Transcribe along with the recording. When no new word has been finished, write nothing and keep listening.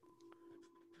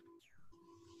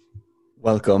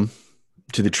Welcome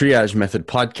to the Triage Method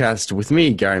podcast with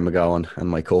me, Gary McGowan, and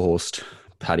my co-host,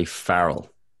 Paddy Farrell.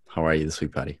 How are you this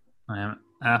week, Paddy? I am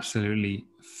absolutely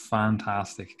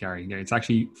fantastic, Gary. It's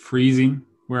actually freezing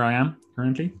where I am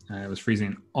currently. It was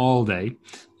freezing all day.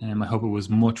 I hope it was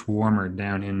much warmer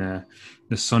down in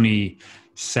the sunny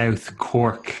South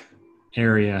Cork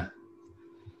area.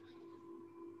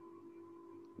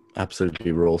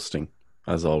 Absolutely roasting,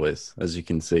 as always. As you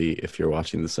can see, if you're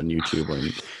watching this on YouTube,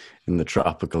 I'm in the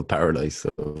tropical paradise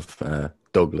of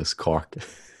Douglas, Cork.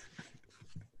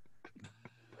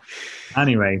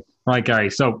 Anyway, right,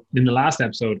 Gary. So in the last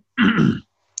episode,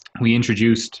 we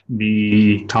introduced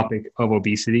the topic of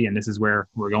obesity, and this is where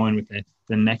we're going with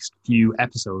the next few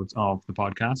episodes of the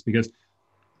podcast. Because,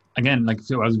 again, as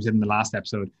we said in the last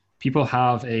episode, people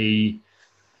have a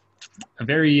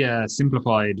very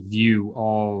simplified view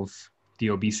of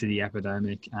the obesity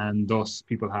epidemic, and thus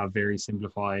people have very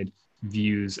simplified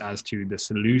views as to the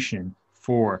solution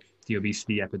for the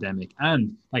obesity epidemic.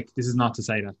 And this is not to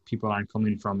say that people aren't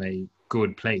coming from a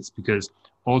good place, because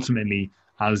ultimately,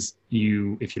 if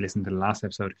you listen to the last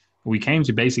episode, we came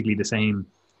to basically the same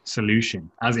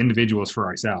solution as individuals for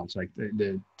ourselves.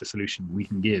 The solution we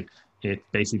can give, it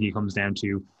basically comes down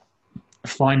to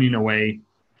finding a way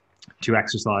to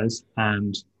exercise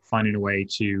and finding a way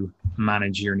to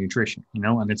manage your nutrition,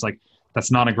 and it's that's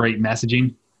not a great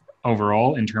messaging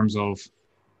overall in terms of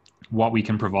what we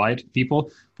can provide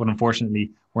people. But unfortunately,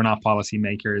 we're not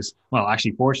policymakers. Well,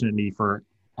 actually, fortunately for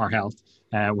our health,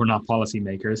 we're not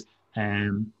policymakers.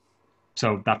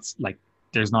 So that's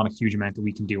there's not a huge amount that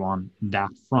we can do on that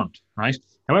front, right?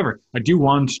 However, I do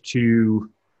want to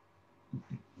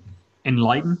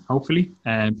enlighten, hopefully,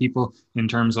 people in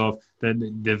terms of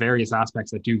the various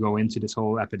aspects that do go into this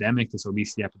whole epidemic, this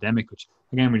obesity epidemic, which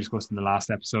again we discussed in the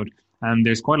last episode. And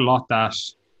there's quite a lot that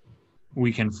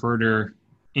we can further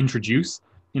introduce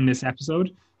in this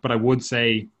episode, but I would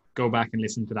say go back and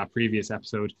listen to that previous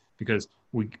episode, because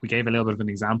we gave a little bit of an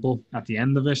example at the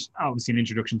end of it, obviously an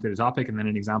introduction to the topic and then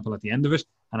an example at the end of it.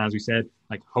 And as we said,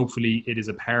 hopefully it is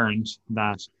apparent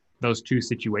that those two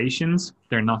situations,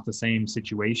 they're not the same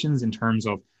situations in terms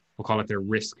of, we'll call it, their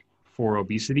risk for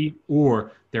obesity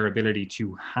or their ability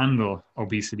to handle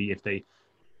obesity if they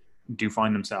do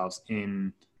find themselves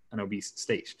in an obese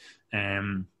state.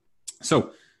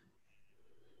 So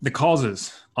the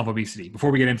causes of obesity, before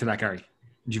we get into that, Gary, do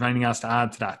you have anything else to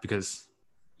add to that? Because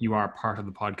you are part of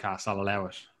the podcast, I'll allow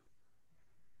it.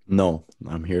 No,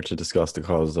 I'm here to discuss the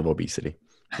causes of obesity.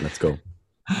 Let's go.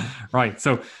 Right.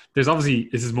 So this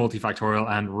is multifactorial,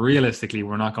 and realistically,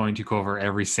 we're not going to cover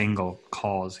every single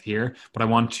cause here, but I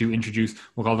want to introduce,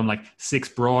 we'll call them 6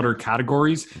 broader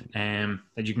categories,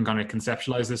 that you can kind of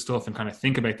conceptualize this stuff and kind of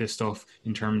think about this stuff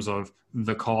in terms of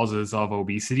the causes of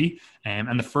obesity.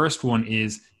 And the first one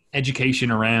is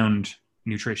education around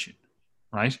nutrition,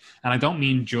 right? And I don't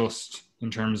mean just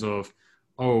in terms of,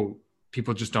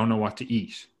 people just don't know what to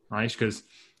eat, right? Because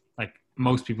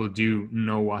most people do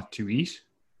know what to eat.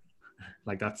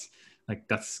 That's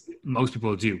most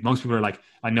people do. Most people are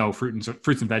I know fruits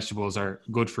and vegetables are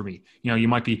good for me. You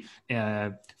might be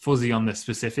fuzzy on the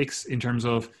specifics in terms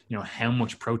of, how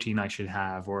much protein I should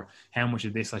have or how much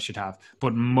of this I should have.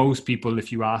 But most people,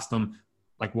 if you ask them,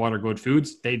 what are good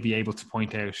foods, they'd be able to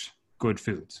point out good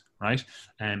foods, right?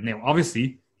 And now,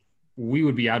 obviously, we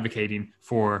would be advocating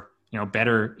for,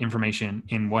 better information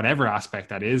in whatever aspect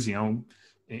that is,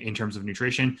 in terms of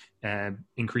nutrition,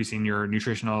 increasing your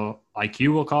nutritional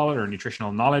IQ, we'll call it, or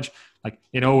nutritional knowledge.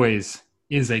 It always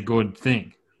is a good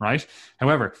thing, right?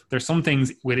 However, there's some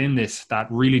things within this that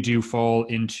really do fall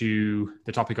into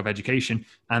the topic of education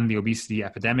and the obesity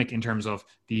epidemic in terms of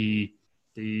the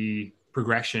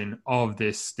progression of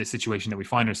this situation that we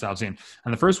find ourselves in.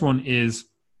 And the first one is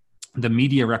the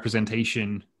media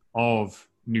representation of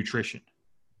nutrition,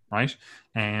 right?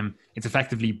 It's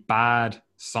effectively bad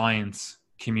science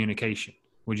communication.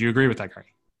 Would you agree with that,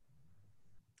 Gary?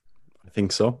 I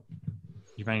think so.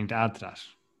 You have anything to add to that?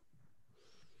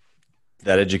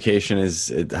 That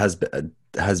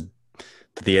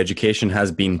the education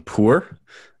has been poor.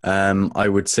 I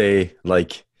would say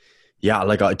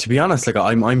to be honest, I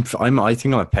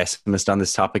think I'm a pessimist on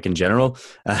this topic in general,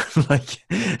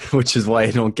 which is why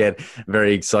I don't get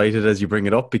very excited as you bring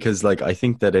it up, because I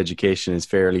think that education is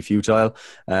fairly futile.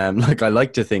 I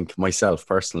like to think myself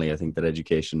personally, I think that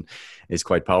education is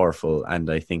quite powerful,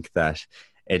 and I think that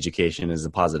education is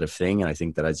a positive thing. And I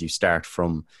think that as you start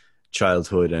from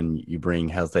childhood and you bring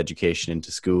health education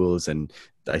into schools, and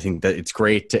I think that it's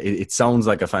great. It sounds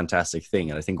like a fantastic thing.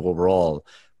 And I think overall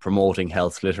promoting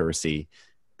health literacy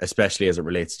especially as it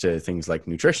relates to things like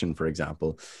nutrition, for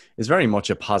example, is very much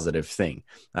a positive thing.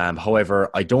 However,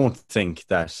 I don't think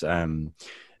that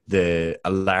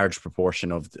a large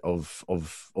proportion of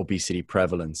obesity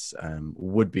prevalence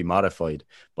would be modified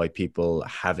by people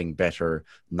having better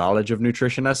knowledge of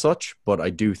nutrition as such. But I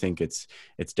do think it's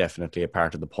definitely a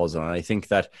part of the puzzle, and I think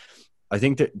that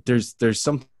there's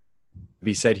something to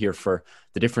be said here for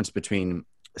the difference between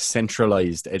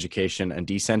centralized education and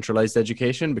decentralized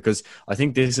education, because I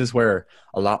think this is where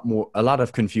a lot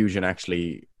of confusion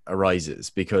actually arises,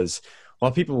 because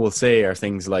what people will say are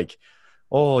things like,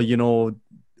 oh,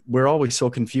 we're always so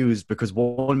confused because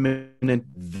one minute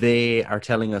they are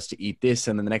telling us to eat this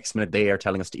and then the next minute they are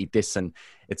telling us to eat this, and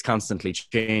it's constantly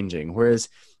changing. Whereas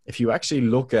if you actually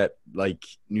look at like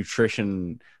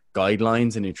nutrition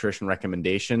guidelines and nutrition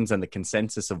recommendations and the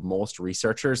consensus of most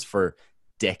researchers for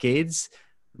decades,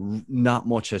 not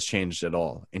much has changed at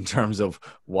all in terms of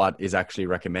what is actually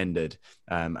recommended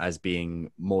as being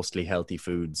mostly healthy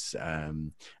foods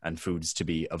and foods to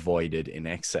be avoided in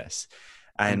excess.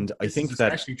 And I think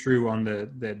that's actually true on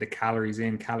the calories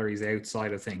in, calories out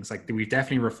side of things. Like we've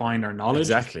definitely refined our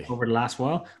knowledge over the last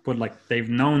while, but like they've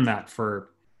known that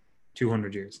for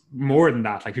 200 years, more than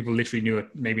that. Like people literally knew it,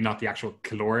 maybe not the actual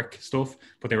caloric stuff,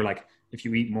 but they were like, if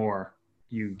you eat more,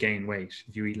 you gain weight.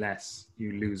 If you eat less,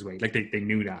 you lose weight. Like they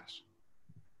knew that.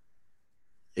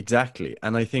 Exactly.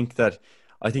 And I think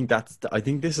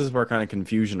this is where kind of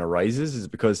confusion arises, is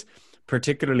because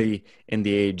particularly in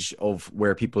the age of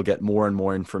where people get more and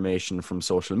more information from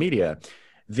social media,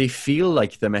 they feel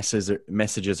like the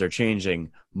messages are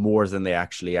changing more than they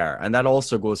actually are. And that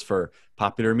also goes for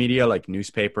popular media like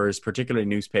newspapers, particularly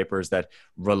newspapers that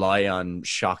rely on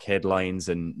shock headlines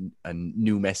and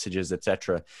new messages,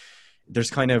 etc.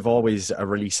 There's kind of always a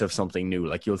release of something new.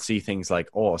 Like you'll see things like,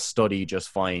 oh, a study just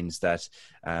finds that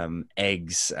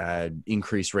eggs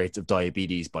increase rates of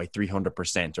diabetes by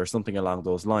 300% or something along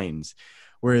those lines.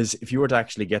 Whereas if you were to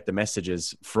actually get the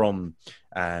messages from,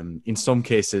 in some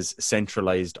cases,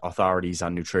 centralized authorities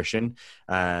on nutrition,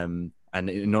 and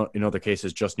in other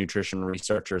cases, just nutrition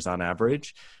researchers on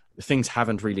average, things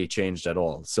haven't really changed at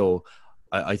all. So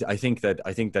I think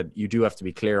that you do have to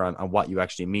be clear on what you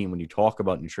actually mean when you talk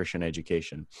about nutrition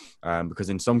education,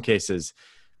 because in some cases,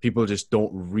 people just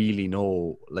don't really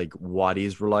know like what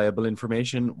is reliable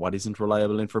information, what isn't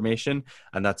reliable information,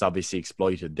 and that's obviously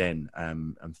exploited then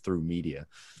through media.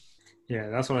 Yeah,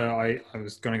 that's what I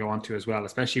was going to go on to as well,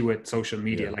 especially with social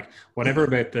media. Yeah. Like whatever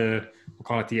about we'll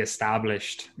call it the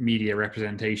established media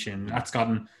representation, that's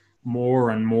gotten more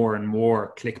and more and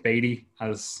more clickbaity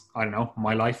as, I don't know,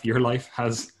 my life, your life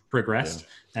has progressed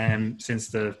since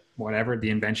the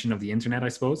invention of the internet, I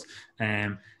suppose.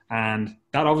 And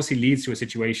that obviously leads to a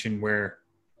situation where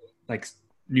like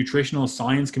nutritional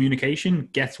science communication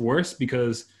gets worse,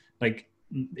 because like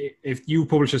if you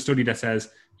publish a study that says,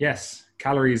 yes,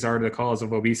 calories are the cause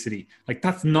of obesity, like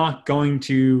that's not going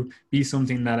to be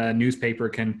something that a newspaper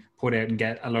can put out and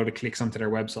get a load of clicks onto their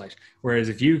website. Whereas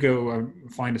if you go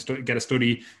find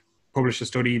publish a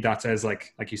study that says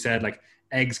like you said, like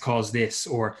eggs cause this,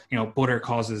 or butter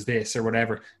causes this or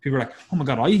whatever, people are like, oh my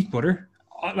god, I eat butter,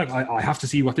 I have to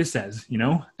see what this says,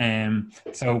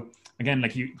 so again,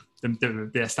 like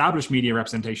the established media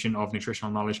representation of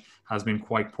nutritional knowledge has been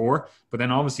quite poor. But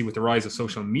then obviously with the rise of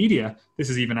social media, this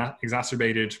is even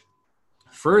exacerbated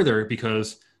further,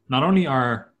 because not only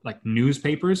are like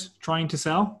newspapers trying to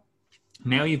sell,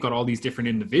 now you've got all these different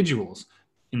individuals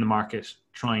in the market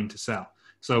trying to sell.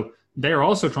 So they're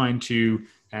also trying to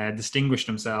distinguish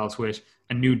themselves with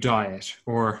a new diet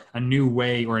or a new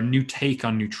way or a new take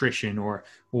on nutrition or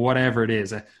whatever it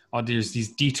is. There's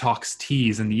these detox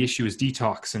teas and the issue is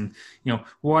detox, and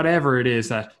whatever it is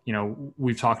that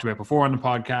we've talked about before on the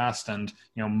podcast, and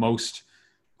most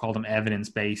call them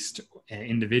evidence-based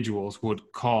individuals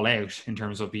would call out in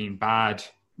terms of being bad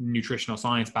nutritional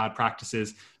science, bad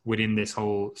practices within this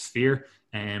whole sphere.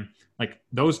 Like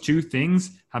those two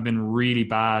things have been really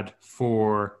bad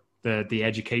for the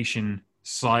education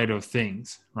side of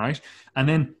things, right? And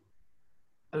then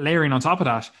layering on top of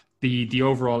that, the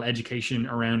overall education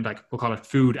around, like, we'll call it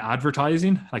food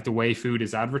advertising, like the way food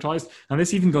is advertised. And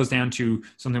this even goes down to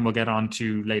something we'll get on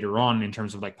to later on in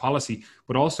terms of like policy,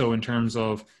 but also in terms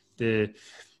of the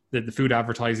food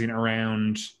advertising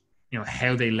around,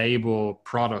 how they label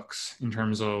products in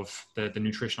terms of the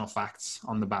nutritional facts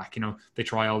on the back. They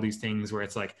try all these things where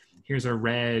it's like, here's a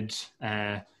red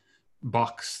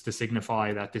box to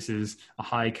signify that this is a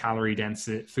high calorie dense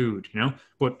food,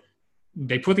 but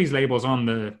they put these labels on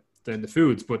the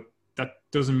foods, but that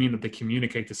doesn't mean that they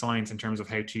communicate the science in terms of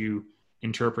how to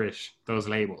interpret those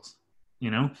labels.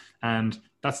 and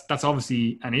that's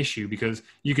obviously an issue, because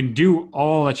you can do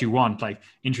all that you want, like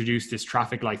introduce this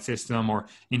traffic light system or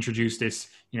introduce this,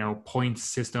 points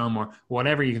system or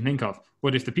whatever you can think of.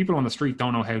 But if the people on the street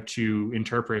don't know how to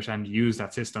interpret and use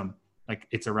that system, like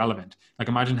it's irrelevant. Like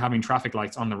imagine having traffic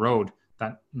lights on the road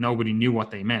that nobody knew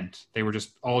what they meant. They were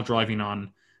just all driving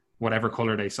on whatever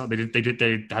color they saw.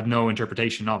 They had no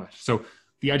interpretation of it. So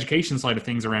the education side of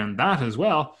things around that as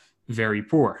well, very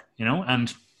poor,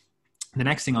 and the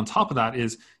next thing on top of that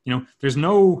is, there's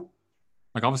no,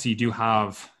 like, obviously you do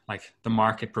have like the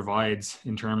market provides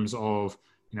in terms of,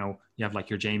 you have like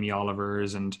your Jamie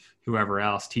Olivers and whoever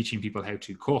else teaching people how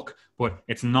to cook, but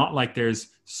it's not like there's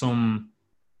some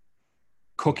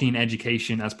cooking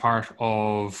education as part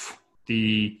of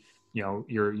the,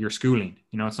 your schooling.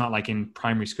 It's not like in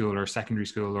primary school or secondary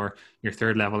school or your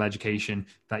third level education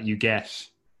that you get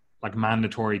like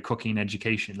mandatory cooking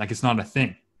education. Like it's not a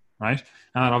thing. Right.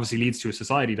 And that obviously leads to a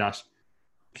society that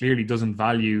clearly doesn't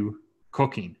value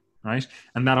cooking. Right.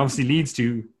 And that obviously leads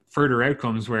to further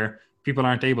outcomes where people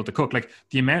aren't able to cook. Like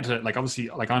the amount of, like, obviously,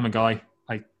 like I'm a guy,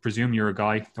 I presume you're a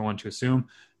guy, don't want to assume.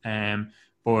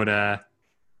 But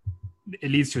it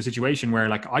leads to a situation where,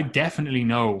 like, I definitely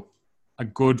know a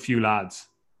good few lads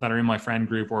that are in my friend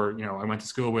group or, I went to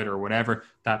school with or whatever,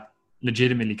 that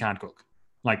legitimately can't cook.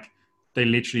 Like they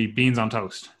literally beans on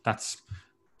toast.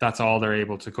 That's all they're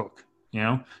able to cook,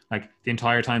 like the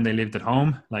entire time they lived at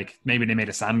home. Like maybe they made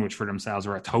a sandwich for themselves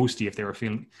or a toasty if they were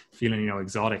feeling,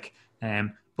 exotic.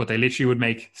 But they literally would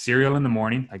make cereal in the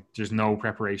morning. Like there's no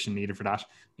preparation needed for that,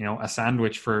 a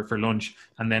sandwich for lunch.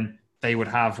 And then they would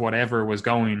have whatever was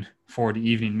going for the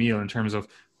evening meal in terms of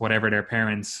whatever their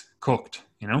parents cooked,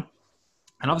 And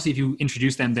obviously if you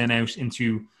introduce them then out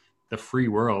into the free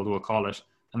world, we'll call it,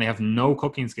 and they have no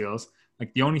cooking skills,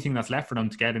 like the only thing that's left for them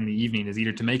to get in the evening is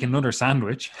either to make another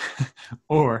sandwich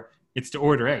or it's to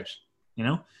order out,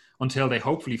 until they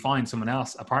hopefully find someone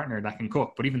else, a partner that can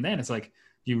cook. But even then it's like,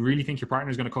 do you really think your partner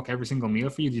is going to cook every single meal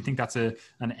for you? Do you think that's an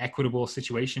equitable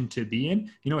situation to be in?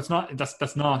 It's not,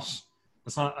 that's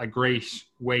not a great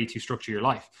way to structure your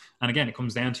life. And again, it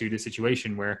comes down to the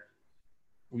situation where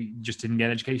we just didn't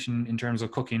get education in terms of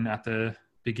cooking at the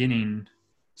beginning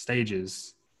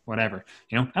stages, whatever,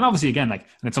 and obviously again, like,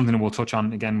 and it's something that we'll touch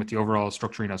on again with the overall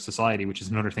structuring of society, which is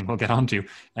another thing we'll get onto.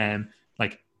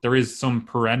 Like there is some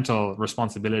parental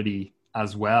responsibility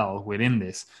as well within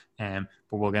this, but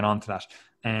we'll get on to that.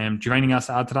 Do you have anything else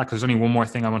to add to that? Because there's only one more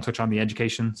thing I want to touch on, the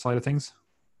education side of things.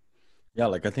 Yeah,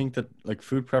 like I think that like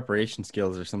food preparation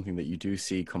skills are something that you do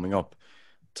see coming up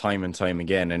time and time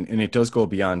again, and it does go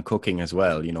beyond cooking as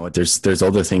well. There's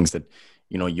other things that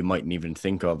you mightn't even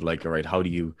think of, like, all right, how do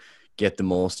you get the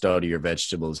most out of your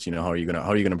vegetables? How are you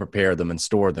gonna prepare them and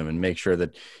store them and make sure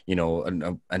that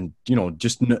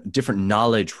just different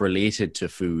knowledge related to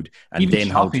food, and even then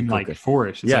how to cook like it for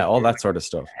it. Yeah, all that sort of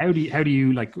stuff. How do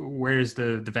you like, where's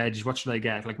the veg, what should I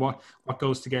get, like what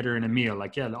goes together in a meal?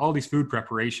 Like, yeah, all these food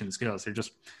preparation skills, they're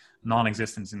just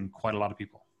non-existent in quite a lot of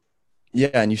people. Yeah,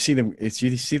 and you see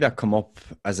that come up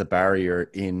as a barrier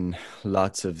in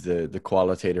lots of the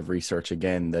qualitative research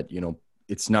again, that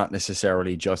it's not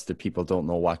necessarily just that people don't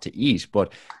know what to eat,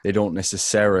 but they don't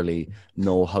necessarily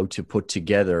know how to put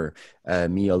together a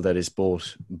meal that is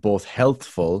both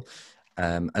healthful,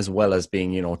 as well as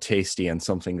being, tasty and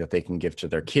something that they can give to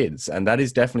their kids. And that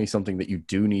is definitely something that you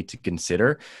do need to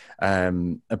consider.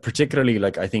 Particularly,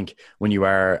 like, I think when you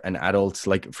are an adult,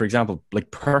 like, for example, like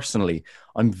personally,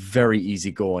 I'm very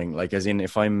easygoing. Like, as in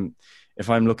if I'm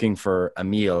looking for a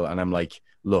meal and I'm like,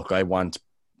 look, I want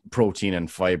protein and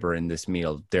fiber in this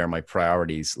meal, they're my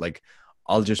priorities. Like,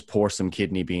 I'll just pour some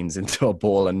kidney beans into a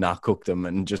bowl and not cook them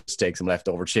and just take some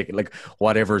leftover chicken, like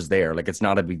whatever's there. Like, it's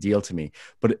not a big deal to me.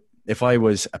 But if I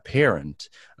was a parent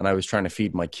and I was trying to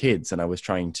feed my kids and I was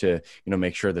trying to,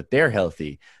 make sure that they're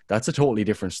healthy, that's a totally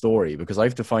different story, because I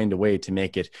have to find a way to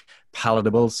make it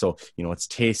palatable. So, it's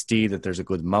tasty, that there's a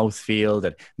good mouthfeel,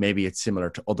 that maybe it's similar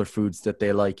to other foods that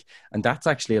they like. And that's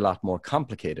actually a lot more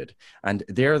complicated. And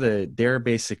they're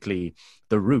basically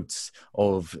the roots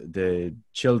of the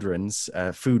children's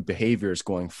food behaviors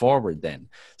going forward then.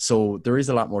 So there is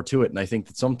a lot more to it. And I think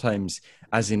that sometimes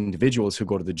as individuals who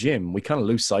go to the gym, we kind of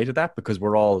lose sight of that because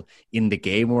we're all in the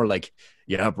game. We're like,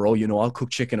 yeah, bro, I'll cook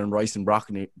chicken and rice and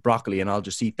broccoli and I'll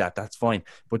just eat that. That's fine.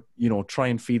 But, try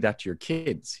and feed that to your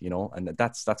kids, and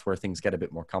that's where things get a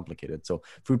bit more complicated. So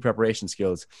food preparation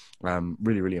skills,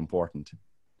 really, really important.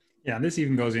 Yeah. And this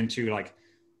even goes into like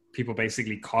people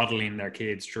basically coddling their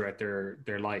kids throughout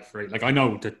their life, right? Like I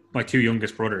know that my two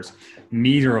youngest brothers,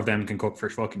 neither of them can cook for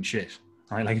fucking shit,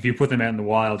 right? Like if you put them out in the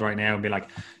wild right now and be like,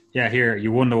 yeah, here,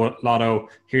 you won the lotto,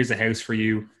 here's a house for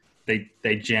you,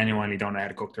 they genuinely don't know how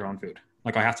to cook their own food.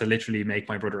 Like I have to literally make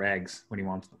my brother eggs when he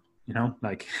wants them, you know,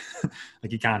 like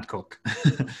like he can't cook.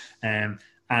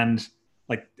 And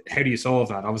like, how do you solve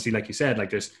that? Obviously, like you said, like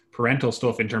there's parental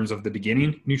stuff in terms of the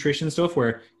beginning nutrition stuff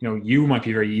where, you know, you might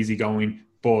be very easygoing,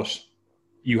 but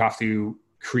you have to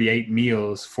create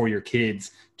meals for your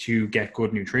kids to get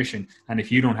good nutrition. And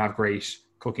if you don't have great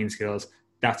cooking skills,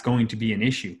 that's going to be an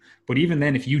issue. But even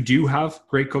then, if you do have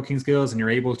great cooking skills and you're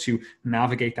able to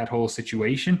navigate that whole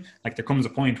situation, like there comes a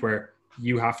point where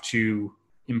you have to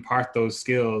impart those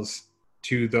skills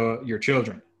to your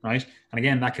children, right? And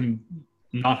again, that can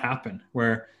not happen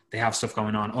where they have stuff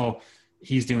going on. Oh,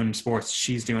 he's doing sports,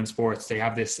 she's doing sports, they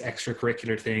have this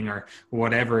extracurricular thing or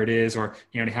whatever it is, or,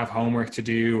 you know, they have homework to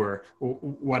do or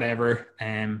whatever.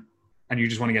 And you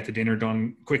just want to get the dinner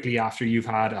done quickly after you've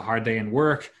had a hard day in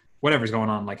work, whatever's going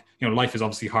on. Like, you know, life is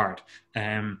obviously hard.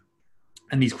 And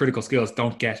these critical skills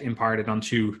don't get imparted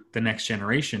onto the next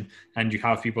generation. And you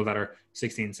have people that are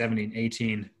 16, 17,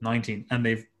 18, 19, and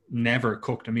they've never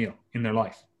cooked a meal in their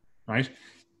life, right?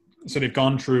 So they've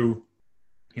gone through,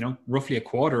 you know, roughly a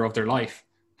quarter of their life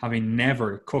having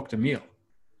never cooked a meal,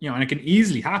 you know, and it can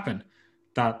easily happen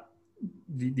that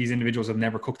these individuals have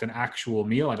never cooked an actual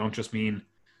meal. I don't just mean,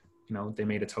 you know, they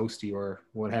made a toasty or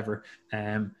whatever.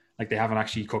 Like they haven't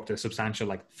actually cooked a substantial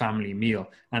like family meal,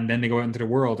 and then they go out into the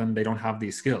world and they don't have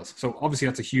these skills. So obviously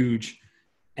that's a huge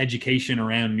education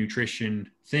around nutrition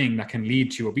thing that can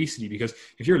lead to obesity, because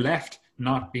if you're left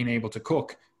not being able to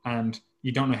cook and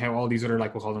you don't know how all these other,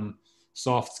 like we'll call them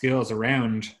soft skills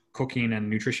around cooking and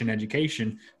nutrition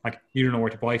education, like you don't know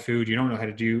where to buy food, you don't know how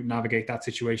to navigate that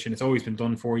situation. It's always been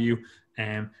done for you.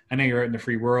 And now you're out in the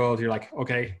free world. You're like,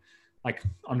 okay, like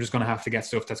I'm just going to have to get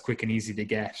stuff that's quick and easy to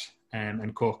get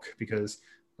and cook, because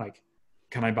like,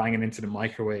 can I bang it into the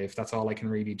microwave? That's all I can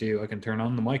really do. I can turn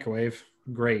on the microwave.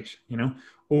 Great. You know,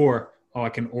 or, I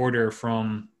can order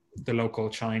from the local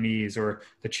Chinese or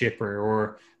the chipper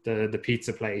or the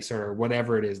pizza place or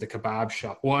whatever it is, the kebab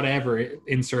shop, whatever,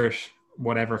 insert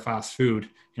whatever fast food,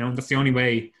 you know, that's the only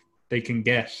way they can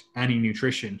get any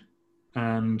nutrition.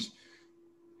 And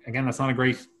again, that's not a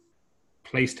great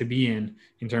place to be in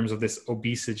terms of this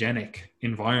obesogenic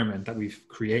environment that we've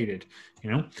created,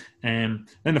 you know. And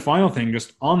then the final thing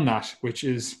just on that, which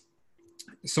is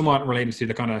somewhat related to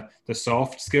the kind of the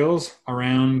soft skills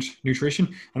around nutrition,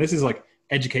 and this is like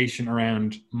education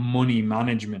around money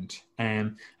management.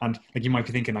 And like you might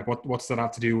be thinking like, what's that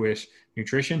have to do with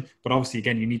nutrition? But obviously,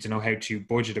 again, you need to know how to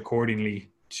budget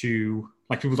accordingly to,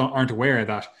 like, people aren't aware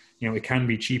that, you know, it can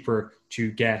be cheaper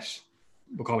to get,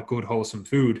 we'll call it good, wholesome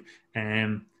food,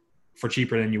 for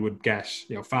cheaper than you would get,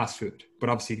 you know, fast food. But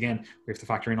obviously, again, we have to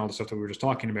factor in all the stuff that we were just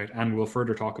talking about, and we'll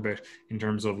further talk about in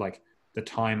terms of like the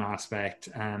time aspect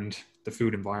and the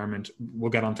food environment.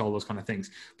 We'll get onto all those kind of things.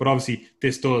 But obviously,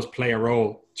 this does play a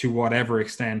role to whatever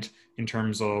extent in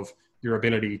terms of your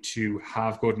ability to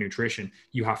have good nutrition.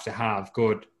 You have to have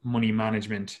good money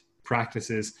management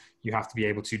practices. You have to be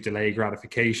able to delay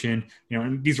gratification. You know,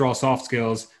 and these are all soft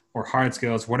skills or hard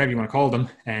skills, whatever you want to call them,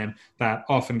 that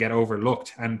often get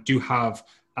overlooked and do have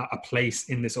a place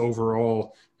in this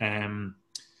overall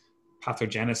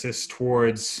pathogenesis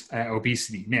towards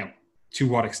obesity. Now, to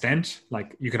what extent?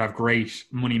 Like, you could have great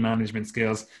money management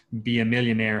skills, be a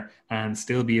millionaire, and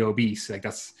still be obese. Like,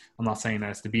 that's, I'm not saying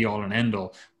that's the be all and end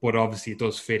all, but obviously it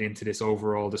does fit into this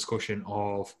overall discussion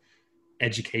of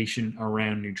education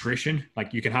around nutrition.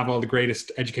 Like, you can have all the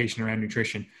greatest education around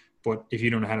nutrition, but if you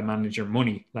don't know how to manage your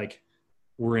money, like,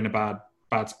 we're in a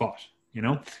bad spot, you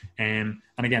know? And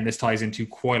again, this ties into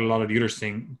quite a lot of the other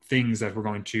things that we're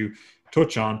going to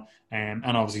touch on, and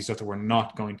obviously stuff that we're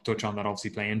not going to touch on that obviously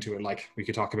play into it. Like, we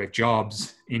could talk about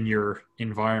jobs in your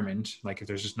environment. Like, if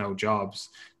there's just no jobs,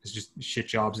 there's just shit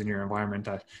jobs in your environment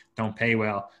that don't pay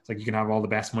well. It's like, you can have all the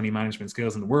best money management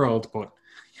skills in the world, but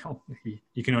you know,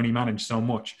 you can only manage so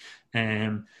much.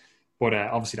 But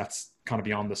obviously that's kind of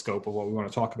beyond the scope of what we want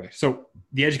to talk about. So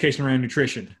the education around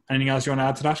nutrition, anything else you want to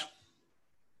add to that?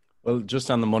 Well,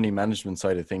 just on the money management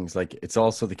side of things, like, it's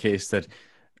also the case that,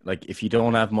 like, if you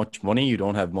don't have much money, you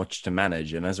don't have much to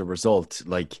manage. And as a result,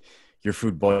 like, your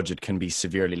food budget can be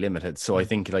severely limited. So I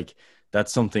think, like,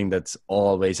 that's something that's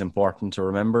always important to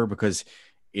remember, because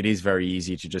it is very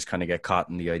easy to just kind of get caught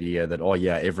in the idea that, oh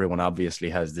yeah, everyone obviously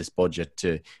has this budget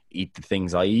to eat the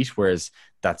things I eat, whereas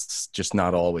that's just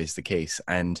not always the case.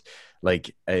 And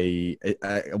like a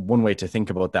one way to think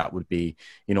about that would be,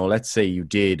 you know, let's say you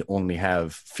did only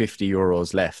have 50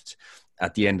 euros left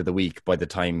at the end of the week by the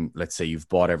time, let's say, you've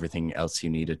bought everything else you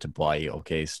needed to buy.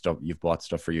 Okay, stuff, you've bought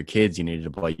stuff for your kids, you needed to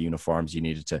buy uniforms, you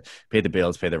needed to pay the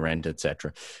bills, pay the rent,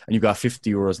 etc. And you've got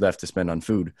 50 euros left to spend on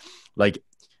food. Like,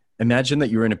 imagine that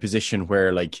you're in a position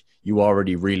where like you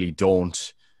already really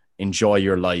don't enjoy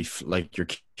your life, like your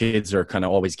kids are kind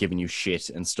of always giving you shit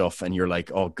and stuff, and you're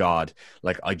like, oh god,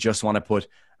 like I just want to put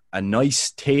a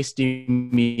nice tasty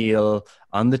meal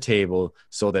on the table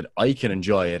so that I can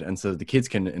enjoy it and so that the kids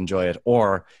can enjoy it,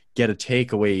 or get a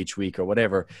takeaway each week or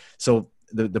whatever. So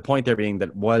the point there being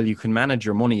that while you can manage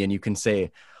your money and you can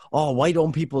say, oh, why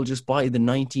don't people just buy the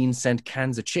 19-cent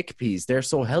cans of chickpeas? They're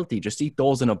so healthy. Just eat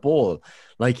those in a bowl.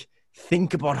 Like,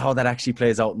 think about how that actually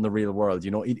plays out in the real world.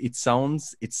 You know, it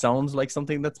sounds like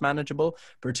something that's manageable,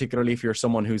 particularly if you're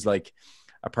someone who's like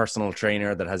a personal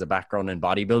trainer that has a background in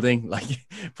bodybuilding. Like,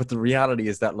 but the reality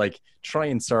is that like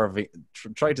try to serve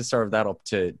that up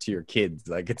to your kids.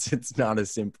 Like it's not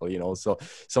as simple, you know. So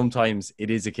sometimes it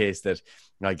is a case that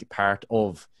like part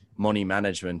of money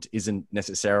management isn't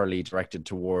necessarily directed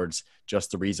towards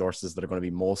just the resources that are going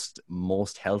to be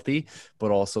most healthy,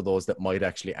 but also those that might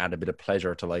actually add a bit of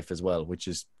pleasure to life as well, which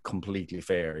is completely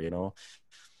fair, you know.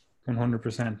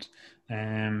 100%.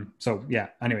 So yeah,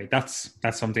 anyway, that's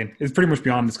something. It's pretty much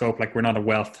beyond the scope. Like, we're not a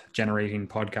wealth generating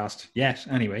podcast yet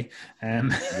anyway.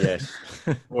 Yes.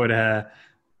 But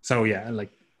so yeah,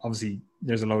 like obviously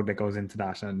there's a load that goes into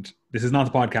that, and this is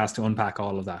not the podcast to unpack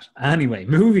all of that. Anyway,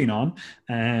 moving on.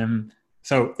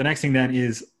 So the next thing then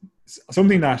is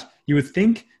something that you would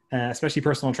think, especially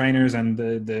personal trainers and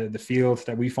the field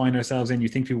that we find ourselves in, you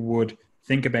think people would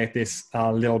think about this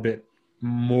a little bit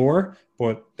more,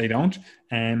 but they don't.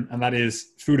 And that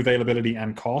is food availability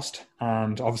and cost.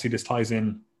 And obviously this ties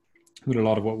in with a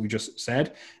lot of what we just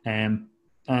said. And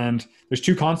there's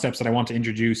two concepts that I want to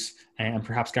introduce, and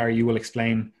perhaps Gary, you will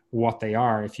explain what they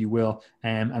are, if you will.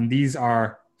 And these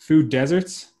are food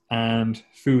deserts and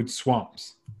food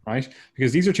swamps, right?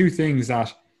 Because these are two things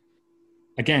that,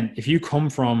 again, if you come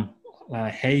from, I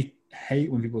hate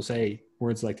when people say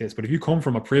words like this, but if you come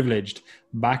from a privileged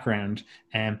background,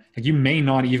 like you may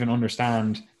not even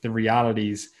understand the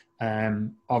realities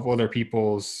of other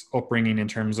people's upbringing in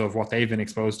terms of what they've been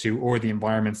exposed to or the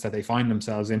environments that they find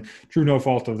themselves in through no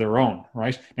fault of their own,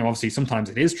 right? Now, obviously, sometimes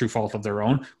it is through fault of their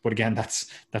own, but again,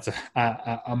 that's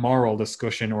a moral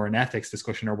discussion or an ethics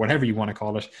discussion or whatever you want to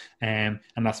call it, and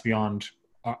that's beyond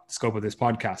the scope of this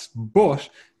podcast. But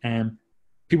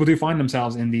people do find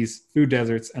themselves in these food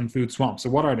deserts and food swamps. So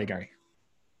what are they, Gary?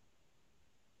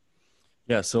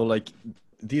 Yeah, so like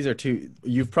these are two.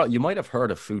 You might have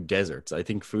heard of food deserts. I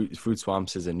think food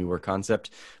swamps is a newer concept,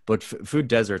 but food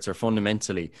deserts are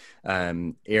fundamentally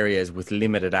areas with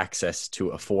limited access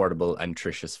to affordable and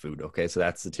nutritious food. Okay, so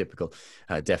that's the typical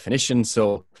definition.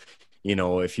 So, you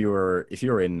know, if you're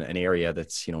in an area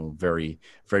that's, you know, very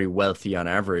very wealthy on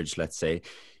average, let's say,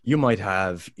 you might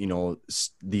have, you know,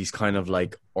 these kind of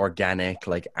like organic,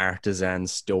 like artisan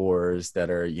stores that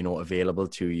are, you know, available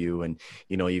to you. And,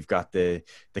 you know, you've got the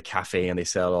cafe and they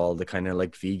sell all the kind of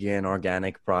like vegan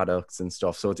organic products and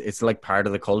stuff. So it's like part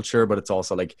of the culture, but it's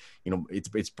also like, you know,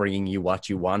 it's bringing you what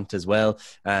you want as well.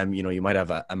 You know, you might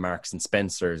have a Marks and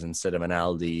Spencer's instead of an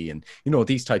Aldi, and, you know,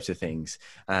 these types of things.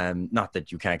 Not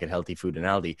that you can't get healthy food in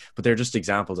Aldi, but they're just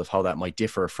examples of how that might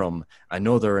differ from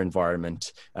another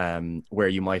environment where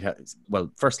you might have,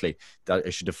 well, firstly, that I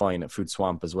should define a food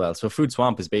swamp as well. So a food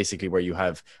swamp is basically where you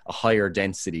have a higher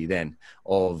density then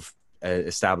of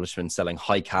establishments selling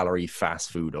high calorie fast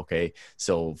food. Okay,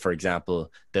 so for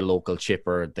example, the local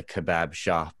chipper, the kebab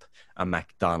shop, a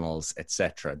McDonald's,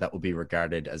 etc. That would be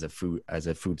regarded as a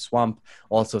food swamp.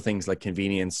 Also things like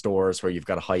convenience stores where you've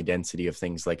got a high density of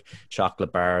things like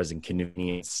chocolate bars and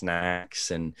convenience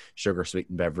snacks and sugar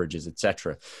sweetened beverages,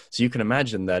 etc. So you can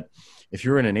imagine that if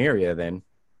you're in an area then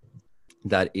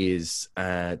that has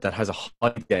a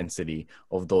high density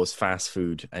of those fast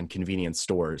food and convenience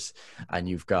stores, and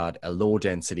you've got a low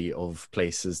density of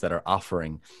places that are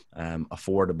offering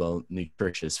affordable,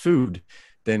 nutritious food,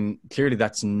 then clearly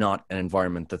that's not an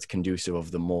environment that's conducive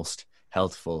of the most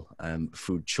healthful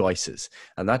food choices.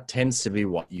 And that tends to be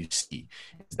what you see,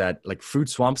 is that like food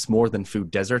swamps more than food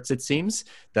deserts, it seems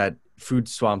that food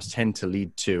swamps tend to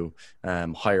lead to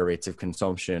higher rates of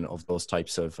consumption of those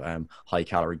types of high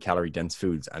calorie dense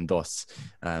foods, and thus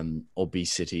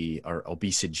obesity or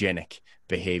obesogenic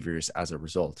behaviors as a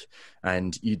result.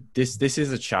 And this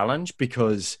is a challenge,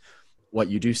 because what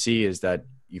you do see is that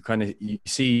you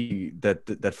see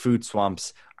that food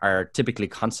swamps are typically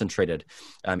concentrated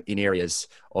in areas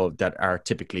that are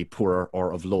typically poorer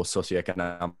or of low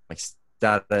socioeconomic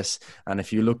status. And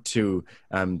if you look to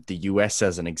the US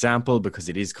as an example, because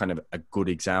it is kind of a good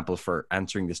example for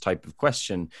answering this type of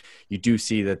question, you do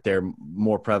see that they're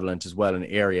more prevalent as well in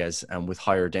areas with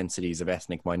higher densities of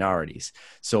ethnic minorities.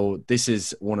 So this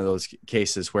is one of those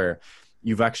cases where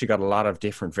you've actually got a lot of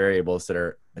different variables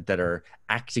that are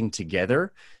acting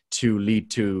together to lead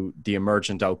to the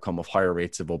emergent outcome of higher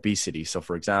rates of obesity. So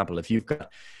for example, if you've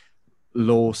got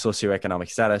low socioeconomic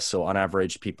status, so on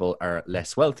average people are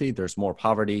less wealthy, there's more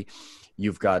poverty,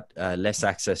 you've got less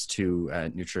access to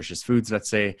nutritious foods, let's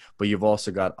say, but you've also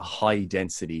got a high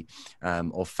density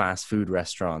of fast food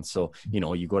restaurants. So, you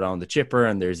know, you go down the chipper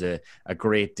and there's a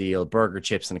great deal, burger,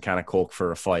 chips, and a can of Coke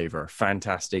for $5.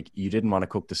 Fantastic. You didn't want to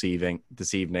cook this evening.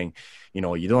 You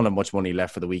know, you don't have much money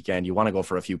left for the weekend. You want to go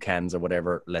for a few cans or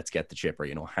whatever. Let's get the chipper,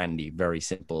 you know, handy, very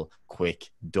simple, quick,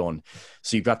 done.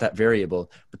 So you've got that variable.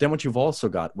 But then what you've also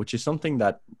got, which is something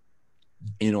that,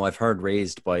 you know, I've heard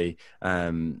raised by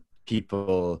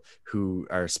people who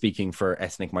are speaking for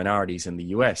ethnic minorities in the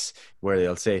US, where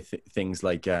they'll say things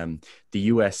like the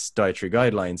US dietary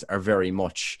guidelines are very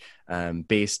much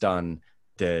based on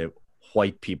the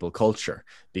white people culture,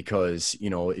 because, you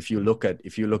know, if you look at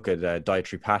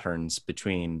dietary patterns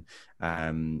between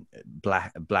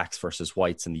blacks versus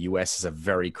whites in the US is a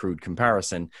very crude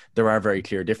comparison. There are very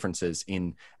clear differences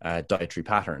in dietary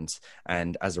patterns,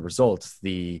 and as a result,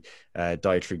 the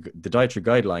dietary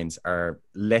guidelines are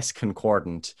less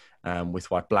concordant with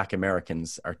what Black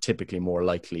Americans are typically more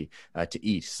likely to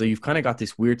eat. So you've kind of got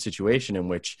this weird situation in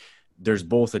which there's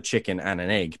both a chicken and an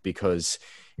egg, because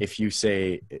if you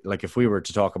say, like, if we were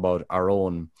to talk about our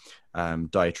own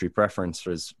dietary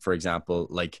preferences, for example,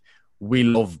 like, we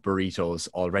love burritos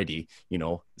already, you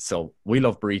know, so we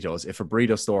love burritos. If a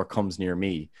burrito store comes near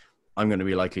me, I'm going to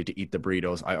be likely to eat the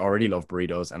burritos. I already love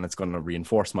burritos, and it's going to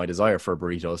reinforce my desire for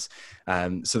burritos.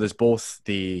 So there's both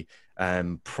the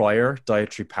prior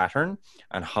dietary pattern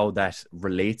and how that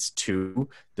relates to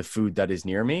the food that is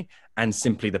near me, and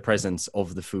simply the presence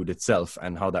of the food itself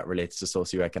and how that relates to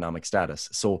socioeconomic status.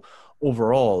 So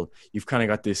overall, you've kind of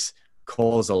got this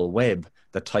causal web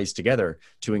that ties together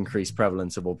to increase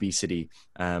prevalence of obesity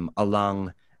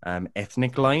along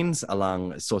ethnic lines,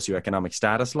 along socioeconomic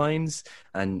status lines,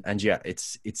 and yeah,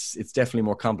 it's definitely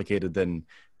more complicated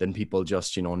than people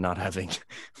just, you know, not having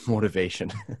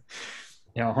motivation.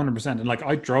 Yeah, 100%. And like,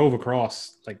 I drove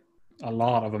across like a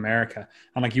lot of America,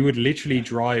 and like, you would literally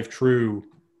drive through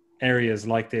areas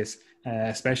like this,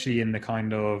 especially in the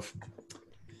kind of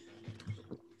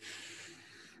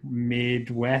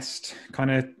Midwest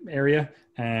kind of area,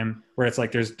 where it's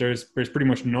like there's pretty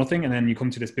much nothing, and then you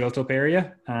come to this built up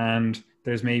area, and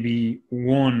there's maybe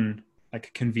one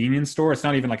like convenience store. It's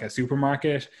not even like a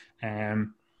supermarket,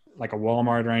 like a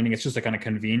Walmart or anything. It's just a kind of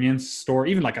convenience store,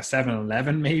 even like a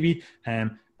 7-Eleven maybe.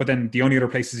 But then the only other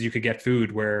places you could get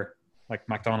food were like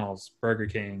McDonald's, Burger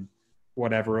King,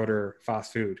 whatever other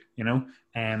fast food, you know?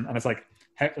 And it's like,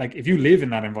 like if you live in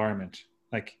that environment,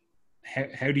 like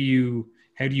how do you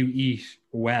eat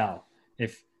well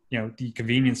if, you know, the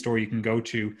convenience store you can go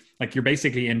to, like, you're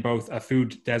basically in both a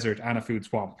food desert and a food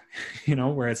swamp, you know,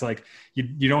 where it's like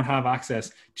you don't have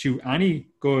access to any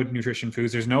good nutrition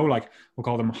foods. There's no, like, we'll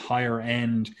call them higher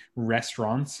end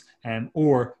restaurants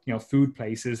or, you know, food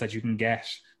places that you can get,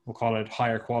 we'll call it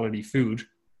higher quality food.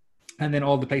 And then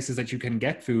all the places that you can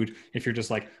get food, if you're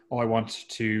just like, oh, I want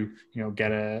to, you know,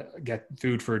 get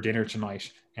food for dinner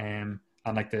tonight, and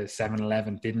like the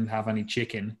 7-Eleven didn't have any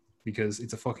chicken because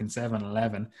it's a fucking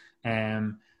 7-Eleven.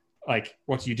 Like,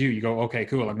 what do? You go, okay,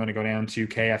 cool, I'm going to go down to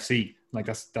KFC. Like,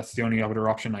 that's the only other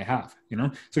option I have, you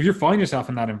know? So if you find yourself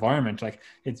in that environment, like,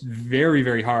 it's very,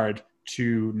 very hard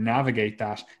to navigate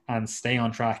that and stay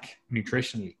on track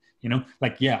nutritionally, you know?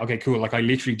 Like, yeah, okay, cool. Like, I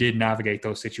literally did navigate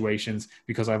those situations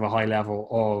because I have a high level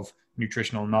of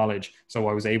nutritional knowledge, so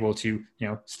I was able to, you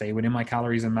know, stay within my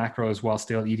calories and macros while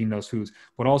still eating those foods.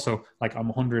 But also, like, I'm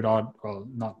 100 odd, well,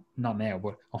 not now,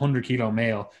 but 100 kilo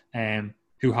male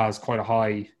who has quite a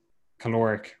high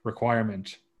caloric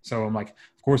requirement. So I'm like,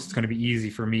 of course it's going to be easy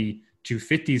for me to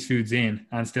fit these foods in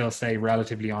and still stay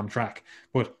relatively on track.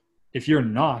 But if you're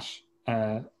not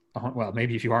well,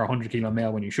 maybe if you are 100 kilo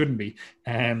male when you shouldn't be,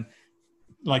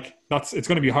 like, it's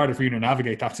going to be harder for you to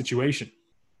navigate that situation.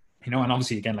 You know, and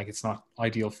obviously, again, like, it's not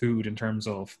ideal food in terms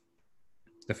of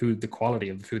the quality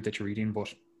of the food that you're eating,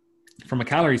 but from a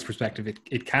calories perspective,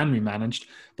 it can be managed,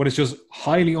 but it's just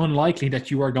highly unlikely that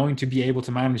you are going to be able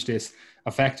to manage this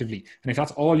effectively. And if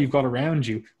that's all you've got around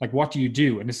you, like, what do you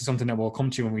do? And this is something that we'll come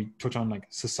to when we touch on, like,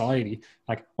 society.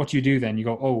 Like, what do you do then? You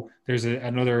go, oh, there's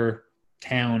another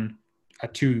town a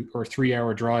 2 or 3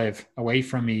 hour drive away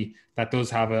from me that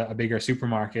does have a bigger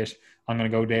supermarket. I'm going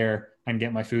to go there and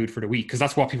get my food for the week, because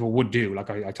that's what people would do. Like,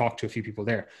 I talked to a few people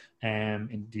there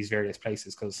in these various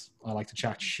places because I like to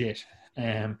chat shit.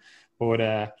 But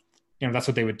you know, that's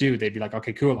what they would do. They'd be like,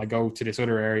 okay, cool, I go to this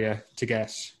other area to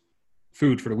get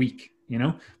food for the week, you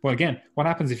know. But again, what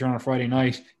happens if you're on a Friday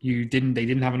night, they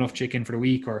didn't have enough chicken for the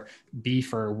week or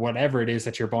beef or whatever it is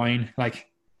that you're buying? Like,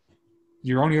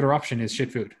 your only other option is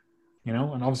shit food, you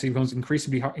know, and obviously it becomes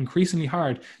increasingly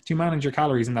hard to manage your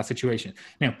calories in that situation.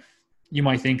 Now, you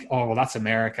might think, oh, well, that's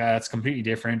America. It's completely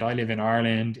different. I live in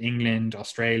Ireland, England,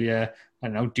 Australia, I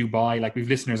don't know, Dubai. Like, we've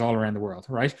listeners all around the world,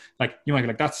 right? Like, you might be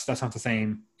like, that's not the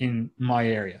same in my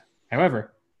area.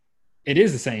 However, it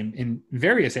is the same in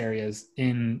various areas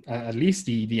in at least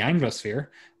the Anglosphere.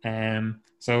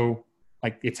 So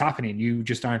like, it's happening. You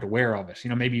just aren't aware of it. You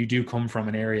know, maybe you do come from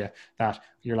an area that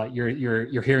you're like,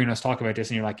 you're hearing us talk about this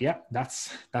and you're like, yeah,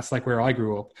 that's like where I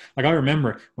grew up. Like, I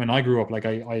remember when I grew up, like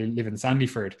I live in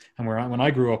Sandyford, and when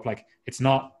I grew up, like, it's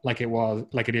not like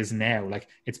it is now. Like,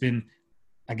 it's been,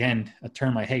 again, a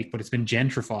term I hate, but it's been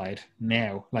gentrified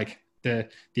now. Like, the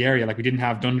area, like, we didn't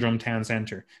have Dundrum Town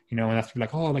Centre, you know, and that's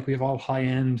like, oh, like, we have all high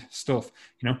end stuff,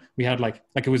 you know. We had like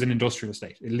it was an industrial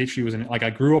estate. It literally was like,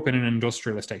 I grew up in an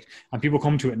industrial estate, and people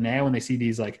come to it now and they see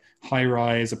these like high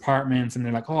rise apartments and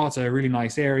they're like, oh, it's a really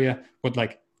nice area. But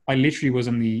like, I literally was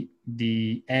on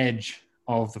the edge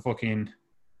of the fucking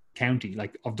county,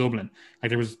 like, of Dublin. Like,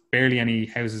 there was barely any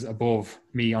houses above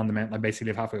me on the mountain. I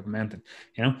basically live halfway up a mountain,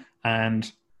 you know.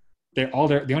 And the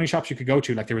only shops you could go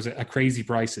to, like, there was a Crazy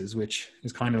Prices, which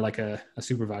is kind of like a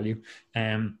super value,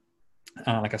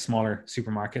 like a smaller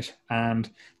supermarket,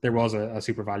 and there was a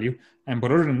super value.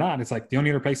 But other than that, it's like the only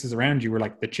other places around you were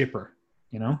like the Chipper,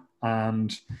 you know,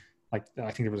 and like, I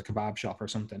think there was a kebab shop or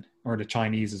something, or the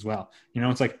Chinese as well. You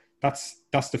know, it's like, that's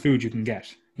the food you can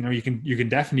get. You know, you can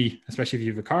definitely, especially if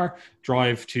you have a car,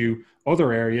 drive to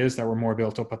other areas that were more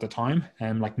built up at the time.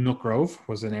 And like, Nook Grove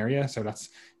was an area, so that's,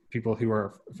 people who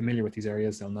are familiar with these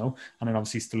areas, they'll know. And then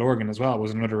obviously Stillorgan as well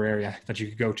was another area that you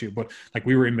could go to, but like,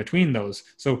 we were in between those.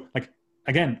 So like,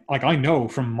 again, like, I know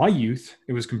from my youth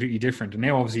it was completely different, and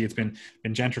now obviously it's been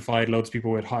gentrified. Loads of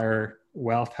people with higher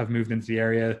wealth have moved into the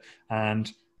area,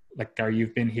 and like, Gary,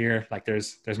 you've been here, like,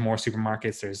 there's more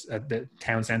supermarkets. There's the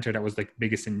town center that was like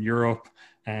biggest in Europe,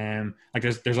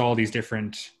 like, there's all these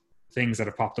different things that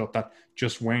have popped up that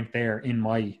just weren't there in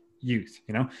my youth,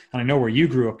 you know. And I know where you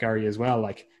grew up, Gary, as well.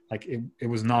 Like it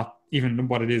was not even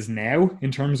what it is now in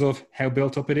terms of how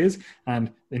built up it is, and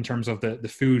in terms of the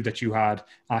food that you had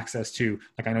access to.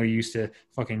 Like, I know you used to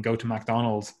fucking go to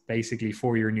McDonald's basically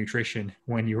for your nutrition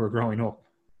when you were growing up.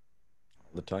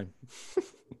 All the time.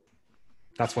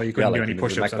 That's why you couldn't do any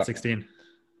push-ups at 16.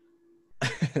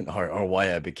 or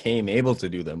why I became able to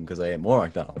do them, because I ate more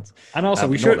McDonald's. And also,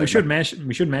 we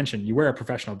should mention you were a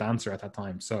professional dancer at that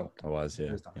time. So I was,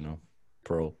 yeah, you know,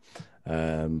 pro.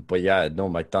 But yeah, no,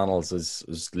 McDonald's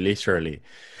is literally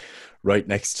right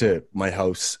next to my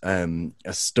house. A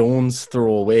stone's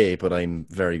throw away, but I'm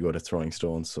very good at throwing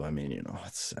stones, so I mean, you know,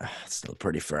 it's still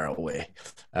pretty far away.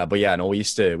 But yeah, no, we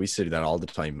used to do that all the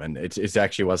time, and it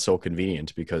actually was so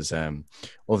convenient because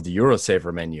of the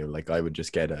Eurosaver menu. Like, I would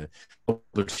just get a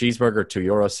cheeseburger,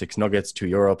 €2, 6 nuggets,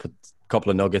 €2, put a couple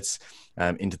of nuggets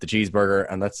into the cheeseburger,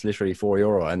 and that's literally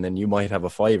 €4. And then you might have a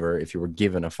fiver if you were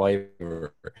given a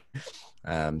fiver.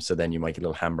 So then you might get a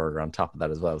little hamburger on top of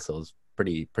that as well. So it's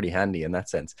pretty handy in that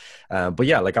sense. But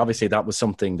yeah, like, obviously that was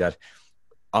something that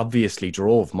obviously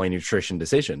drove my nutrition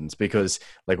decisions, because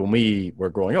like, when we were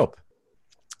growing up,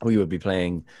 we would be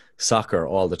playing soccer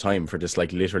all the time for just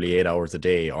like literally 8 hours a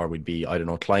day, or we'd be, I don't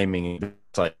know, climbing,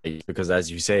 because as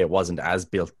you say, it wasn't as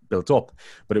built up,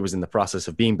 but it was in the process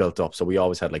of being built up. So we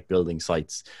always had like building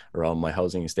sites around my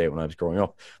housing estate when I was growing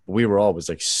up, but we were always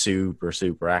like super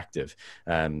active.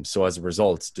 So as a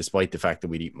result, despite the fact that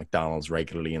we'd eat McDonald's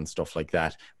regularly and stuff like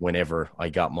that, whenever I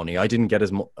got money, I didn't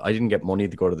get money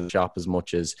to go to the shop as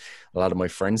much as a lot of my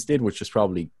friends did, which was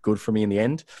probably good for me in the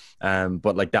end.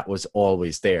 But like, that was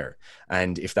always there.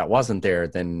 And if that wasn't there,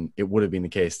 then it would have been the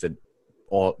case that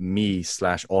all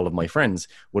of my friends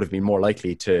would have been more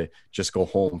likely to just go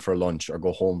home for lunch or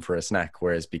go home for a snack.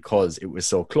 Whereas, because it was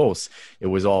so close, it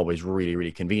was always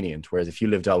really convenient. Whereas if you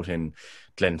lived out in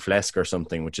Glenflesk or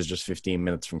something, which is just 15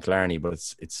 minutes from Killarney, but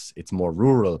it's more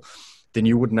rural, then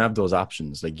you wouldn't have those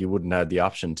options. Like, you wouldn't have the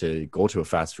option to go to a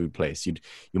fast food place. You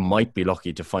might be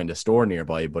lucky to find a store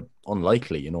nearby, but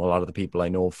unlikely. You know, a lot of the people I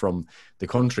know from the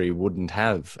country wouldn't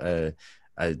have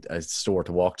a store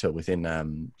to walk to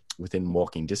within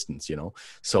walking distance, you know.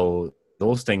 So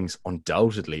those things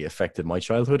undoubtedly affected my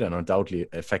childhood, and undoubtedly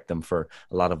affect them for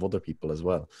a lot of other people as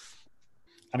well.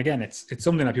 And again, it's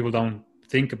something that people don't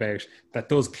think about, that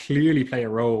does clearly play a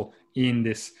role in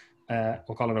this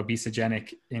we'll call it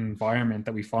obesogenic environment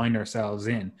that we find ourselves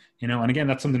in, you know. And again,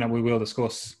 that's something that we will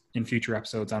discuss in future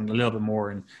episodes, and a little bit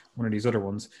more in one of these other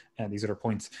ones, these other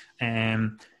points.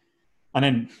 And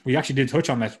then we actually did touch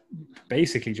on that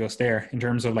basically just there in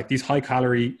terms of like these high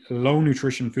calorie, low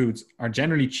nutrition foods are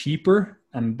generally cheaper.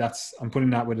 And that's, I'm putting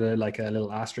that with a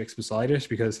little asterisk beside it,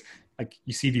 because like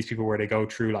you see these people where they go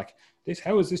through like this,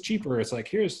 how is this cheaper? It's like,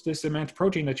 here's this amount of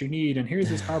protein that you need, and here's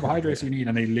this carbohydrates you need.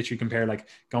 And they literally compare like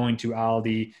going to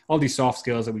Aldi, all these soft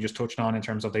skills that we just touched on in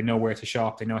terms of they know where to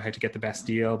shop, they know how to get the best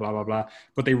deal, blah, blah, blah.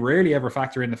 But they rarely ever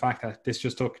factor in the fact that this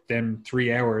just took them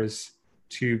 3 hours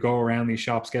to go around these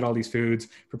shops, get all these foods,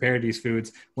 prepare these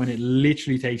foods, when it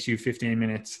literally takes you 15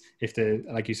 minutes. If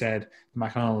like you said, the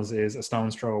McDonald's is a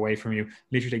stone's throw away from you,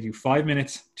 literally take you 5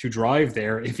 minutes to drive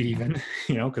there, if even,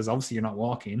 because obviously you're not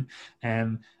walking,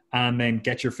 and then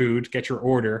get your food, get your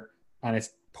order, and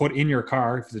it's put in your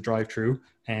car if it's a drive-through,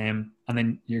 and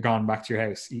then you're gone back to your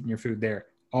house, eating your food there,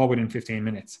 all within 15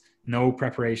 minutes. No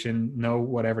preparation, no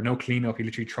whatever, no cleanup. You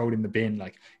literally throw it in the bin,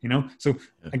 So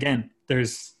again,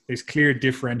 there's clear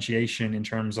differentiation in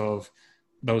terms of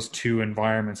those two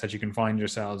environments that you can find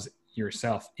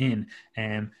yourself in.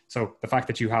 And so the fact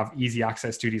that you have easy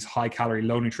access to these high calorie,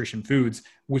 low nutrition foods,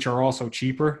 which are also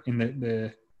cheaper in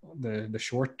the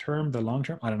short term, the long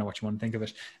term, I don't know what you want to think of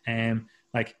it.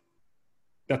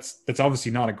 That's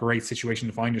obviously not a great situation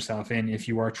to find yourself in if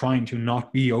you are trying to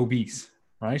not be obese,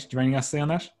 right? Do you have anything else to say on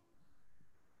that?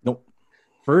 Nope.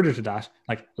 Further to that,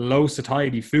 like low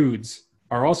satiety foods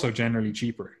are also generally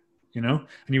cheaper, and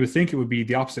you would think it would be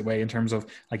the opposite way in terms of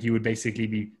like you would basically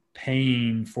be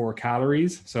paying for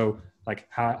calories. So like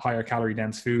higher calorie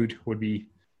dense food would be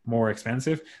more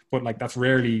expensive, but like that's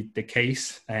rarely the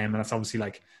case. And that's obviously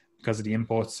like because of the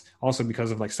inputs, also because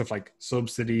of like stuff like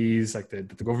subsidies, like the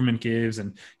government gives,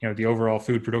 and the overall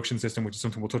food production system, which is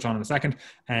something we'll touch on in a second.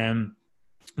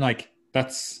 Like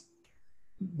that's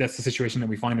the situation that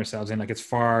we find ourselves in. Like it's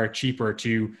far cheaper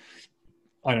to,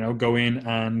 I don't know, go in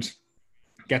and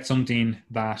get something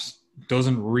that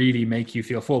doesn't really make you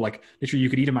feel full. Like literally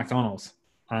you could eat a McDonald's,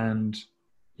 and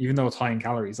even though it's high in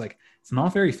calories, like it's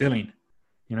not very filling,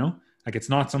 like it's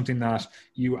not something that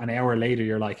you, an hour later,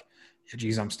 you're like,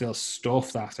 geez, I'm still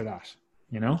stuffed after that,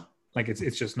 like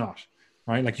it's just not,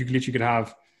 right? Like you literally could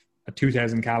have a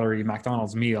 2,000 calorie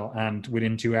McDonald's meal and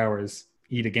within 2 hours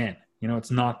eat again.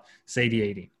 It's not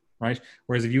satiating, right?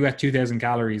 Whereas if you had 2,000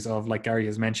 calories of, like Gary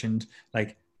has mentioned,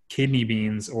 like kidney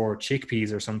beans or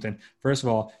chickpeas or something, first of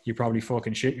all, you probably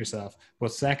fucking shit yourself.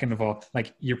 But second of all,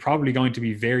 like you're probably going to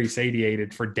be very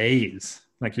satiated for days.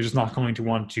 Like you're just not going to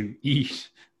want to eat,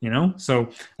 So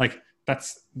like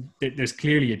there's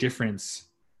clearly a difference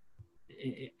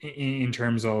in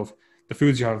terms of the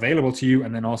foods you have available to you,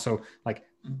 and then also like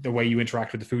the way you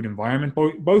interact with the food environment.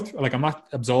 Both, like I'm not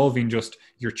absolving just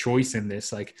your choice in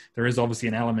this. Like there is obviously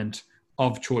an element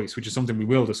of choice, which is something we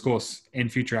will discuss in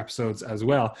future episodes as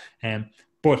well.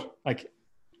 But like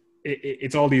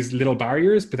it's all these little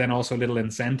barriers, but then also little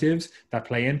incentives that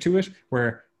play into it,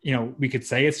 where we could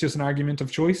say it's just an argument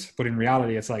of choice, but in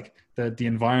reality it's like the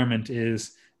environment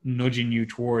is nudging you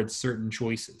towards certain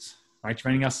choices, right? Do you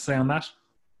have anything else to say on that?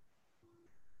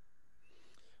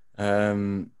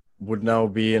 Would now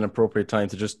be an appropriate time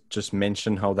to just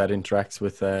mention how that interacts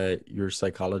with your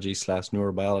psychology /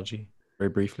 neurobiology very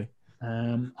briefly?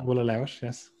 I will allow it,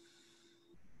 yes.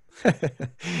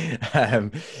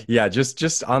 Yeah,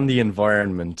 just on the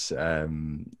environment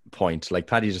point, like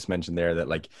Paddy just mentioned there, that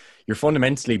like you're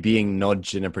fundamentally being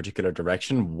nudged in a particular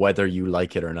direction, whether you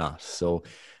like it or not. So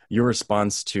your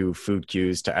response to food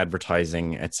cues, to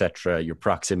advertising, etc., your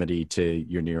proximity to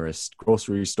your nearest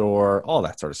grocery store, all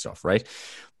that sort of stuff, right?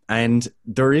 And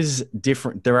there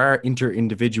are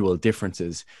inter-individual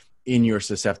differences in your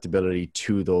susceptibility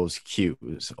to those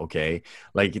cues. Okay,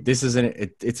 like this is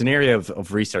it's an area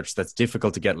of research that's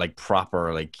difficult to get like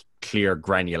proper, like clear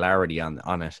granularity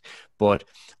on it. But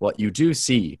what you do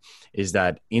see is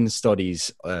that in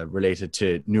studies related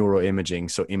to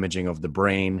neuroimaging, so imaging of the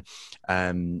brain,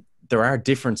 there are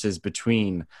differences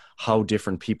between how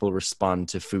different people respond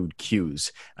to food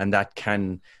cues, and that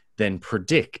can then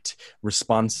predict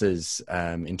responses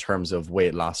in terms of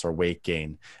weight loss or weight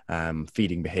gain,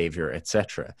 feeding behavior,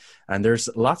 etc. And there's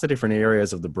lots of different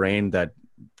areas of the brain that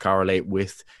correlate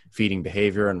with feeding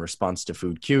behavior and response to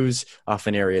food cues,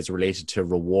 often areas related to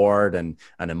reward and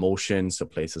emotion. So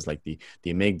places like the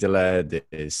amygdala, the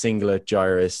cingulate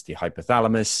gyrus, the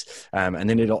hypothalamus, and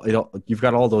then you've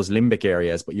got all those limbic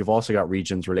areas, but you've also got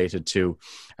regions related to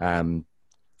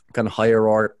kind of higher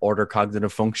order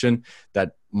cognitive function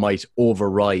that might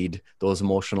override those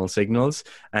emotional signals.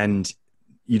 And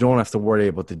you don't have to worry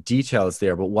about the details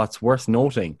there. But what's worth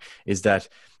noting is that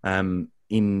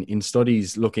in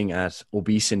studies looking at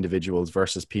obese individuals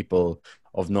versus people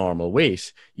of normal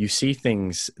weight, you see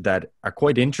things that are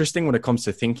quite interesting when it comes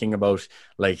to thinking about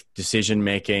like decision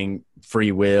making,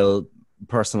 free will,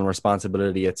 personal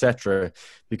responsibility, etc.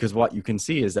 Because what you can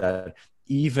see is that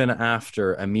even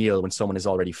after a meal, when someone is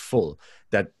already full,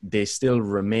 that they still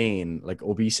remain, like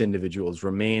obese individuals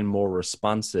remain more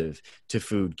responsive to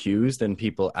food cues than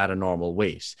people at a normal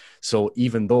weight. So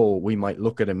even though we might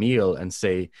look at a meal and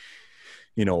say,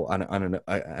 you know,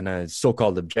 on a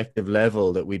so-called objective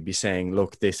level, that we'd be saying,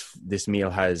 look, this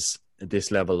meal has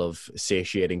this level of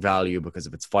satiating value because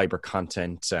of its fiber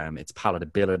content, its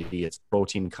palatability, its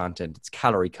protein content, its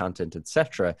calorie content,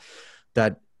 etc.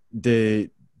 That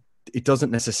it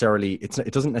doesn't necessarily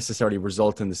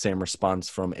result in the same response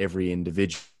from every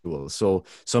individual. So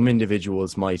some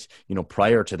individuals might, you know,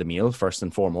 prior to the meal, first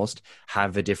and foremost,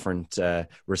 have a different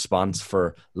response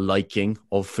for liking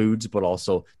of foods, but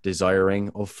also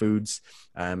desiring of foods,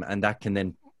 and that can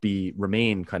then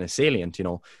remain kind of salient, you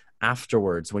know,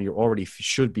 afterwards when you're already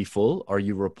should be full, or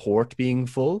you report being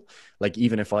full. Like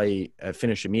even if I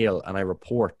finish a meal and I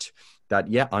report that,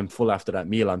 yeah, I'm full after that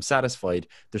meal, I'm satisfied,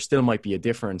 there still might be a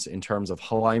difference in terms of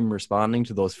how I'm responding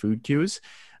to those food cues,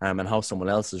 and how someone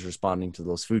else is responding to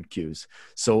those food cues.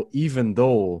 So even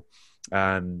though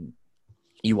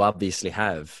you obviously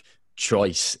have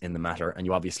choice in the matter, and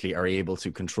you obviously are able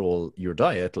to control your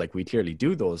diet, like we clearly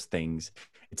do those things,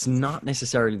 it's not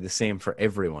necessarily the same for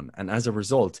everyone. And as a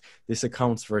result, this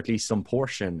accounts for at least some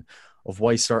portion of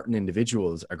why certain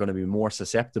individuals are going to be more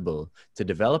susceptible to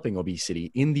developing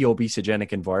obesity in the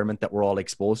obesogenic environment that we're all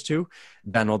exposed to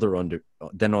than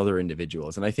other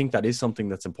individuals. And I think that is something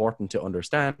that's important to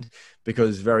understand,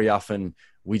 because very often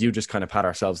we do just kind of pat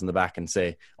ourselves in the back and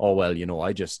say, oh, well, you know,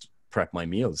 I just prep my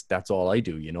meals, that's all I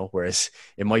do, you know, whereas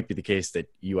it might be the case that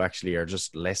you actually are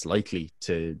just less likely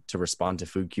to respond to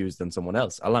food cues than someone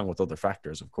else, along with other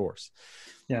factors, of course.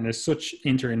 Yeah, and there's such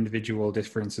inter-individual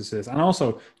differences, and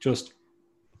also just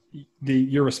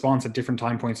your response at different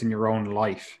time points in your own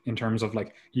life, in terms of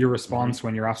like your response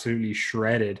when you're absolutely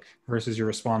shredded versus your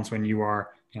response when you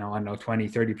are, you know, I don't know,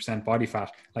 20-30% body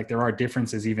fat. Like there are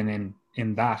differences even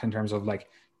in that, in terms of like,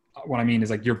 what I mean is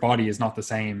like your body is not the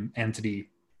same entity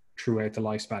throughout the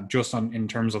lifespan, just in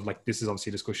terms of like, this is obviously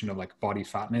a discussion of like body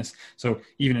fatness. So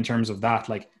even in terms of that,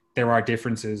 like there are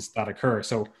differences that occur.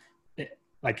 So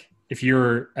like if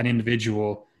you're an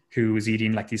individual who is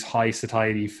eating like these high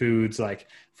satiety foods like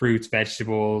fruits,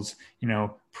 vegetables, you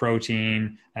know,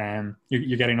 protein,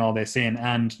 you're getting all this in,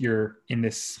 and you're in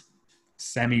this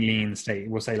semi-lean state,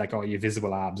 we'll say like, oh, you have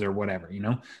visible abs or whatever, you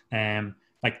know,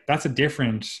 like that's a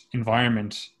different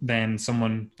environment than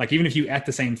someone, like even if you ate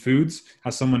the same foods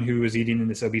as someone who is eating in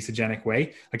this obesogenic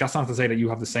way, like that's not to say that you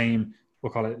have the same,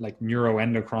 we'll call it like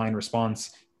neuroendocrine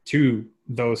response to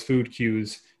those food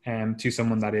cues to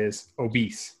someone that is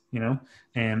obese, you know,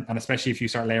 and especially if you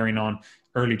start layering on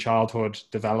early childhood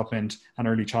development and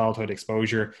early childhood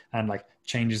exposure and like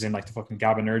changes in like the fucking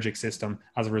GABAergic system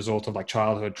as a result of like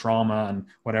childhood trauma and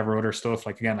whatever other stuff.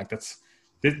 Like again, like that's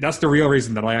the real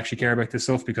reason that I actually care about this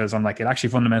stuff, because I'm like, it actually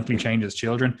fundamentally changes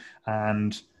children,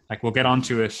 and like we'll get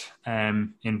onto it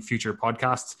in future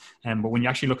podcasts. But when you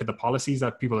actually look at the policies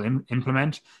that people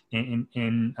implement in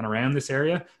and around this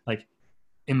area, like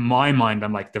in my mind,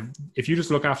 I'm like, if you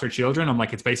just look after children, I'm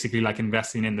like, it's basically like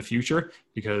investing in the future,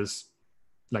 because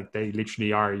like they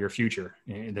literally are your future.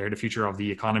 They're the future of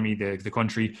the economy, the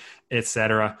country,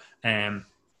 etc.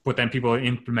 But then people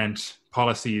implement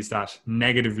policies that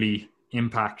negatively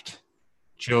impact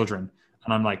children,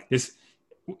 and I'm like, this,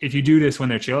 if you do this when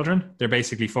they're children, they're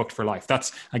basically fucked for life.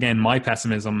 That's again my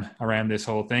pessimism around this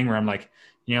whole thing, where I'm like,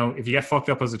 you know, if you get fucked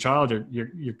up as a child,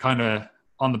 you're kind of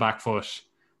on the back foot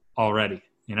already,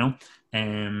 you know.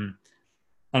 And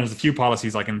there's a few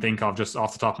policies I can think of just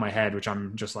off the top of my head, which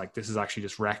I'm just like, this is actually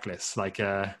just reckless. Like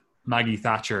Maggie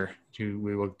Thatcher, who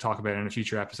we will talk about in a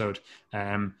future episode.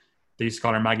 They used to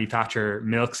call her Maggie Thatcher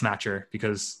Milk Snatcher,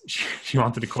 because she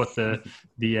wanted to cut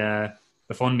the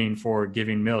funding for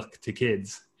giving milk to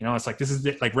kids. You know, it's like, this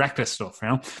is like reckless stuff, you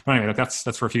know. But anyway, look,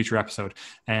 that's for a future episode.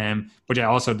 But yeah,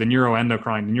 also the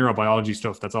neuroendocrine, the neurobiology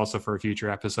stuff, that's also for a future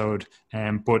episode.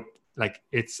 But like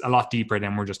it's a lot deeper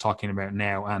than we're just talking about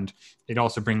now, and it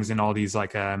also brings in all these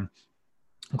like I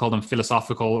call them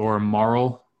philosophical or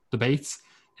moral debates.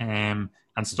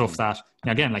 And stuff that,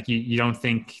 again, like you don't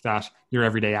think that your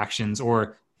everyday actions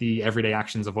or the everyday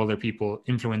actions of other people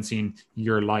influencing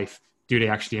your life, do they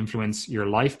actually influence your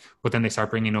life? But then they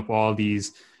start bringing up all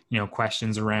these, you know,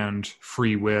 questions around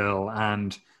free will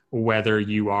and whether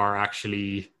you are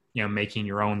actually, you know, making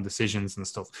your own decisions and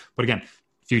stuff. But again,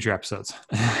 future episodes.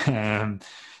 um,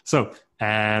 so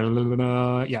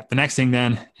yeah, the next thing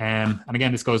then, and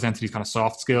again, this goes down to these kind of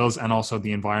soft skills and also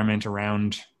the environment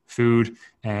around food.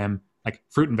 Like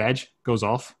fruit and veg goes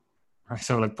off, right?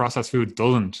 So like processed food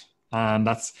doesn't, and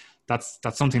that's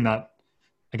something that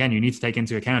again you need to take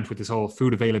into account with this whole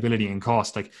food availability and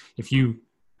cost. Like if you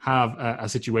have a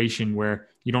situation where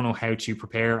you don't know how to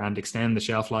prepare and extend the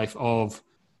shelf life of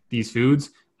these foods,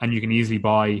 and you can easily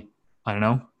buy, I don't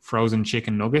know, frozen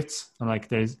chicken nuggets, and like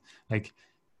there's like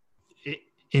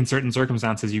in certain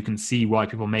circumstances you can see why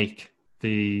people make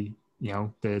the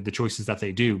choices that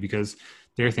they do, because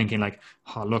they're thinking like,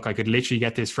 oh look, I could literally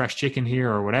get this fresh chicken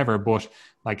here or whatever, but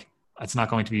like it's not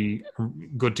going to be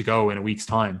good to go in a week's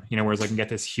time, whereas I can get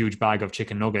this huge bag of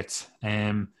chicken nuggets.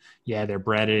 Yeah, they're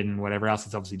breaded and whatever else,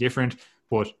 it's obviously different,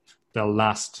 but they'll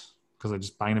last because I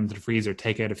just bang them to the freezer,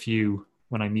 take out a few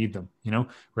when I need them, where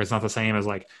it's not the same as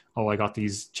like, oh, I got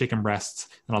these chicken breasts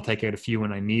and I'll take out a few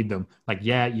when I need them. Like,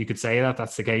 yeah, you could say that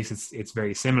that's the case. It's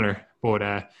very similar, but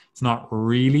it's not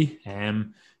really.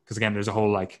 Because again, there's a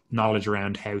whole like knowledge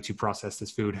around how to process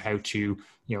this food, how to,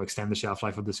 extend the shelf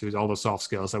life of this food, all those soft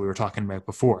skills that we were talking about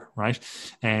before. Right.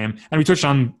 And we touched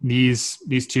on these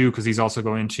two, because these also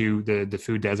go into the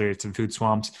food deserts and food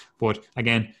swamps. But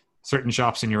again, certain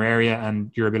shops in your area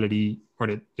and your ability or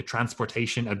the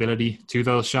transportation ability to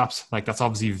those shops, like that's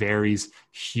obviously varies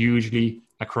hugely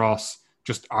across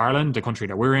just Ireland, the country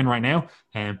that we're in right now,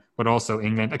 but also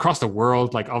England, across the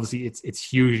world. Like obviously it's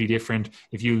hugely different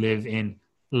if you live in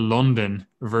London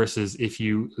versus if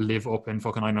you live up in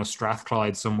fucking, I know,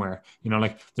 Strathclyde somewhere,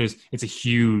 like it's a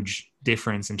huge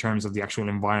difference in terms of the actual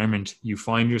environment you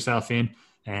find yourself in.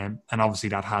 And obviously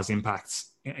that has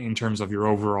impacts in terms of your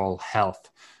overall health.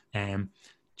 Do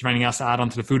you have anything else to add on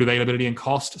to the food availability and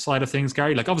cost side of things,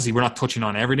 Gary? Like obviously we're not touching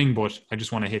on everything, but I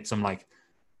just want to hit some like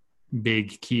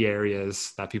big key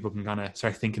areas that people can kind of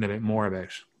start thinking a bit more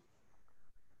about.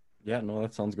 Yeah, no,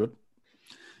 that sounds good.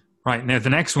 Right, now the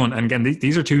next one, and again,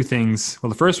 these are two things. Well,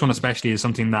 the first one especially is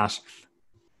something that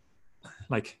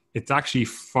like it's actually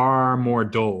far more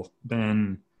dull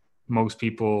than most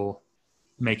people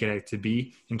make it out to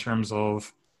be in terms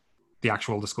of the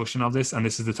actual discussion of this. And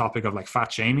this is the topic of like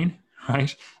fat shaming,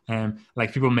 right?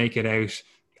 Like people make it out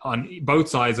on both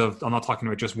sides of, I'm not talking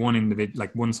about just one individual,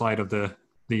 like one side of the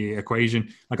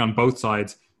equation, like on both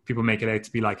sides, people make it out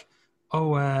to be like,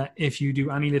 oh, if you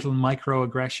do any little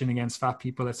microaggression against fat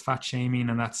people, it's fat shaming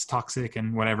and that's toxic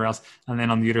and whatever else. And then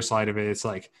on the other side of it, it's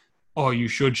like, oh, you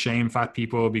should shame fat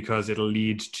people because it'll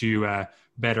lead to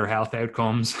better health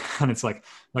outcomes. And it's like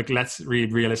let's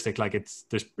read realistic. Like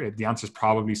the answer is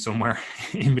probably somewhere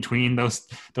in between those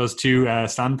two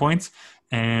standpoints.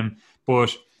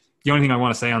 But the only thing I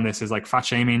want to say on this is like fat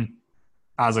shaming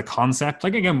as a concept.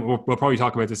 Like again, we'll probably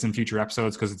talk about this in future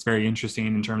episodes because it's very interesting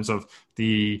in terms of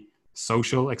the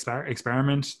social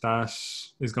experiment that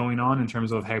is going on in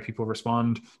terms of how people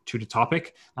respond to the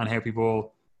topic and how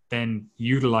people then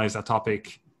utilize that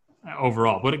topic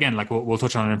overall. But again, like we'll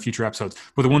touch on it in future episodes.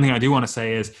 But the one thing I do want to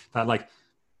say is that like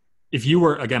if you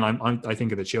were, again, I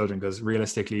think of the children, because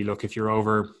realistically, look, if you're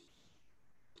over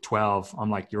 12, I'm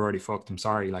like, you're already fucked. I'm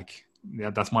sorry. Like,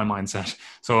 yeah, that's my mindset.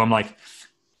 So I'm like,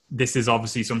 this is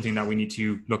obviously something that we need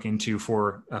to look into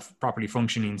for a properly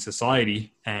functioning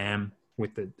society,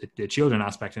 with the children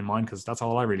aspect in mind, because that's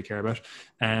all I really care about.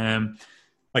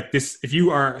 Like this, if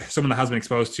you are someone that has been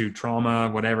exposed to trauma,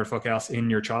 whatever fuck else in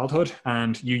your childhood,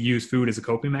 and you use food as a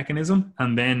coping mechanism,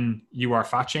 and then you are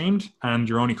fat shamed and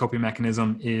your only coping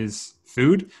mechanism is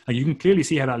food, like you can clearly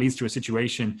see how that leads to a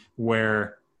situation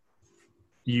where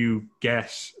you get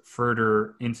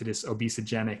further into this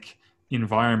obesogenic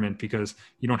environment because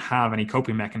you don't have any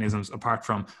coping mechanisms apart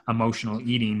from emotional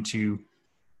eating to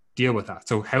deal with that.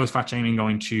 So how is fat shaming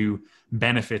going to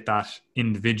benefit that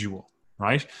individual,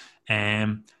 right?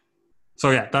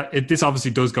 So yeah, this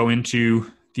obviously does go into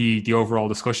the overall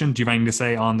discussion. Do you have anything to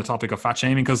say on the topic of fat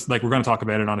shaming? Because like we're going to talk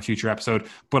about it on a future episode,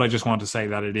 but I just want to say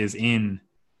that it is in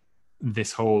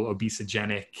this whole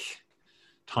obesogenic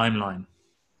timeline.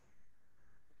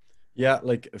 Yeah,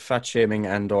 like fat shaming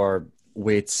and or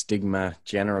weight stigma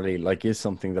generally like is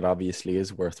something that obviously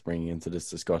is worth bringing into this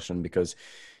discussion, because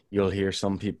you'll hear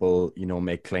some people,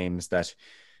 make claims that,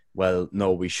 well,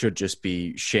 no, we should just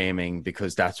be shaming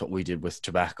because that's what we did with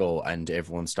tobacco and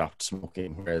everyone stopped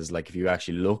smoking. Whereas like if you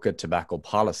actually look at tobacco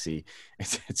policy,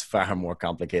 it's far more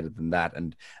complicated than that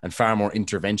and far more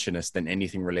interventionist than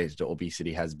anything related to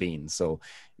obesity has been. So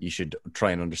you should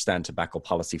try and understand tobacco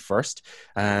policy first.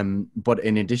 But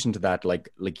in addition to that,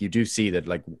 like you do see that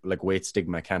like weight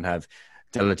stigma can have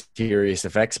deleterious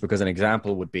effects, because an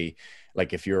example would be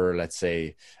like if you're, let's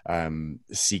say,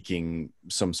 seeking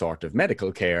some sort of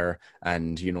medical care,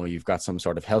 and you've got some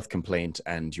sort of health complaint,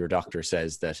 and your doctor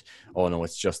says that, oh no,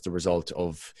 it's just the result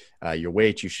of your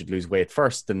weight, you should lose weight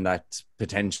first, then that's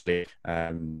potentially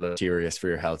serious for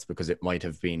your health, because it might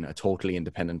have been a totally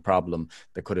independent problem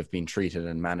that could have been treated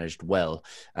and managed well,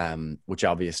 which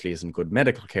obviously isn't good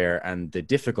medical care. And the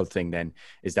difficult thing then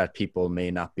is that people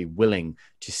may not be willing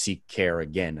to seek care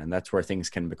again, and that's where things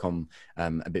can become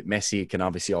a bit messy. It can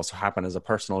obviously also happen as a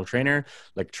personal trainer.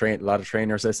 Like a lot of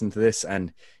trainers listen to this,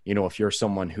 and if you're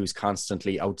someone who's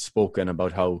constantly outspoken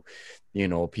about how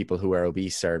people who are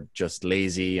obese are just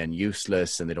lazy and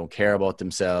useless and they don't care about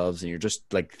themselves, and you're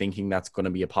just like thinking that's going to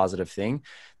be a positive thing,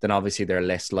 then obviously they're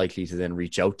less likely to then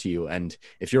reach out to you. And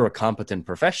if you're a competent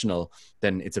professional,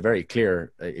 then it's a very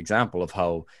clear example of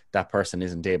how that person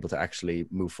isn't able to actually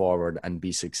move forward and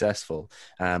be successful.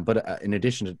 But in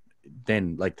addition to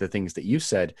then, like the things that you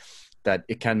said, that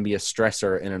it can be a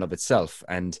stressor in and of itself,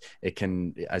 and it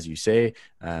can, as you say,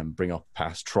 bring up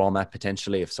past trauma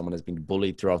potentially if someone has been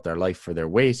bullied throughout their life for their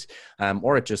weight,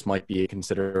 or it just might be a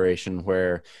consideration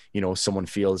where someone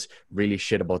feels really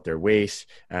shit about their weight,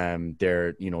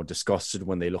 they're disgusted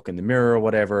when they look in the mirror or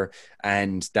whatever,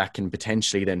 and that can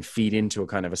potentially then feed into a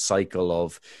kind of a cycle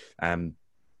of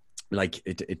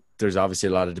there's obviously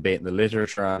a lot of debate in the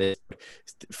literature on it.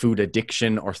 Food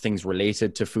addiction, or things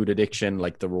related to food addiction,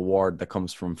 like the reward that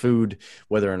comes from food,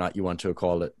 whether or not you want to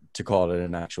call it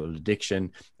an actual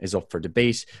addiction, is up for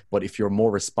debate. But if you're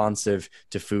more responsive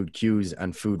to food cues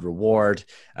and food reward,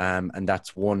 and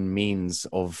that's one means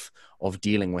of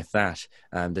dealing with that,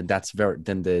 then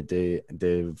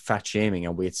the fat shaming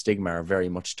and weight stigma are very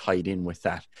much tied in with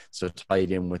that. So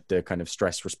tied in with the kind of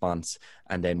stress response,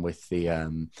 and then with the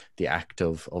act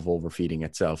of overfeeding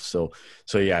itself. So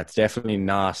yeah, it's definitely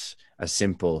not as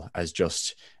simple as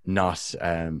just not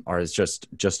or as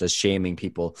just as shaming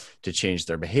people to change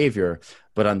their behavior.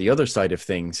 But on the other side of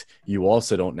things, you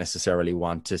also don't necessarily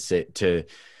want to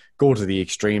go to the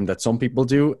extreme that some people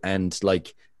do, and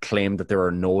like claim that there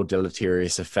are no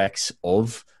deleterious effects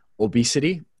of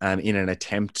obesity in an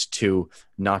attempt to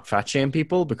not fat shame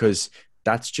people, because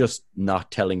that's just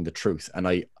not telling the truth. And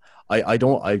I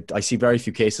see very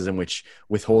few cases in which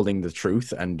withholding the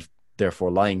truth and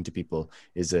therefore lying to people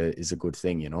is a good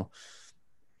thing,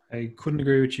 I couldn't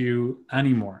agree with you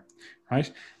anymore,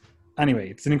 right? Anyway,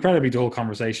 it's an incredibly dull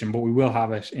conversation, but we will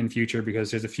have it in future,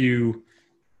 because there's a few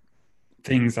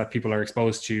things that people are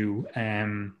exposed to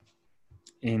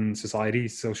in society,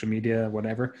 social media,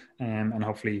 whatever, and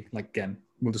hopefully, like, again,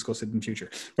 we'll discuss it in future.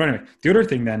 But anyway, the other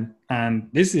thing then, and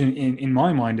this in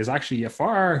my mind is actually a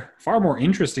far more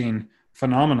interesting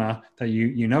phenomena that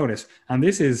you notice, and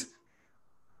this is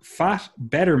fat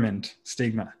betterment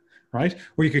stigma, right?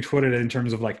 Or you could put it in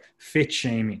terms of like fit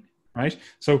shaming, right?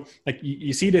 So like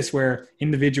you see this where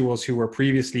individuals who were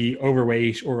previously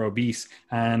overweight or obese,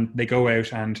 and they go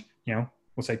out and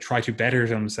we'll say try to better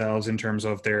themselves in terms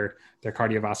of their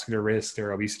cardiovascular risk,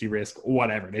 their obesity risk,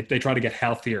 whatever. They try to get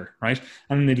healthier, right?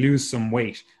 And then they lose some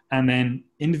weight. And then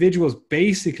individuals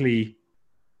basically,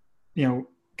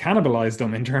 cannibalize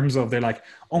them in terms of, they're like,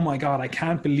 oh my God, I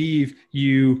can't believe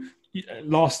you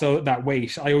lost that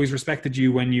weight. I always respected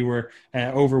you when you were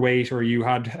overweight, or you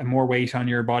had more weight on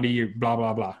your body, blah,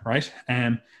 blah, blah, right?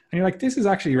 And you're like, this is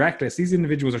actually reckless. These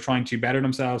individuals are trying to better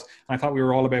themselves. And I thought we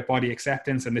were all about body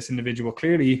acceptance, and this individual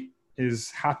clearly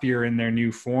is happier in their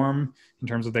new form in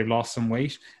terms of they've lost some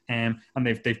weight. And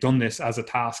they've done this as a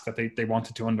task that they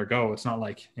wanted to undergo. It's not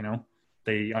like,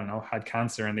 they, I don't know, had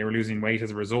cancer and they were losing weight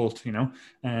as a result,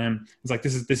 it's like,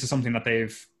 this is something that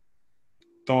they've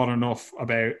thought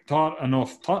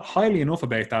highly enough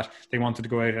about that they wanted to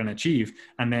go out and achieve.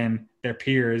 And then their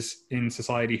peers in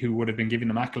society who would have been giving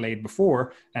them accolade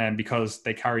before, because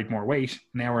they carried more weight,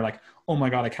 now we're like, oh my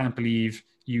God, I can't believe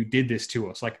you did this to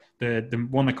us. Like the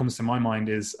one that comes to my mind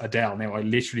is Adele. Now I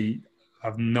literally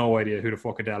have no idea who the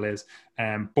fuck Adele is,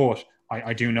 but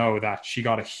I do know that she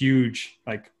got a huge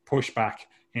like pushback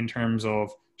in terms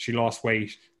of she lost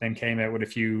weight, then came out with a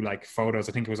few like photos,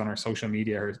 I think it was on her social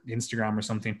media or Instagram or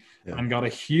something, and got a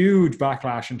huge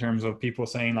backlash in terms of people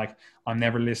saying like, I'm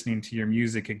never listening to your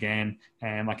music again,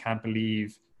 and I can't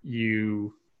believe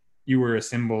you were a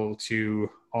symbol to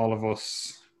all of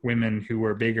us women who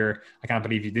were bigger. I can't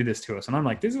believe you did this to us. And I'm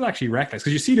like, this is actually reckless,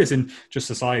 because you see this in just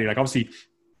society. Like obviously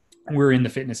we're in the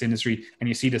fitness industry, and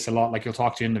you see this a lot. Like you'll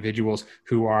talk to individuals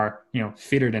who are,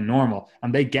 fitter than normal,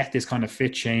 and they get this kind of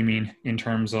fit shaming in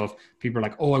terms of people are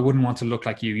like, oh, I wouldn't want to look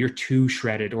like you. You're too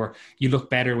shredded, or you look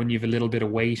better when you have a little bit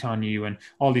of weight on you, and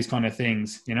all these kind of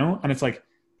things, And it's like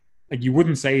you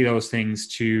wouldn't say those things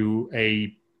to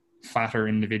a fatter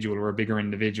individual or a bigger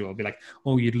individual be like,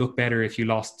 oh, you'd look better if you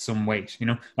lost some weight, you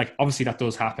know, like obviously that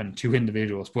does happen to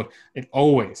individuals, but it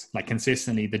always, like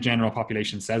consistently, the general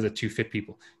population says it to fit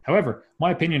people. However,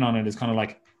 my opinion on it is kind of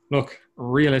like, look,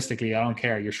 realistically, I don't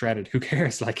care. You're shredded. Who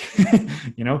cares? Like,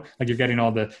 you know, like you're getting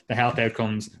all the health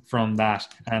outcomes from that.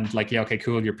 And like, yeah, okay,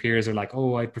 cool. Your peers are like,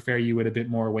 oh, I prefer you with a bit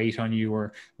more weight on you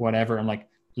or whatever. I'm like,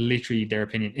 literally their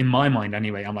opinion in my mind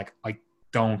anyway. I'm like, I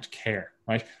don't care.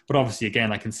 Right. But obviously,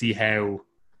 again, I can see how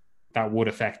that would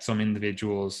affect some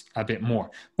individuals a bit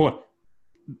more. But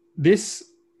this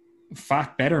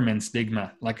fat betterment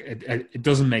stigma, like it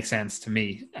doesn't make sense to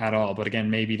me at all. But again,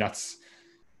 maybe that's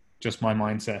just my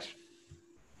mindset.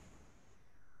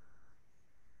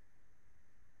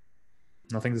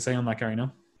 Nothing to say on that, Gary,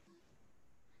 no?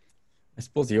 I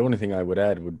suppose the only thing I would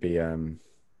add would be,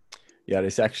 yeah,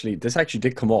 this actually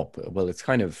did come up. Well, it's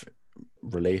kind of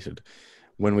related.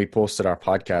 When we posted our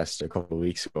podcast a couple of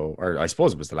weeks ago, or I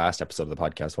suppose it was the last episode of the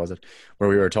podcast, was it? Where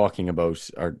we were talking about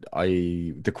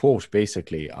the quote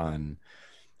basically on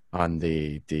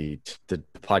the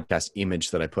podcast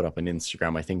image that I put up on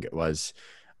Instagram. I think it was,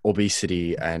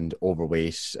 obesity and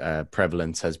overweight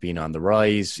prevalence has been on the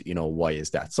rise. You know, why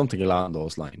is that? Something along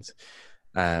those lines.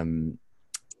 And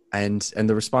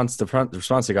the response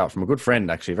I got from a good friend,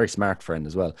 actually a very smart friend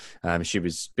as well. She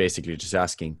was basically just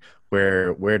asking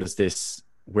where does this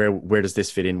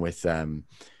fit in with the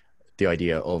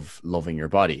idea of loving your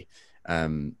body,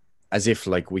 as if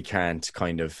like we can't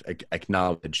kind of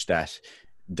acknowledge that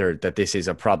this is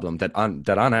a problem that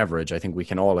on average I think we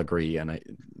can all agree, and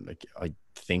I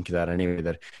think that anyway,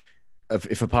 that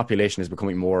if a population is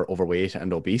becoming more overweight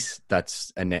and obese,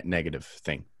 that's a net negative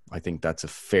thing. I think that's a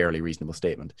fairly reasonable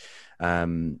statement.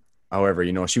 However,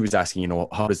 you know, she was asking, you know,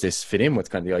 how does this fit in with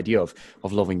kind of the idea of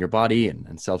loving your body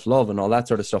and self-love and all that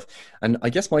sort of stuff? And I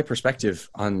guess my perspective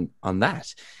on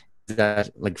that is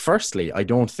that, like, firstly, I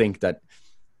don't think that,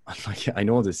 like, I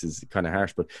know this is kind of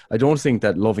harsh, but I don't think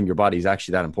that loving your body is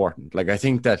actually that important. Like, I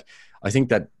think that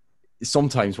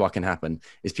sometimes what can happen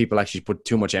is people actually put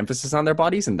too much emphasis on their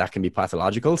bodies, and that can be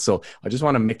pathological. So I just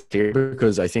want to make it clear,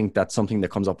 because I think that's something that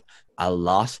comes up a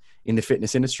lot in the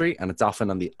fitness industry, and it's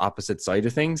often on the opposite side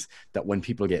of things, that when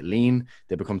people get lean,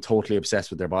 they become totally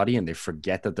obsessed with their body and they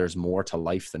forget that there's more to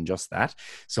life than just that.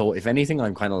 So if anything,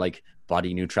 I'm kind of like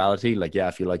body neutrality. Like, yeah,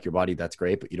 if you like your body, that's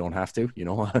great, but you don't have to, you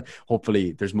know.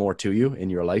 Hopefully there's more to you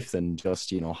in your life than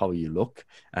just, you know, how you look.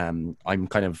 I'm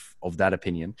kind of that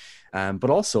opinion. But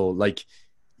also, like,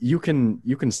 you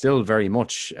can still very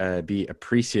much be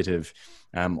appreciative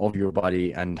of your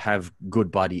body and have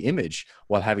good body image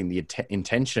while having the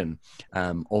intention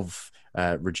of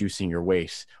reducing your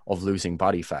weight, of losing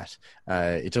body fat.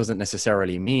 It doesn't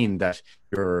necessarily mean that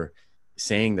you're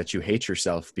saying that you hate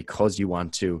yourself because you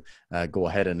want to go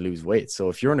ahead and lose weight. So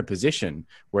if you're in a position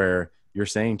where you're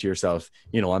saying to yourself,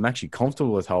 you know, I'm actually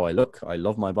comfortable with how I look, I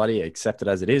love my body, I accept it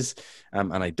as it is,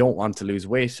 and I don't want to lose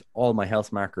weight, all my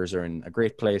health markers are in a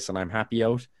great place and I'm happy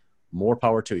out, more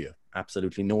power to you.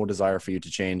 Absolutely no desire for you to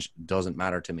change, doesn't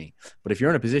matter to me. But if you're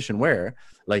in a position where,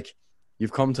 like,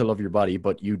 you've come to love your body,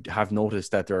 but you have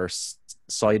noticed that there are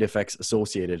side effects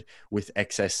associated with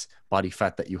excess body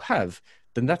fat that you have,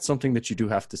 then that's something that you do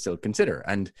have to still consider.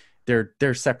 And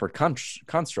they're separate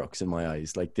constructs in my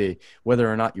eyes. Like,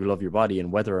 whether or not you love your body and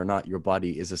whether or not your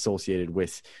body is associated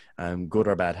with good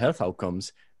or bad health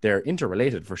outcomes, they're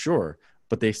interrelated for sure,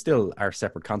 but they still are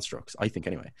separate constructs, I think,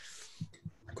 anyway.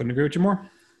 I couldn't agree with you more.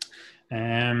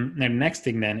 Now, the next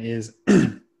thing then is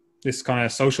this kind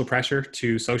of social pressure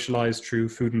to socialize through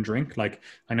food and drink. Like,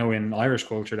 I know in Irish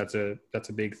culture, that's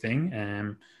a big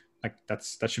thing. Like,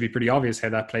 that should be pretty obvious how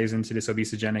that plays into this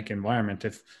obesogenic environment.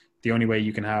 If the only way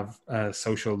you can have a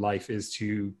social life is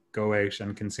to go out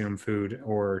and consume food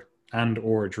or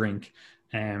drink,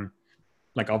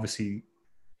 like, obviously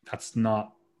that's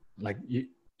not, like,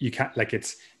 you can't, like,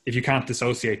 it's, if you can't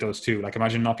dissociate those two, like,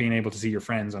 imagine not being able to see your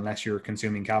friends unless you're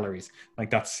consuming calories. Like,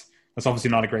 that's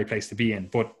obviously not a great place to be in.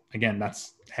 But again,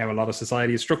 that's how a lot of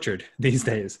society is structured these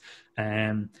days.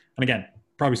 And again,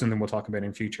 probably something we'll talk about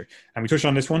in future. And we touched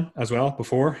on this one as well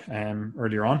before,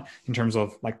 earlier on, in terms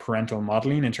of, like, parental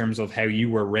modeling, in terms of how you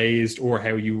were raised or how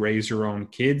you raise your own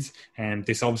kids. And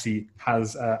this obviously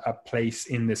has a place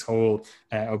in this whole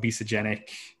obesogenic,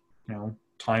 you know,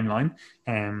 timeline.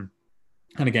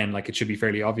 And again, like, it should be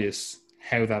fairly obvious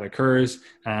how that occurs.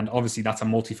 And obviously that's a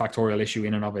multifactorial issue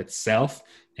in and of itself.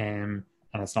 And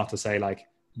it's not to say, like,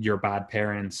 you're bad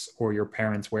parents or your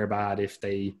parents were bad if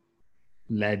they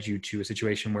led you to a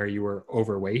situation where you were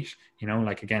overweight. You know,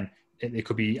 like, again, it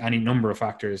could be any number of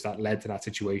factors that led to that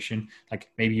situation.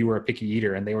 Like, maybe you were a picky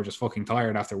eater and they were just fucking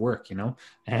tired after work, you know?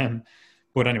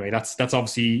 But anyway, that's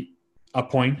obviously a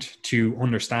point to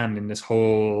understand in this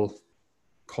whole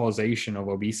causation of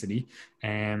obesity.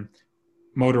 And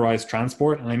motorized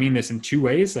transport, and I mean this in two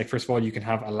ways. Like, first of all, you can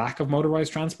have a lack of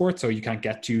motorized transport, so you can't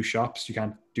get to shops, you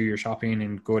can't do your shopping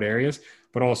in good areas.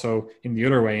 But also in the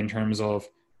other way, in terms of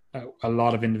a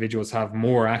lot of individuals have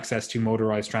more access to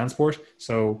motorized transport,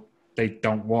 so they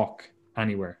don't walk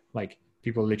anywhere. Like,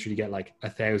 people literally get like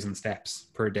 1,000 steps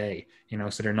per day, you know,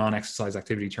 so their non-exercise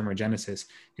activity thermogenesis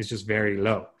is just very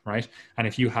low, right? And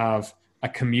if you have a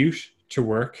commute to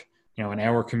work, you know, an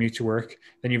hour commute to work,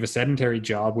 then you have a sedentary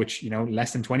job, which, you know,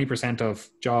 less than 20% of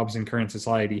jobs in current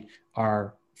society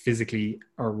are physically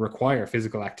or require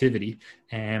physical activity.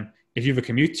 And if you have a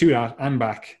commute to that and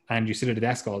back, and you sit at a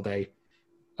desk all day,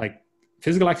 like,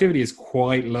 physical activity is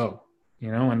quite low,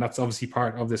 you know, and that's obviously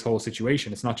part of this whole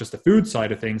situation. It's not just the food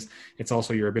side of things, it's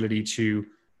also your ability to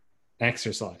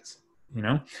exercise, you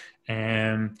know. Do you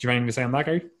have anything to say on that,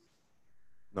 Gary?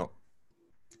 No.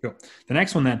 Cool. The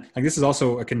next one then, like, this is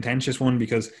also a contentious one,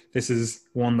 because this is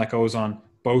one that goes on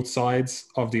both sides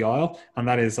of the aisle, and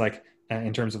that is like,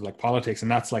 in terms of like politics,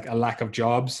 and that's like a lack of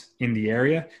jobs in the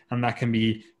area, and that can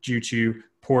be due to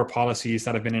poor policies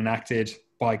that have been enacted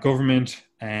by government,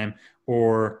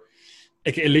 or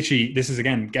it literally, this is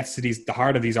again gets to the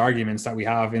heart of these arguments that we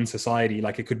have in society.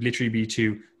 Like, it could literally be to,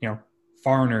 you know,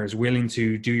 foreigners willing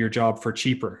to do your job for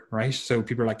cheaper, right? So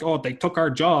people are like, oh, they took our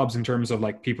jobs, in terms of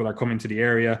like, people are coming to the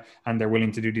area and they're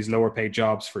willing to do these lower paid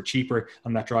jobs for cheaper,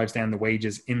 and that drives down the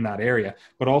wages in that area.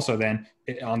 But also then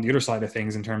on the other side of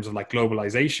things, in terms of like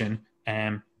globalization,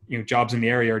 you know, jobs in the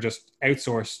area are just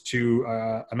outsourced to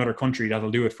another country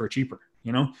that'll do it for cheaper,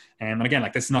 you know. And again,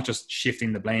 like, this is not just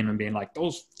shifting the blame and being like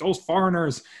those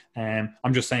foreigners.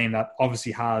 I'm just saying that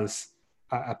obviously has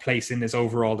a place in this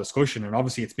overall discussion, and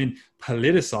obviously it's been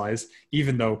politicized,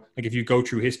 even though, like, if you go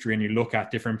through history and you look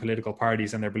at different political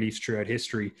parties and their beliefs throughout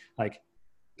history, like,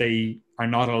 they are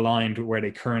not aligned where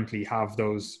they currently have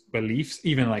those beliefs,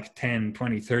 even like 10,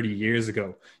 20, 30 years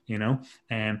ago, you know.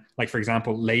 And like, for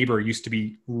example, Labour used to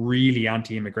be really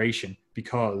anti-immigration,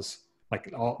 because like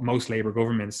most Labour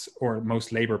governments, or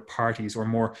most Labour parties, or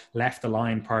more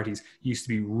left-aligned parties, used to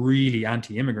be really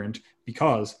anti-immigrant,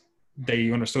 because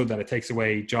they understood that it takes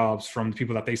away jobs from the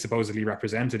people that they supposedly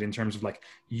represented, in terms of like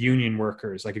union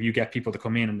workers. Like, if you get people to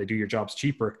come in and they do your jobs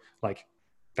cheaper, like,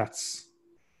 that's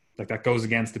like, that goes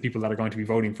against the people that are going to be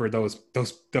voting for those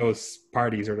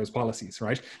parties or those policies,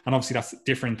 right? And obviously that's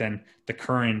different than the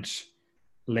current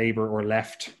Labour or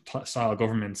left style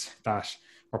governments that,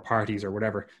 or parties or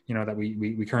whatever, you know, that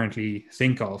we currently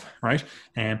think of, right?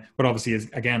 But obviously, is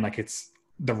again, like, it's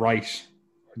the right,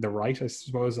 I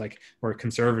suppose, like, where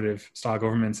conservative style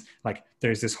governments, like,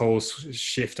 there's this whole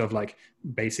shift of like,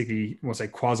 basically, we'll say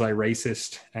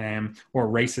quasi-racist or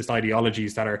racist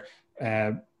ideologies that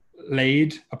are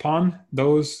laid upon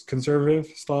those conservative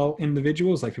style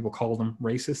individuals. Like, people call them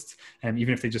racists, and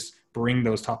even if they just bring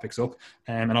those topics up,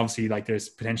 and obviously, like, there's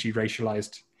potentially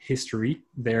racialized history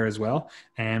there as well,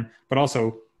 but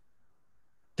also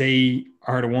they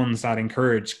are the ones that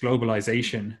encourage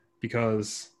globalization,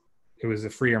 because it was a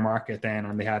freer market then,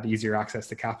 and they had easier access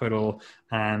to capital.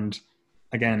 And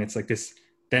again, it's like this,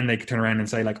 then they could turn around and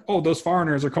say like, oh, those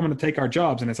foreigners are coming to take our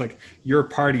jobs. And it's like, your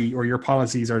party or your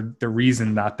policies are the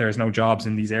reason that there's no jobs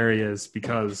in these areas,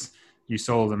 because you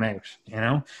sold them out, you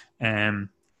know?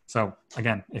 So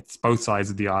again, it's both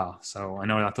sides of the aisle. So I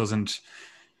know that doesn't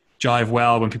jive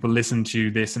well when people listen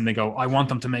to this and they go, I want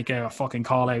them to make a fucking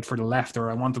call out for the left, or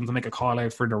I want them to make a call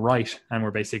out for the right. And we're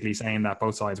basically saying that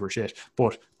both sides were shit.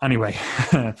 But anyway,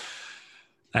 the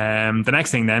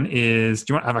next thing then is,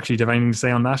 do you have anything to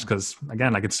say on that? Because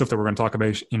again, like, it's stuff that we're going to talk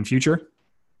about in future.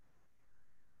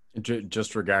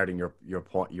 Just regarding your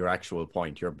point, your actual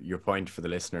point, your point for the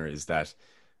listener is that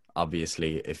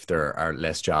obviously if there are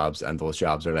less jobs and those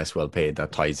jobs are less well paid,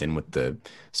 that ties in with the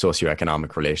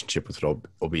socioeconomic relationship with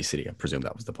obesity. I presume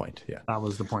that was the point. Yeah, that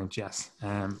was the point. Yes.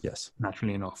 Yes.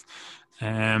 Naturally enough.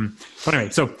 But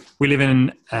anyway, so we live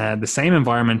in the same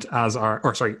environment as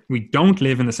we don't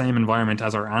live in the same environment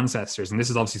as our ancestors. And this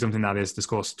is obviously something that is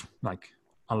discussed like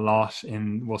a lot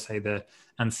in, we'll say, the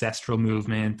ancestral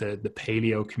movement, the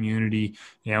paleo community,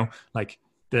 you know, like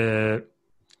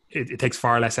it takes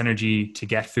far less energy to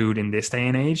get food in this day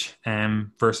and age,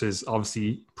 versus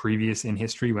obviously previous in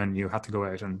history when you had to go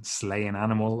out and slay an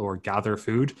animal or gather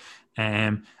food.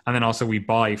 And then also we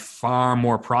buy far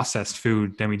more processed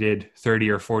food than we did 30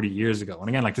 or 40 years ago. And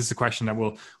again, like, this is a question that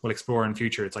we'll explore in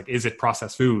future. It's like, is it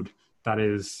processed food that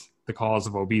is the cause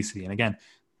of obesity? And again,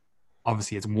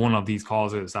 obviously it's one of these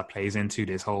causes that plays into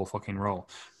this whole fucking role,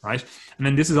 right? And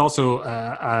then this is also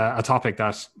a topic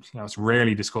that, you know, it's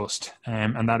rarely discussed,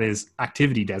 and that is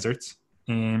activity deserts.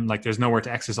 Like there's nowhere to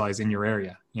exercise in your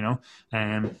area, you know,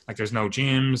 like there's no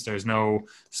gyms, there's no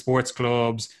sports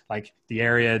clubs, like the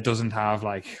area doesn't have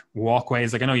like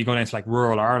walkways. Like I know you go into like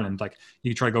rural Ireland, like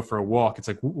you try to go for a walk, it's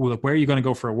like, well, where are you going to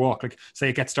go for a walk? Like say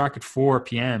it gets dark at 4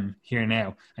 p.m. here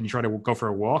now and you try to go for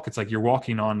a walk, it's like you're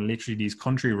walking on literally these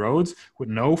country roads with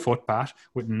no footpath,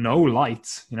 with no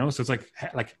lights, you know. So it's like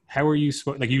how are you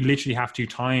like you literally have to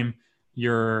time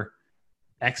your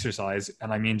exercise,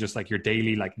 and I mean just like your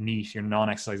daily like NEAT, your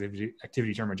non-exercise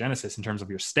activity thermogenesis in terms of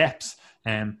your steps,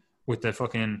 and with the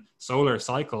fucking solar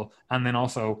cycle, and then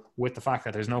also with the fact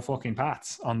that there's no fucking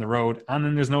paths on the road, and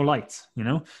then there's no lights, you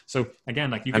know. So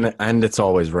again, like you can, and it's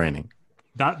always raining.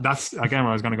 That's again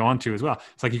what I was going to go on to as well.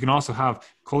 It's like you can also have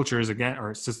cultures again,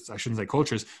 or it's just, I shouldn't say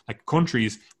cultures, like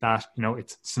countries that, you know,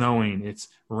 it's snowing, it's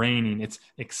raining, it's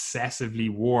excessively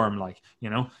warm, like, you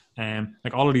know,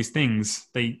 like all of these things,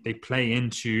 they play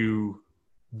into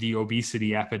the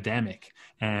obesity epidemic,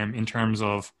 in terms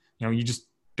of, you know, you just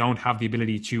don't have the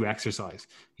ability to exercise,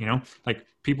 you know, like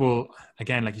people,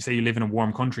 again, like you say, you live in a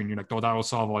warm country and you're like, oh, that will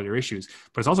solve all your issues.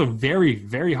 But it's also very,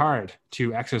 very hard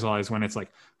to exercise when it's like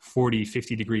 40,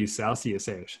 50 degrees Celsius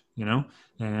out, you know,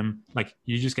 like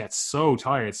you just get so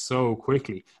tired so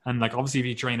quickly. And like, obviously if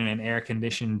you train in an air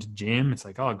conditioned gym, it's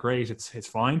like, oh, great. It's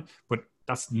fine. But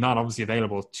that's not obviously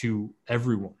available to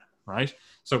everyone. Right.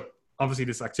 So obviously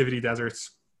this activity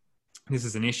deserts, this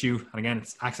is an issue. And again,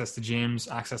 it's access to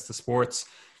gyms, access to sports.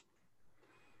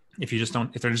 If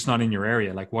they're just not in your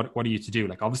area, like what are you to do?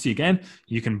 Like obviously, again,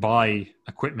 you can buy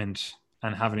equipment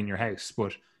and have it in your house,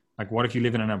 but like what if you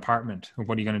live in an apartment?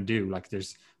 What are you going to do? Like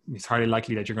it's highly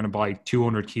likely that you're going to buy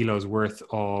 200 kilos worth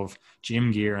of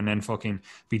gym gear and then fucking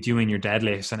be doing your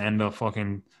deadlifts and end up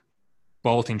fucking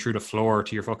bolting through the floor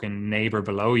to your fucking neighbor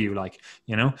below you, like,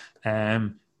 you know.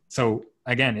 So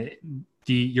again,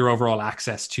 your overall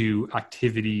access to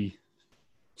activity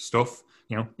stuff,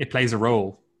 you know, it plays a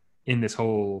role in this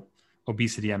whole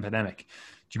obesity epidemic.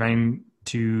 Do you mind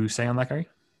to say on that, Gary?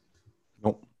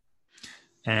 Nope.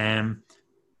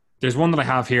 There's one that I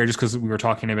have here just because we were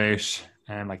talking about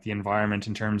like the environment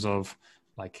in terms of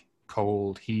like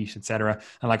cold, heat, etc.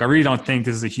 And like I really don't think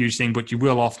this is a huge thing, but you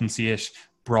will often see it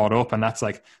brought up, and that's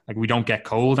like we don't get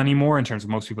cold anymore in terms of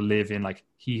most people live in like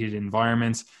heated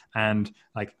environments, and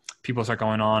like people start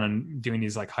going on and doing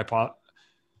these like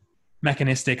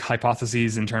mechanistic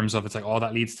hypotheses in terms of it's like, oh,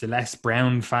 that leads to less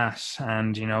brown fat,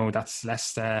 and you know that's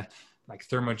less like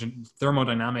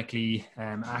thermodynamically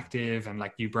active, and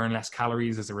like you burn less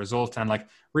calories as a result. And like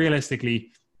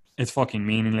realistically, it's fucking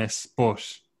meaningless, but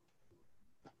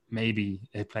maybe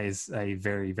it plays a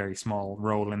very, very small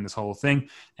role in this whole thing.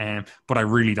 But I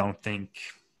really don't think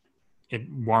it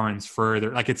warrants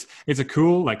further. Like it's a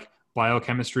cool like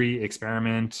biochemistry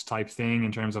experiment type thing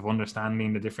in terms of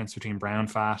understanding the difference between brown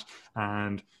fat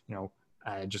and, you know,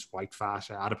 just white fat,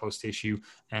 adipose tissue,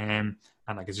 and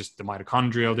like it's just the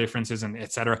mitochondrial differences and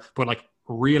etc. But like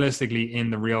realistically in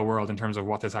the real world, in terms of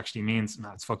what this actually means,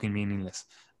 it's fucking meaningless.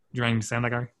 Do you want to sound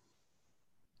like Gary?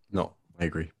 No, I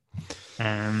agree.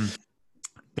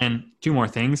 Then two more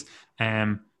things.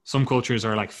 Some cultures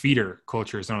are like feeder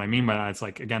cultures. And what I mean by that, it's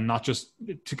like, again, not just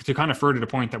to kind of further the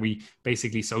point that we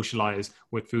basically socialize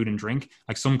with food and drink.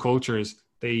 Like some cultures,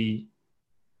 they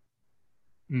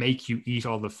make you eat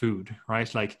all the food,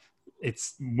 right? Like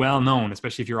it's well known,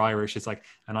 especially if you're Irish. It's like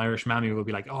an Irish mammy will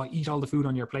be like, oh, eat all the food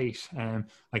on your plate.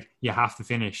 Like you have to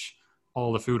finish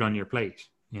all the food on your plate,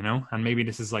 you know? And maybe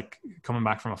this is like coming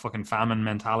back from a fucking famine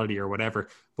mentality or whatever,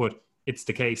 but it's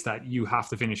the case that you have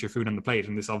to finish your food on the plate.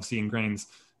 And this obviously ingrains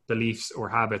beliefs or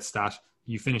habits that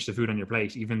you finish the food on your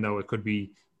plate, even though it could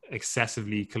be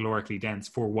excessively calorically dense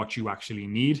for what you actually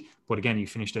need. But again, you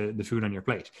finish the food on your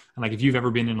plate. And like if you've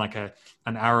ever been in like an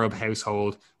Arab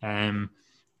household,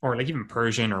 or like even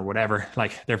Persian or whatever,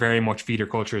 like they're very much feeder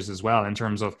cultures as well, in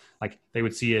terms of like they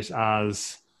would see it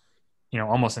as, you know,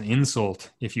 almost an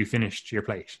insult if you finished your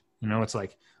plate. You know, it's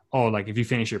like, oh, like if you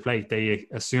finish your plate, they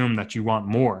assume that you want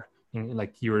more. You know,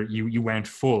 like you weren't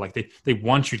full. Like they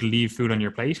want you to leave food on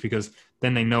your plate because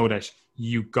then they know that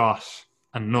you got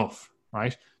enough,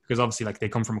 right? Because obviously like they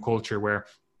come from a culture where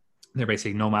they're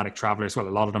basically nomadic travelers. Well, a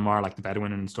lot of them are, like the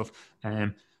Bedouin and stuff.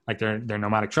 Like they're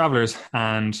nomadic travelers,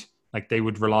 and like they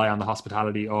would rely on the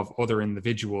hospitality of other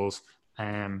individuals,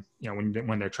 you know,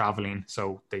 when they're traveling.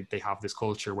 So they have this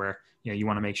culture where, you know, you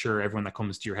want to make sure everyone that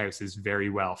comes to your house is very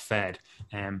well fed.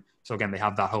 So again, they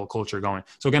have that whole culture going.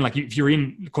 So again, like if you're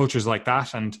in cultures like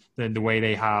that and the way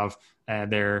they have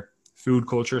their food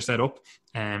culture set up,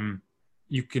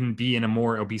 you can be in a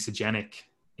more obesogenic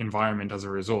environment as a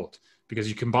result, because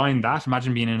you combine that,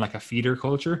 imagine being in like a feeder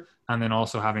culture and then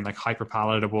also having like hyper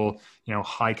palatable,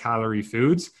 high calorie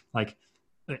foods. Like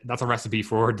that's a recipe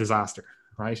for disaster,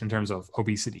 right? In terms of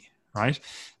obesity, right?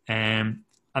 And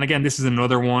again, this is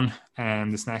another one,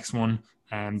 and this next one,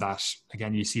 that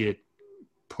again, you see it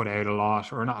put out a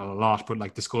lot, or not a lot, but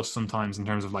like discussed sometimes in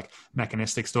terms of like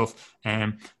mechanistic stuff.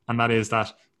 And that is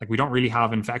that like we don't really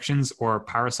have infections or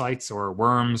parasites or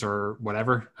worms or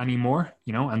whatever anymore,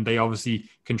 and they obviously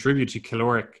contribute to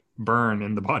caloric burn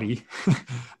in the body,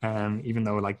 even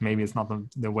though like maybe it's not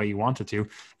the way you want it to.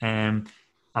 And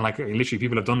like literally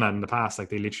people have done that in the past. Like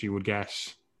they literally would get,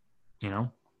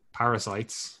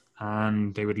 parasites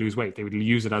and they would lose weight. They would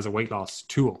use it as a weight loss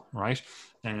tool, right?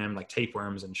 Like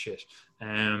tapeworms and shit.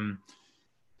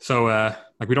 So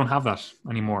like we don't have that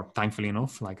anymore, thankfully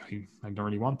enough. Like I don't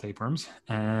really want tapeworms.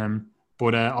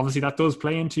 But obviously that does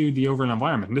play into the overall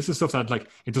environment. And this is stuff that like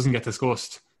it doesn't get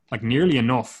discussed like nearly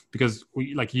enough, because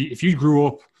if you grew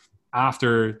up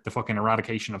after the fucking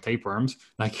eradication of tapeworms,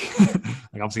 like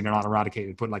like obviously they're not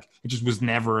eradicated, but like it just was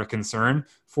never a concern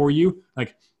for you.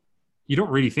 Like you don't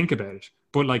really think about it,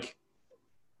 but like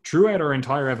throughout our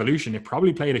entire evolution, it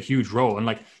probably played a huge role. And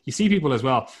like you see people as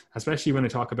well, especially when they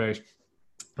talk about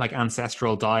like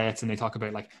ancestral diets, and they talk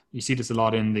about like, you see this a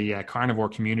lot in the carnivore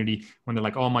community when they're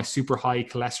like, oh, my super high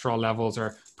cholesterol levels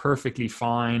are perfectly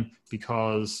fine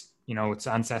because it's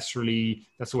ancestrally,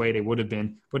 that's the way they would have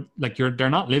been. But like they're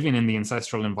not living in the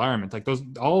ancestral environment. Like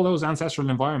all those ancestral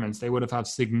environments, they would have had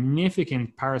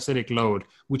significant parasitic load,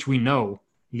 which we know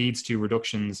leads to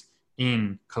reductions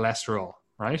in cholesterol,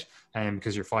 right? And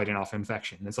because you're fighting off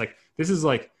infection. It's like, this is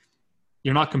like,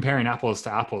 you're not comparing apples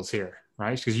to apples here,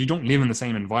 right? Because you don't live in the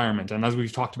same environment. And as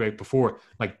we've talked about before,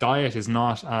 like diet is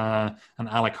not an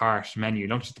a la carte menu. You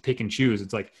don't just pick and choose.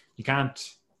 It's like, you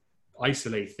can't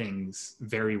isolate things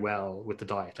very well with the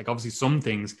diet. Like obviously some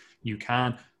things you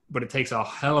can, but it takes a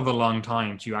hell of a long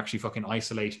time to actually fucking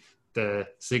isolate the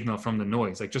signal from the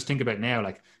noise. Like just think about now,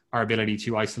 like our ability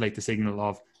to isolate the signal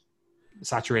of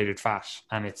saturated fat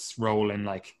and its role in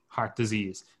like heart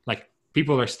disease. Like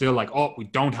people are still like, oh, we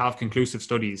don't have conclusive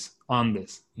studies on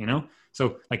this,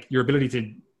 So like your ability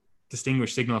to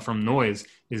distinguish signal from noise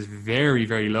is very,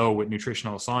 very low with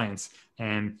nutritional science.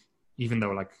 And even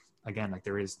though like, again, like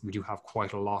we do have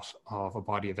quite a lot of a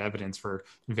body of evidence for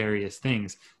various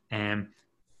things.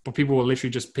 But people will literally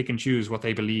just pick and choose what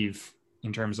they believe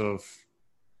in terms of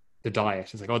the diet.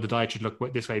 It's like, oh, the diet should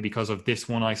look this way because of this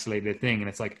one isolated thing. And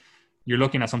it's like, you're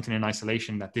looking at something in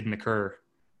isolation that didn't occur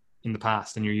in the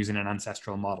past, and you're using an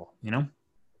ancestral model,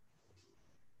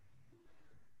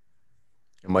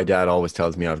 My dad always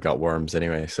tells me I've got worms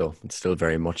anyway, so it's still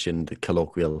very much in the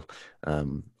colloquial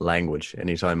language.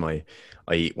 Anytime I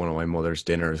eat one of my mother's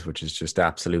dinners, which is just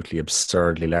absolutely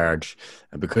absurdly large,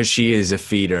 and because she is a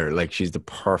feeder, like she's the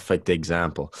perfect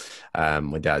example.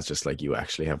 My dad's just like, you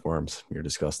actually have worms. You're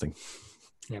disgusting.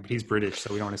 Yeah, but he's British,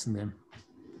 so we don't listen to him.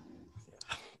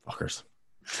 Fuckers.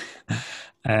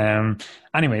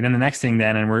 Anyway, then the next thing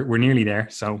then, and we're nearly there,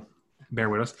 so bear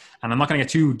with us. And I'm not going to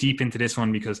get too deep into this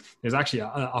one because there's actually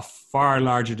a far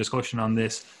larger discussion on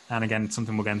this. And again, it's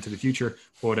something we'll get into the future.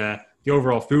 But the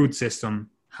overall food system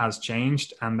has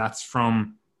changed, and that's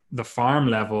from the farm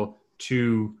level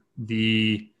to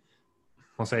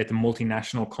I'll say at the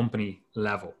multinational company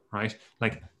level, right?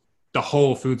 Like the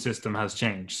whole food system has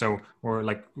changed. So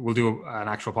we'll do an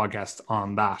actual podcast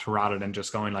on that rather than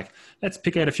just going like, let's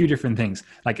pick out a few different things.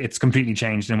 Like it's completely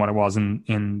changed in what it was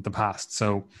in the past.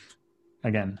 So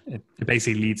again, it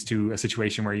basically leads to a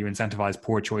situation where you incentivize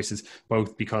poor choices,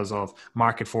 both because of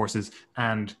market forces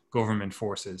and government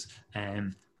forces.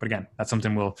 But again, that's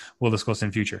something we'll discuss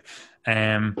in future.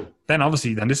 Then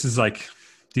obviously, this is like,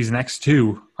 these next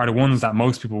two are the ones that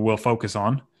most people will focus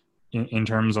on in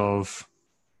terms of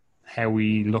how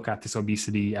we look at this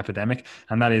obesity epidemic,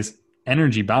 and that is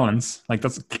energy balance. Like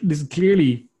this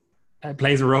clearly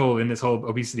plays a role in this whole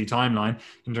obesity timeline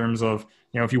in terms of,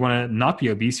 if you want to not be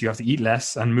obese, you have to eat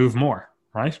less and move more,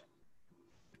 right?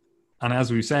 And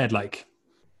as we've said, like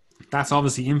that's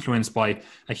obviously influenced by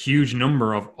a huge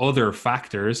number of other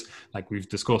factors, like we've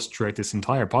discussed throughout this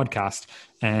entire podcast.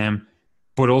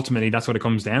 But ultimately, that's what it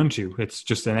comes down to. It's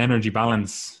just an energy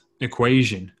balance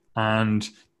equation. And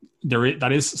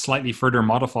that is slightly further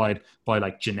modified by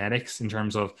like genetics, in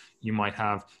terms of you might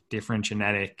have different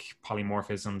genetic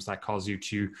polymorphisms that cause you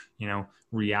to,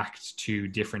 react to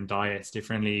different diets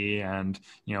differently, and,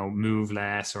 move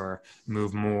less or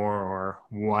move more or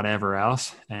whatever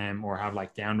else, or have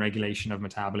like down regulation of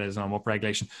metabolism, up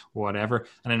regulation, whatever.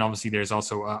 And then obviously there's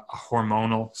also a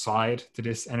hormonal side to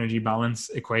this energy balance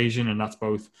equation, and that's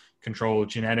both controlled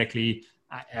genetically,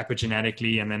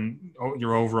 epigenetically, and then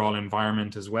your overall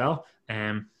environment as well.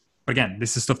 But again,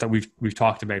 this is stuff that we've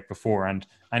talked about before, and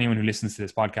anyone who listens to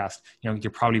this podcast,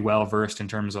 you're probably well versed in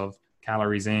terms of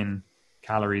calories in,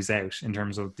 calories out, in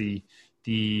terms of the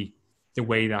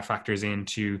way that factors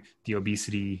into the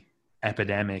obesity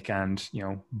epidemic and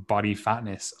body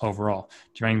fatness overall.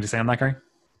 Do you have anything to say on that, Gary?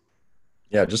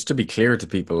 Yeah, just to be clear to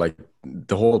people, like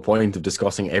the whole point of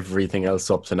discussing everything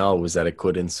else up to now was that it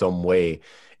could in some way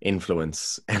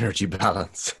influence energy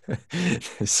balance.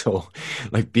 So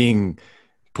like being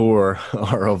poor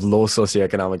or of low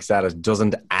socioeconomic status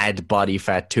doesn't add body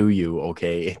fat to you.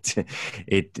 Okay.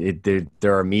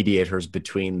 There are mediators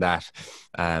between that,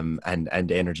 and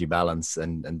energy balance,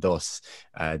 and thus,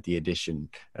 the addition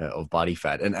of body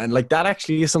fat. And like that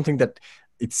actually is something that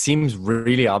it seems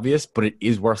really obvious, but it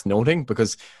is worth noting,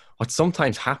 because what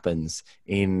sometimes happens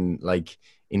in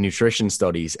nutrition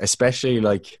studies, especially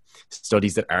like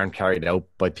studies that aren't carried out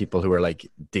by people who are like,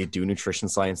 they do nutrition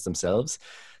science themselves,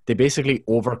 they basically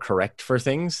overcorrect for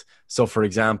things. So for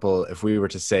example, if we were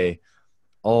to say,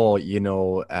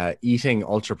 eating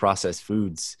ultra processed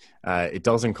foods, it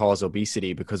doesn't cause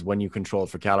obesity because when you control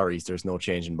for calories, there's no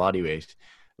change in body weight.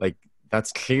 Like,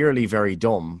 that's clearly very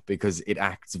dumb, because it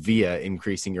acts via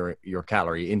increasing your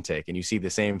calorie intake. And you see the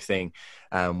same thing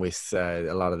with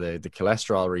a lot of the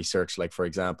cholesterol research. Like, for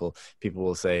example, people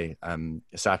will say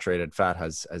saturated fat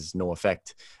has no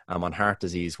effect on heart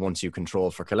disease once you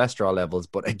control for cholesterol levels.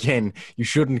 But again, you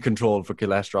shouldn't control for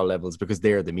cholesterol levels because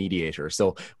they're the mediator.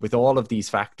 So with all of these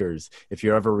factors, if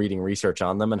you're ever reading research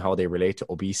on them and how they relate to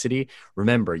obesity,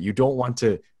 remember, you don't want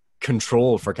to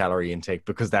control for calorie intake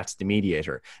because that's the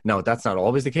mediator. Now, that's not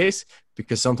always the case,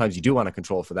 because sometimes you do want to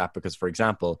control for that, because, for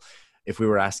example, if we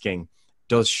were asking,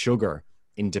 does sugar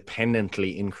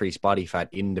independently increase body fat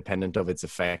independent of its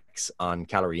effects on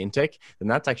calorie intake, then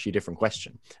that's actually a different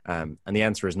question. And the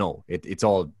answer is no. It's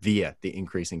all via the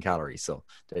increase in calories. So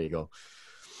there you go.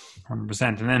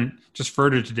 100%. And then just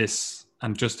further to this,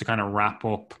 and just to kind of wrap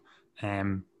up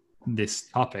this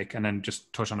topic, and then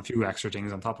just touch on a few extra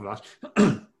things on top of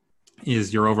that,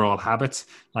 is your overall habits,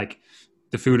 like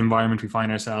the food environment we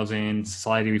find ourselves in,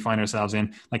 society we find ourselves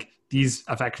in. Like, these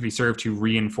effectively serve to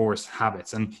reinforce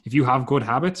habits. And if you have good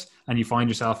habits and you find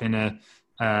yourself in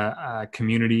a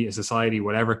community, a society,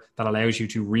 whatever, that allows you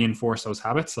to reinforce those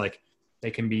habits, like,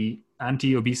 they can be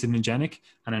anti-obesogenic,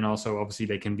 and then also obviously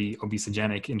they can be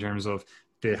obesogenic in terms of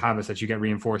the habits that you get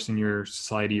reinforced in your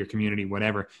society, your community,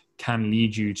 whatever, can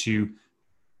lead you to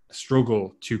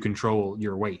struggle to control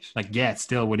your weight. Like, yeah, it's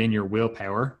still within your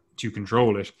willpower to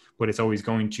control it, but it's always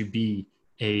going to be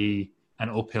an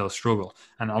uphill struggle.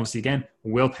 And obviously, again,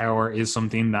 willpower is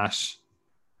something that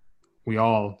we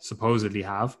all supposedly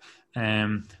have.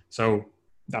 So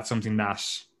that's something that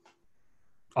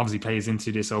obviously plays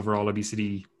into this overall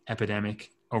obesity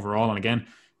epidemic overall. And again,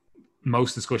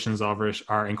 most discussions of it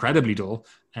are incredibly dull,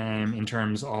 in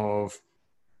terms of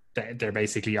they're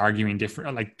basically arguing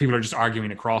different, like, people are just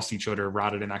arguing across each other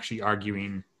rather than actually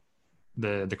arguing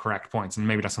the correct points. And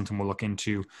maybe that's something we'll look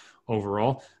into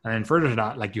overall. And then further to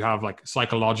that, like, you have like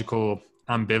psychological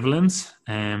ambivalence.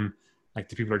 Like,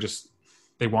 the people are just,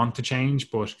 they want to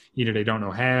change, but either they don't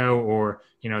know how, or,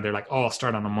 they're like, oh, I'll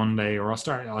start on a Monday, or I'll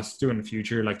do it in the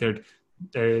future. Like,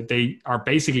 they are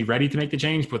basically ready to make the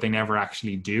change, but they never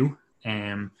actually do.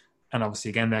 And obviously,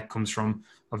 again, that comes from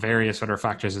various other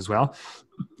factors as well.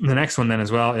 The next one then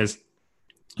as well is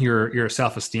your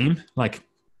self-esteem. Like,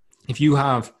 if you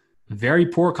have very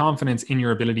poor confidence in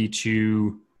your ability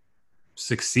to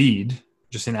succeed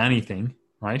just in anything,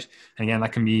 right? And again,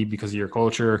 that can be because of your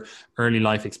culture, early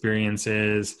life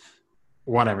experiences,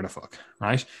 whatever the fuck,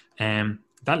 right?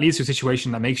 That leads to a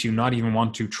situation that makes you not even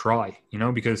want to try,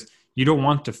 because you don't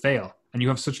want to fail. And you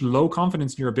have such low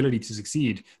confidence in your ability to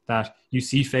succeed that you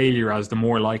see failure as the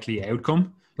more likely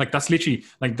outcome. Like, that's literally,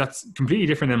 like, that's completely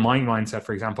different than my mindset,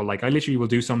 for example. Like, I literally will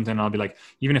do something, I'll be like,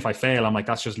 even if I fail, I'm like,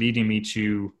 that's just leading me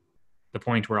to the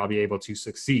point where I'll be able to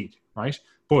succeed, right?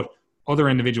 But other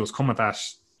individuals come at that,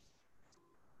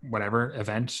 whatever,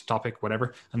 event, topic,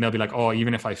 whatever, and they'll be like, oh,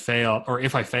 even if I fail, or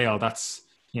if I fail, that's,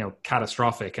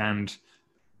 catastrophic, and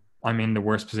I'm in the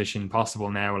worst position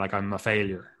possible now, like I'm a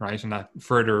failure, right? And that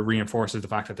further reinforces the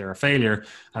fact that they're a failure,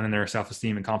 and then their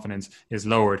self-esteem and confidence is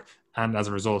lowered. And as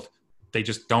a result, they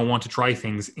just don't want to try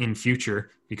things in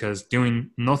future because doing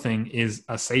nothing is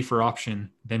a safer option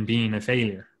than being a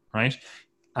failure, right?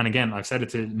 And again, I've said it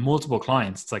to multiple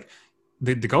clients. It's like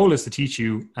the goal is to teach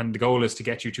you, and the goal is to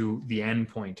get you to the end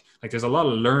point. Like there's a lot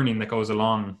of learning that goes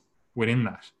along within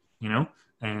that, you know?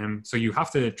 So you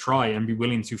have to try and be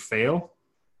willing to fail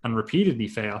and repeatedly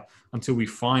fail until we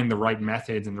find the right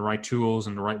methods and the right tools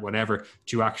and the right whatever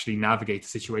to actually navigate the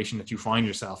situation that you find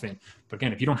yourself in. But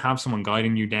again, if you don't have someone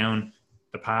guiding you down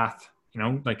the path, you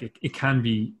know, like it can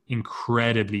be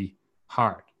incredibly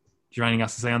hard. Do you have anything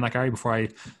else to say on that, Gary, before I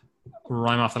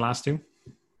rhyme off the last two?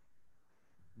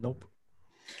 Nope.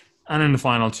 And then the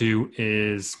final two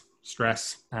is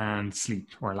stress and sleep,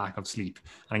 or lack of sleep.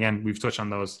 And again, we've touched on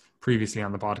those previously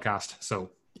on the podcast,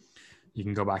 so you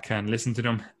can go back and listen to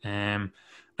them. And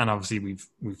obviously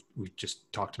we've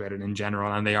just talked about it in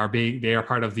general, and they are big. They are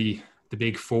part of the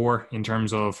big four in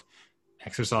terms of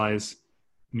exercise,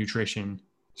 nutrition,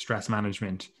 stress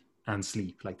management, and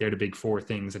sleep. Like they're the big four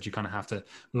things that you kind of have to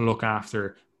look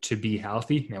after to be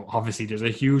healthy. Now, obviously there's a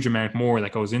huge amount more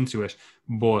that goes into it,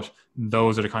 but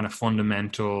those are the kind of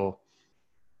fundamental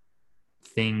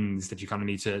things that you kind of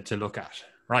need to look at.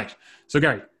 Right. So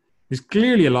Gary, there's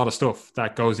clearly a lot of stuff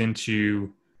that goes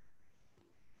into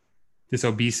this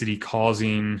obesity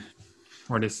causing,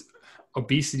 or this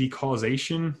obesity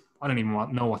causation. I don't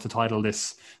even know what to title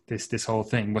this whole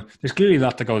thing, but there's clearly a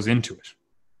lot that goes into it.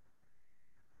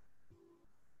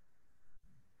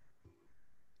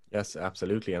 Yes,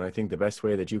 absolutely. And I think the best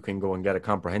way that you can go and get a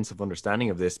comprehensive understanding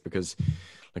of this, because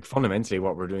like fundamentally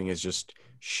what we're doing is just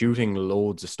shooting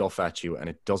loads of stuff at you, and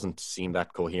it doesn't seem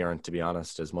that coherent, to be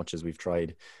honest, as much as we've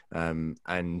tried.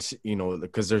 And, you know,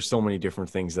 because there's so many different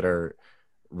things that are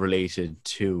related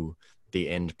to the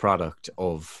end product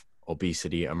of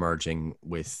obesity emerging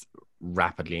with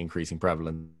rapidly increasing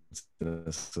prevalence in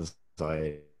the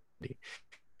society.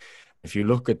 If you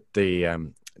look at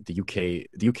the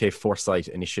UK Foresight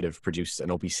Initiative produced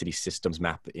an obesity systems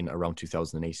map in around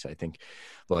 2008, I think.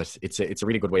 But it's a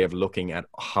really good way of looking at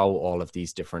how all of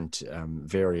these different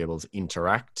variables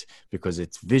interact, because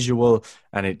it's visual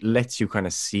and it lets you kind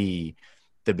of see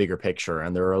the bigger picture.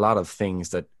 And there are a lot of things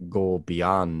that go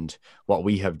beyond what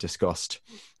we have discussed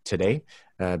today,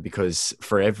 because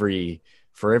for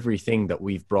everything that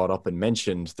we've brought up and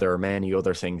mentioned, there are many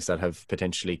other things that have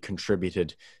potentially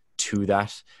contributed to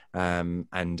that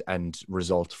and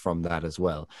result from that as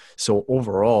well. So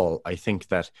overall, I think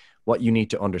that what you need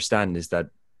to understand is that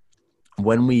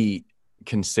when we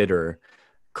consider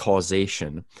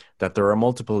causation, that there are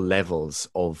multiple levels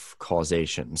of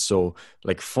causation. So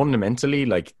like fundamentally,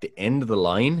 like the end of the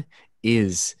line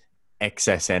is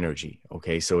excess energy.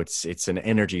 Okay. So it's an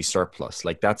energy surplus.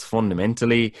 Like that's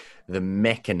fundamentally the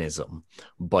mechanism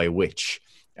by which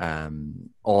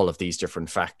all of these different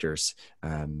factors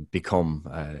become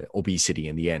obesity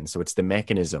in the end. So it's the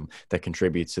mechanism that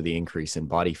contributes to the increase in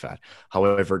body fat.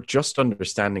 However, just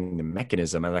understanding the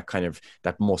mechanism and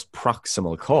that most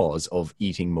proximal cause of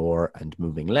eating more and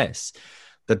moving less,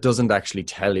 that doesn't actually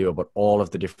tell you about all of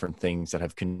the different things that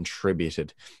have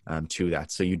contributed to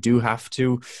that. So you do have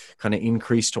to kind of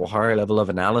increase to a higher level of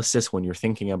analysis when you're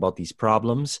thinking about these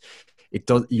problems.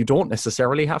 You don't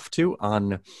necessarily have to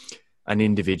on an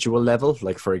individual level.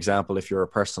 Like, for example, if you're a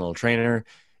personal trainer,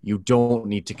 you don't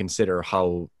need to consider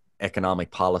how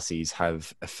economic policies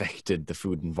have affected the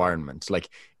food environment. Like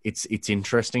it's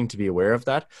interesting to be aware of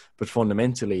that, but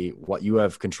fundamentally what you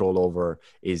have control over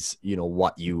is, you know,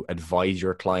 what you advise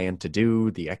your client to do,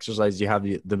 the exercise you have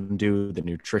them do, the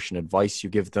nutrition advice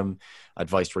you give them,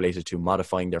 advice related to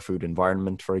modifying their food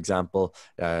environment, for example.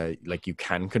 Like you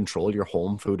can control your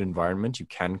home food environment. You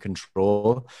can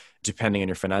control, depending on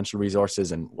your financial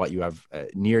resources and what you have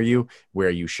near you,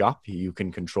 where you shop. You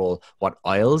can control what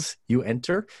aisles you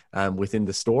enter within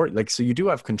the store. Like, so you do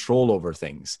have control over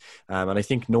things. And I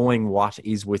think knowing what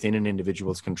is within an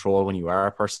individual's control when you are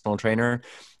a personal trainer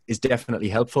is definitely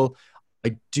helpful.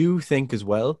 I do think as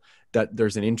well that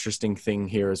there's an interesting thing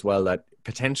here as well that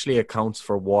potentially accounts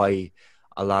for why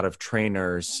a lot of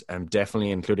trainers,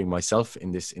 definitely including myself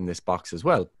in this box as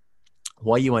well,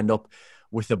 why you end up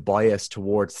with a bias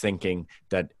towards thinking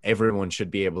that everyone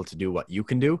should be able to do what you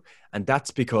can do. And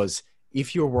that's because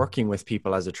if you're working with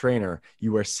people as a trainer,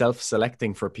 you are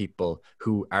self-selecting for people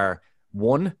who are,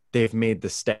 one, they've made the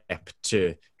step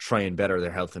to try and better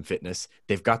their health and fitness.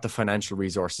 They've got the financial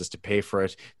resources to pay for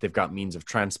it. They've got means of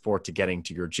transport to getting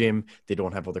to your gym. They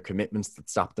don't have other commitments that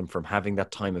stop them from having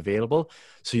that time available.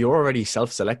 So you're already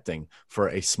self-selecting for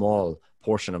a small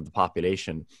portion of the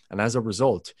population. And as a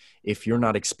result, if you're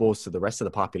not exposed to the rest of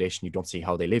the population, you don't see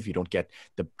how they live, you don't get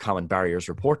the common barriers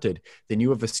reported, then you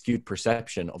have a skewed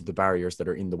perception of the barriers that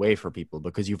are in the way for people,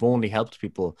 because you've only helped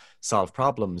people solve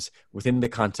problems within the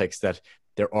context that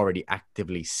they're already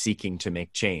actively seeking to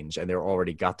make change and they're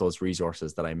already got those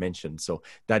resources that I mentioned. So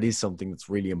that is something that's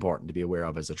really important to be aware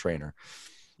of as a trainer.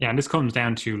 Yeah, and this comes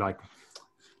down to like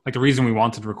the reason we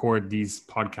wanted to record these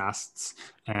podcasts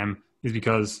is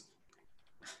because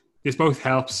this both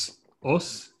helps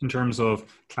us in terms of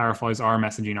clarifies our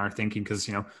messaging, our thinking, because,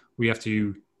 you know, we have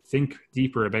to think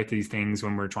deeper about these things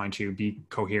when we're trying to be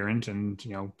coherent and,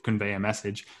 you know, convey a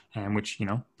message, which, you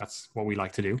know, that's what we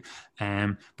like to do.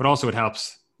 But also it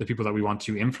helps the people that we want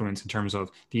to influence in terms of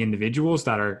the individuals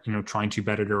that are, you know, trying to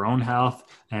better their own health,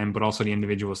 but also the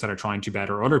individuals that are trying to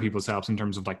better other people's health in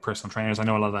terms of like personal trainers. I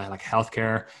know a lot of like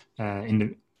healthcare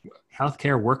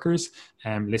workers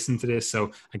listen to this.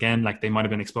 So again, like they might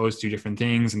have been exposed to different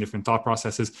things and different thought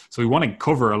processes. So we want to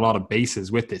cover a lot of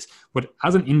bases with this. But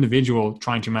as an individual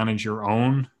trying to manage your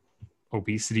own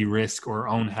obesity risk or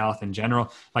own health in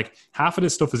general, like half of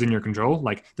this stuff is in your control.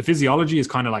 Like the physiology is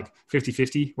kind of like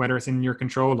 50-50 whether it's in your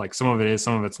control. Like some of it is,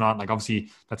 some of it's not. Like obviously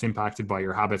that's impacted by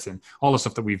your habits and all the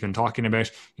stuff that we've been talking about.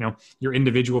 You know, your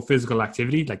individual physical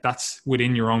activity, like that's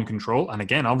within your own control. And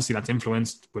again, obviously that's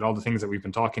influenced with all the things that we've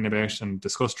been talking about and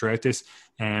discussed throughout this.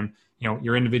 You know,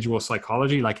 your individual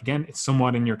psychology, like again, it's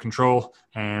somewhat in your control.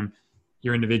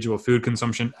 Your individual food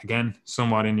consumption, again,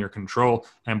 somewhat in your control.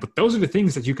 But those are the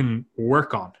things that you can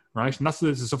work on, right? And that's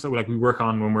the stuff that we work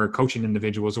on when we're coaching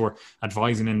individuals or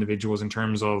advising individuals in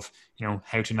terms of, you know,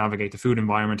 how to navigate the food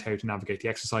environment, how to navigate the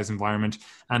exercise environment.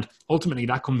 And ultimately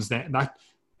that comes down,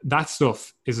 that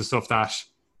stuff is the stuff that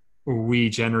we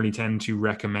generally tend to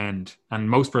recommend. And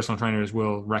most personal trainers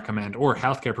will recommend, or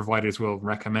healthcare providers will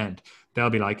recommend.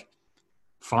 They'll be like,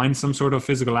 find some sort of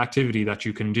physical activity that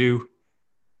you can do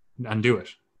and do it,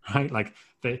 right? Like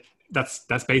that's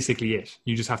basically it.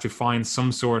 You just have to find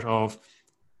some sort of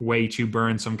way to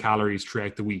burn some calories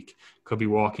throughout the week. Could be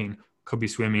walking, could be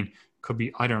swimming, could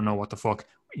be, I don't know what the fuck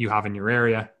you have in your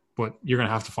area, but you're going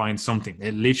to have to find something.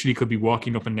 It literally could be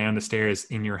walking up and down the stairs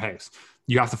in your house.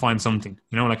 You have to find something,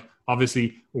 you know, like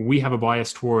obviously we have a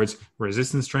bias towards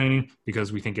resistance training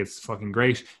because we think it's fucking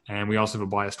great. And we also have a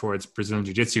bias towards Brazilian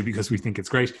Jiu-Jitsu because we think it's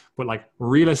great. But like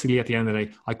realistically at the end of the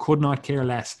day, I could not care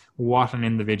less what an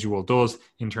individual does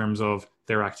in terms of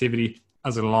their activity,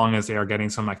 as long as they are getting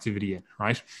some activity in,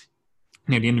 right?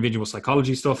 You know, the individual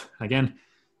psychology stuff, again,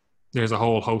 there's a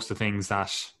whole host of things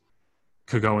that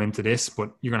could go into this,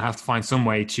 but you're going to have to find some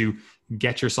way to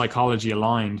get your psychology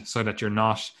aligned so that you're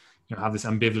not, you know, have this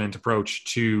ambivalent approach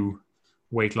to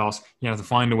weight loss. You have to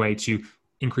find a way to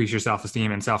increase your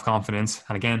self-esteem and self-confidence.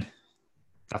 And again,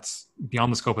 that's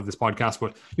beyond the scope of this podcast,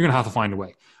 but you're going to have to find a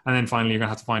way. And then finally, you're going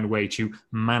to have to find a way to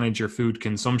manage your food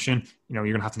consumption. You know,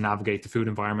 you're going to have to navigate the food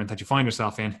environment that you find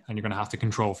yourself in, and you're going to have to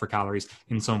control for calories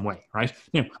in some way, right?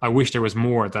 You know, I wish there was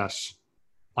more that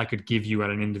I could give you at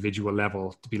an individual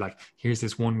level to be like, here's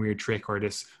this one weird trick or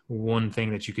this one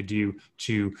thing that you could do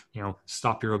to, you know,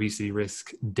 stop your obesity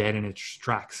risk dead in its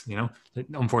tracks. You know,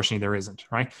 unfortunately there isn't,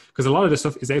 right? Because a lot of this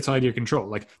stuff is outside your control,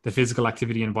 like the physical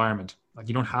activity environment. Like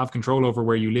you don't have control over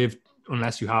where you live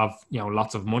unless you have, you know,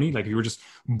 lots of money. Like if you were just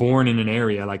born in an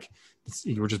area, like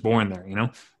you were just born there, you know,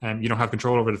 and you don't have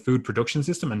control over the food production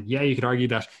system. And yeah, you could argue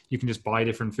that you can just buy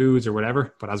different foods or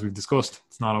whatever, but as we've discussed,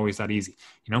 it's not always that easy.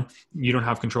 You know, you don't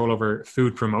have control over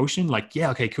food promotion. Like, yeah,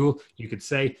 okay, cool. You could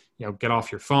say, you know, get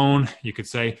off your phone. You could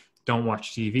say, don't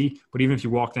watch TV. But even if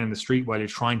you walk down the street while you're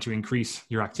trying to increase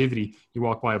your activity, you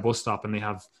walk by a bus stop and they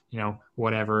have, you know,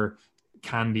 whatever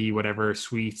candy, whatever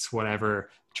sweets, whatever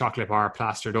chocolate bar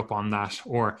plastered up on that,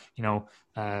 or, you know,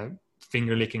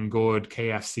 finger licking good,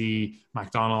 KFC,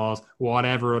 McDonald's,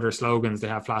 whatever other slogans they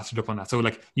have plastered up on that. So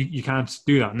like you can't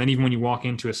do that. And then even when you walk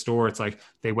into a store, it's like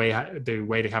the way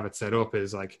they have it set up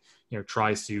is like, you know,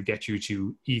 tries to get you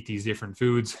to eat these different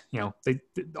foods. You know, they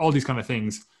all these kind of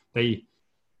things,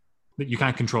 you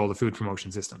can't control the food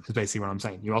promotion system is basically what I'm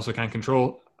saying. You also can't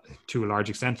control, to a large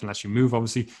extent, unless you move,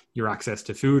 obviously, your access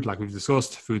to food, like we've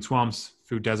discussed, food swamps,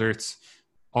 food deserts,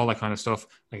 all that kind of stuff.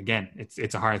 Like, again,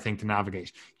 it's a hard thing to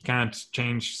navigate. You can't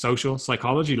change social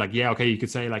psychology. Like, yeah, okay, you could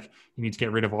say like you need to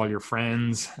get rid of all your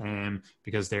friends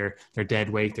because they're dead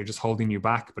weight, they're just holding you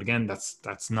back. But again,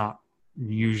 that's not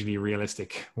usually a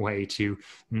realistic way to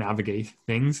navigate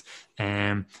things.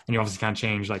 And you obviously can't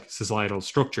change like societal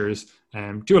structures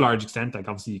to a large extent. Like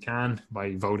obviously you can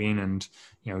by voting and,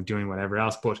 you know, doing whatever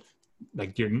else, but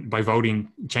like by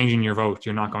changing your vote,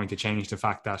 you're not going to change the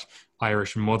fact that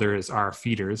Irish mothers are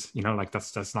feeders. Like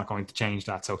that's not going to change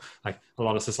that. So like a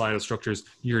lot of societal structures,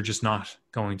 you're just not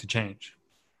going to change.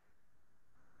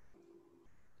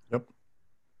 Yep.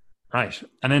 Right.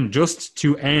 And then just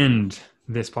to end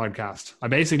this podcast, I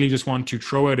basically just want to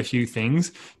throw out a few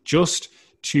things just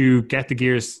to get the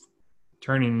gears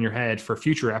turning in your head for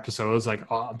future episodes. Like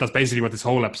that's basically what this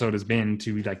whole episode has been,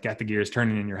 to like get the gears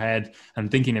turning in your head and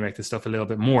thinking about this stuff a little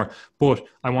bit more. But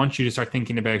I want you to start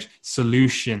thinking about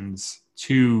solutions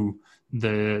to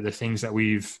the things that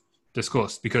we've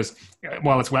discussed, because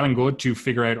while it's well and good to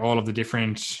figure out all of the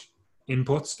different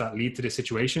inputs that lead to this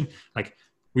situation, like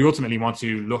we ultimately want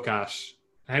to look at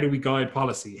how do we guide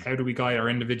policy, how do we guide our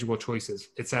individual choices,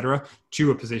 etc., to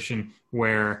a position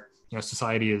where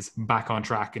society is back on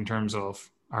track in terms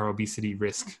of our obesity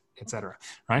risk, etc.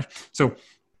 Right? So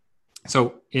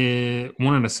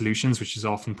one of the solutions which is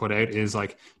often put out is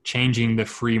like changing the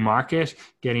free market,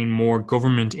 getting more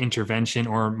government intervention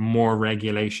or more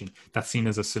regulation. That's seen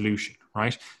as a solution,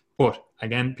 right? But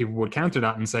again, people would counter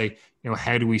that and say,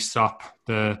 how do we stop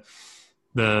the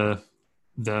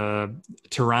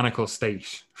tyrannical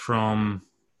state from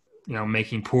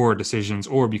making poor decisions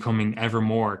or becoming ever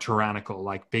more tyrannical,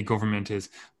 like big government is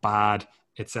bad,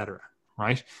 etc.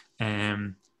 Right?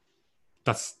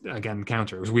 That's again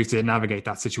counter. We have to navigate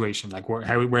that situation. Like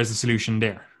where's the solution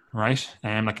there? Right?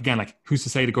 And like who's to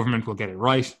say the government will get it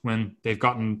right when they've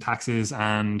gotten taxes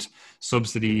and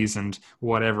subsidies and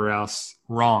whatever else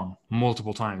wrong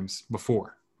multiple times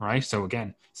before? Right? So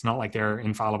again, it's not like they're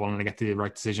infallible and they get the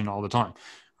right decision all the time.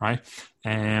 Right?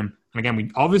 And again, we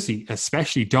obviously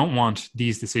especially don't want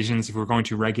these decisions, if we're going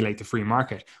to regulate the free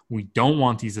market, we don't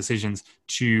want these decisions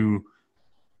to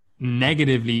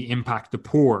negatively impact the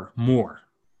poor more,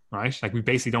 right? Like we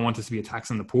basically don't want this to be a tax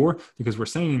on the poor, because we're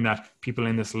saying that people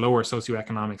in this lower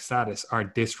socioeconomic status are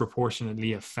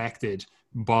disproportionately affected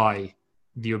by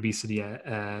the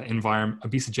obesogenic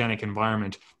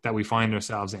environment that we find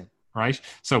ourselves in, right?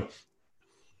 So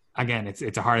again,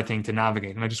 it's a hard thing to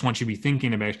navigate. And I just want you to be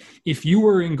thinking about, if you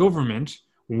were in government,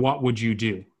 what would you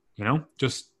do?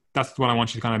 Just that's what I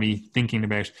want you to kind of be thinking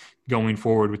about going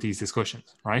forward with these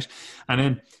discussions, right? And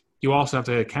then you also have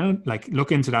to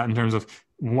look into that in terms of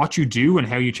what you do and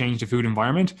how you change the food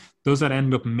environment. Does that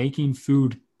end up making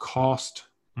food cost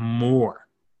more,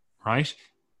 right?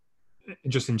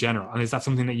 Just in general. And is that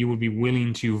something that you would be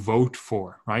willing to vote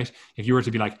for, right? If you were to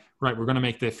be like, right, we're going to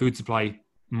make the food supply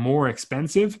more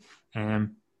expensive to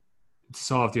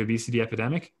solve the obesity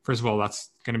epidemic. First of all,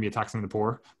 that's going to be a tax on the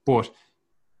poor, but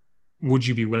would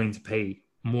you be willing to pay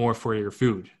more for your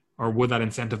food? Or would that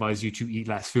incentivize you to eat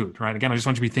less food, right? Again, I just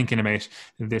want you to be thinking about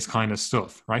this kind of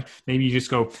stuff, right? Maybe you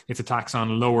just go, it's a tax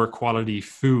on lower quality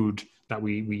food that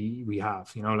we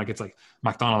have, like it's like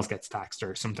McDonald's gets taxed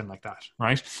or something like that,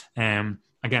 right?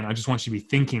 Again, I just want you to be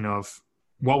thinking of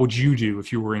what would you do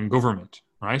if you were in government,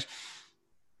 right?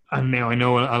 And now I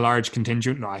know a large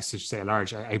contingent, no, I should say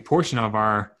a portion of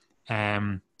our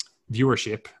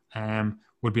viewership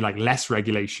would be like less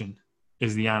regulation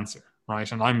is the answer,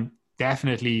 right? And I'm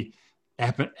definitely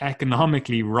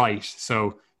economically right.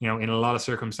 So, in a lot of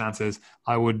circumstances,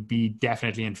 I would be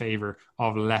definitely in favor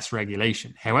of less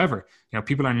regulation. However,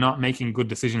 people are not making good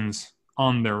decisions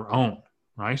on their own,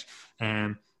 right?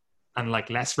 And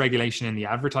like less regulation in the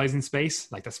advertising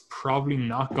space, like that's probably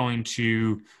not going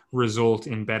to result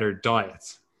in better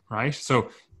diets, right? So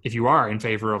if you are in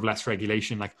favor of less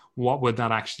regulation, like what would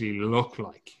that actually look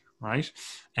like, right?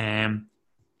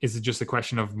 Is it just a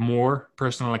question of more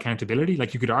personal accountability?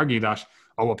 Like you could argue that,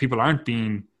 people aren't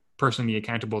being personally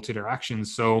accountable to their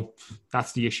actions, so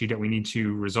that's the issue that we need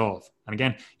to resolve. And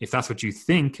again, if that's what you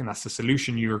think and that's the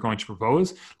solution you're going to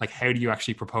propose, like how do you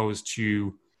actually propose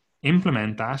to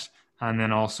implement that and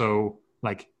then also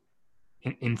like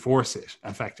enforce it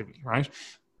effectively, right?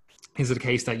 Is it a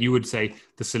case that you would say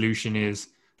the solution is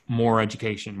more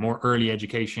education, more early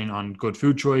education on good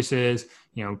food choices,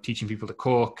 teaching people to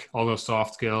cook, all those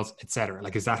soft skills, etc.?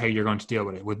 Like, is that how you're going to deal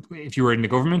with it? If you were in the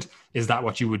government, is that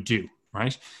what you would do,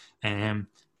 right?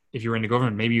 If you were in the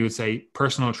government, maybe you would say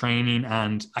personal training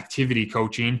and activity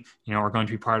coaching, are going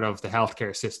to be part of the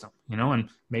healthcare system, and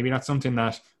maybe that's something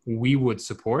that we would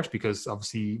support because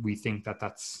obviously we think that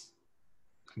that's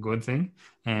a good thing.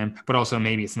 But also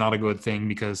maybe it's not a good thing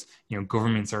because,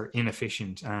 governments are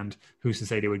inefficient and who's to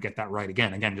say they would get that right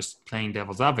again? Again, just playing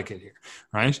devil's advocate here,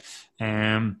 right?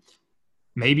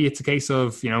 Maybe it's a case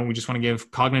of, we just want to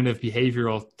give cognitive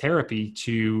behavioral therapy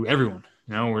to everyone.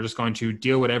 We're just going to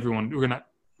deal with everyone. We're going to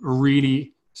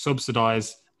really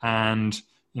subsidize and,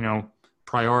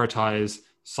 prioritize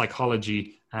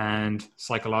psychology and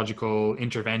psychological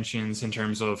interventions in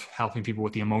terms of helping people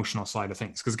with the emotional side of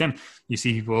things. Because again, you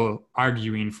see people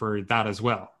arguing for that as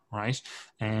well, right?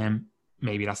 And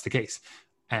maybe that's the case.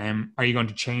 Are you going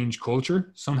to change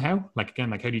culture somehow? Like, again,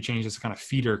 like how do you change this kind of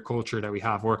feeder culture that we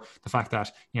have, or the fact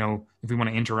that, you know, if we want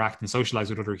to interact and socialize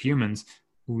with other humans,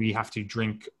 we have to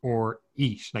drink or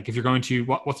eat. Like if you're going to,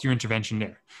 what's your intervention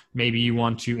there? Maybe you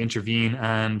want to intervene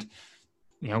and,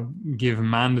 you know, give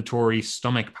mandatory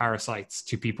stomach parasites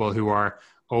to people who are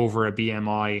over a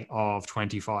BMI of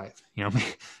 25. You know,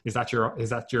 is that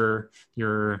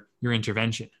your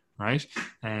intervention, right?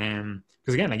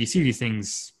 Because again, like you see these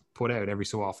things put out every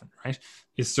so often, right?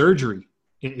 Is surgery,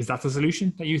 is that the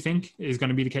solution that you think is going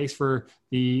to be the case for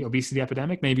the obesity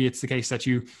epidemic? Maybe it's the case that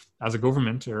you, as a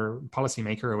government or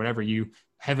policymaker or whatever, you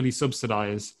heavily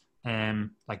subsidize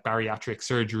like bariatric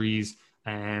surgeries,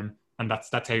 and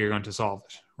that's how you're going to solve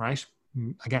it, right?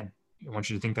 Again, I want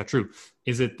you to think that through.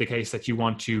 Is it the case that you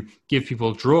want to give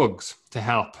people drugs to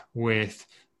help with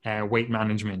weight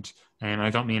management? And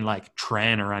I don't mean like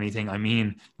tren or anything. I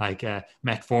mean like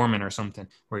metformin or something,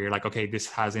 where you're like, okay, this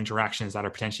has interactions that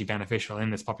are potentially beneficial in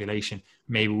this population.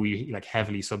 Maybe we like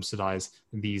heavily subsidize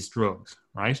these drugs,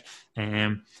 right?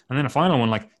 And then a final one,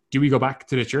 like, do we go back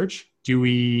to the church? Do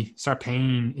we start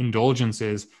paying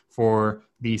indulgences for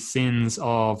the sins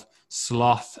of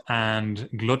sloth and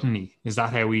gluttony? Is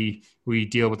that how we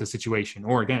deal with the situation?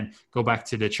 Or again, go back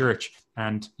to the church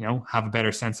and, you know, have a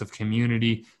better sense of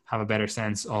community, have a better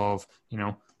sense of, you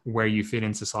know, where you fit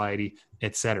in society,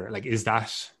 etc. Like, is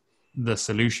that the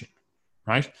solution,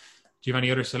 right? Do you have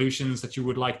any other solutions that you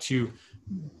would like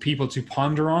people to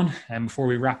ponder on? And before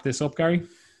we wrap this up, Gary?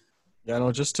 Yeah,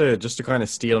 no, just to kind of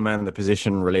steel man the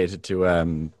position related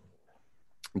to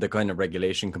the kind of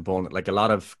regulation component, like a lot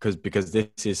of, because this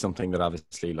is something that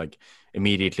obviously like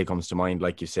immediately comes to mind.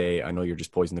 Like you say, I know you're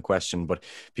just posing the question, but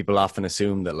people often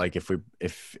assume that like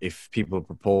if people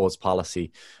propose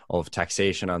policy of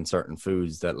taxation on certain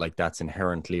foods, that like that's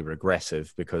inherently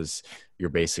regressive because you're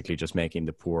basically just making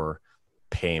the poor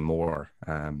pay more.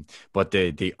 But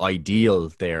the ideal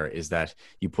there is that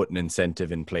you put an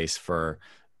incentive in place for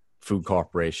food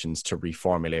corporations to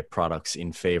reformulate products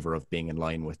in favor of being in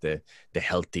line with the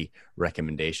healthy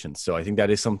recommendations. So I think that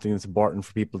is something that's important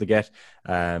for people to get,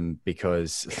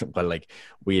 because well, like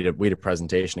we had a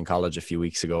presentation in college a few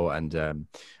weeks ago, and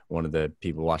one of the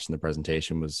people watching the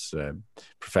presentation was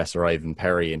Professor Ivan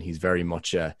Perry, and he's very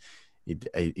much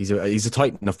he's a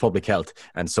titan of public health,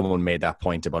 and someone made that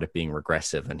point about it being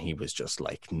regressive, and he was just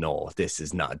like, no, this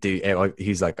is not.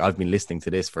 He's like, I've been listening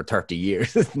to this for 30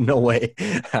 years. No way.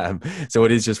 So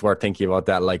it is just worth thinking about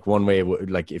that. Like one way,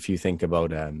 like if you think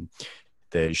about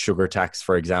the sugar tax,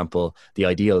 for example, the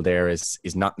ideal there is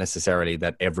not necessarily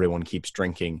that everyone keeps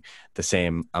drinking the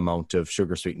same amount of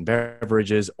sugar sweetened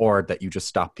beverages, or that you just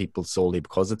stop people solely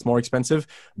because it's more expensive,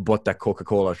 but that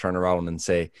Coca-Cola turn around and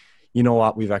say, you know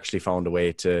what, we've actually found a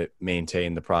way to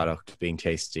maintain the product being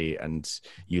tasty and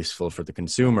useful for the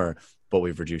consumer, but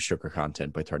we've reduced sugar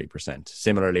content by 30%.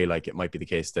 Similarly, like it might be the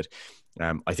case that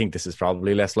I think this is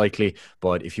probably less likely,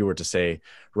 but if you were to say,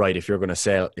 right, if you're going to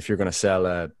sell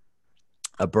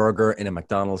a burger in a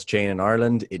McDonald's chain in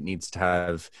Ireland, it needs to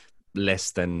have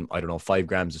less than, I don't know, 5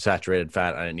 grams of saturated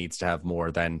fat, and it needs to have more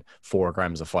than 4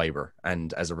 grams of fiber.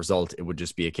 And as a result, it would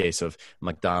just be a case of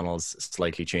McDonald's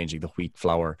slightly changing the wheat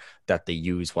flour that they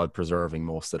use while preserving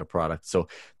most of the product. So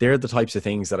they're the types of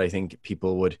things that I think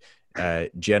people would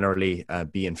generally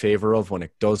be in favor of when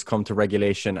it does come to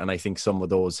regulation. And I think some of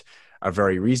those are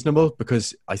very reasonable,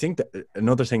 because I think that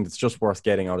another thing that's just worth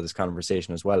getting out of this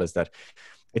conversation as well is that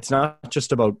it's not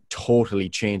just about totally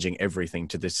changing everything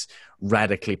to this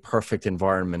radically perfect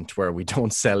environment where we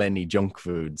don't sell any junk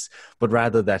foods, but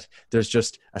rather that there's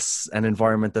just an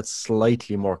environment that's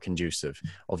slightly more conducive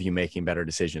of you making better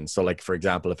decisions. So like, for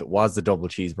example, if it was the double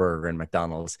cheeseburger in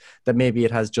McDonald's, that maybe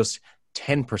it has just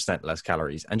 10% less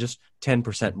calories and just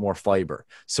 10% more fiber,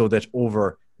 so that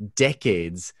over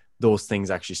decades, those things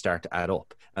actually start to add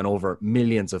up, and over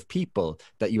millions of people,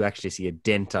 that you actually see a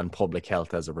dent on public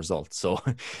health as a result. So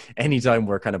anytime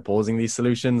we're kind of posing these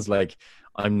solutions, like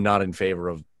I'm not in favor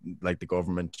of like the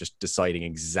government just deciding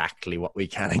exactly what we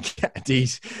can and can't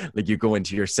eat. Like you go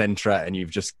into your Centra and you've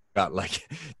just got like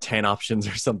 10 options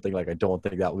or something. Like I don't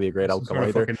think that would be a great outcome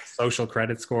either. Fucking social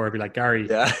credit score. I'd be like, Gary,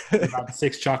 yeah, you've had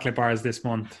 6 chocolate bars this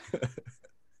month.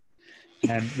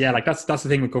 Yeah, like that's the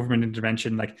thing with government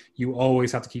intervention. Like you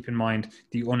always have to keep in mind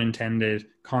the unintended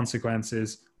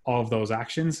consequences of those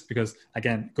actions, because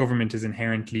again, government is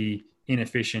inherently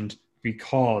inefficient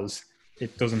because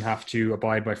it doesn't have to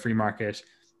abide by free market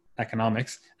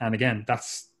economics. And again,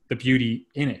 that's the beauty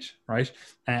in it, right?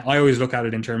 I always look at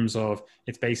it in terms of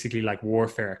it's basically like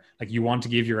warfare. Like you want to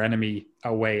give your enemy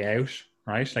a way out,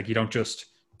 right? Like you don't just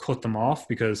cut them off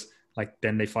because like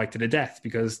then they fight to the death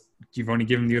because you've only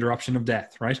given the other option of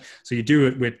death, right? So you do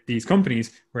it with these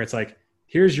companies where it's like,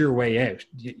 here's your way out.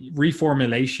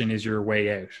 Reformulation is your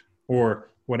way out,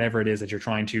 or whatever it is that you're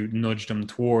trying to nudge them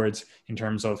towards in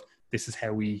terms of this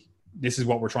is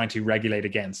what we're trying to regulate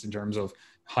against in terms of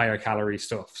higher calorie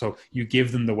stuff. So you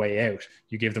give them the way out.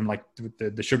 You give them like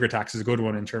the sugar tax is a good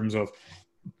one in terms of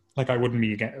like I wouldn't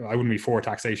be for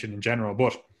taxation in general,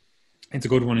 but it's a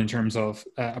good one in terms of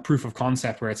a proof of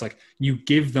concept where it's like you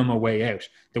give them a way out.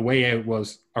 The way out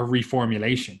was a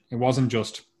reformulation. It wasn't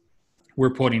just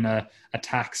we're putting a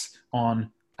tax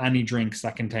on any drinks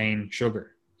that contain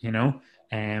sugar, you know?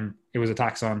 It was a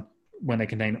tax on when they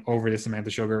contain over this amount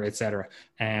of sugar, etc.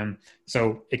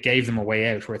 So it gave them a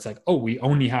way out where it's like, oh, we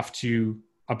only have to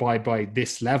abide by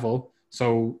this level.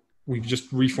 So we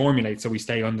just reformulate so we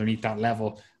stay underneath that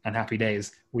level and happy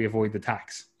days, we avoid the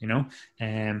tax, you know?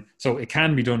 So it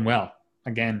can be done well.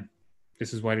 Again,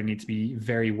 this is why they need to be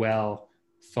very well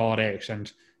thought out.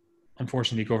 And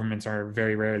unfortunately, governments are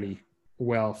very rarely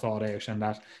well thought out. And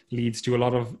that leads to a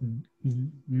lot of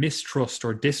mistrust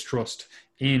or distrust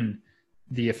in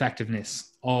the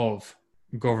effectiveness of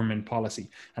government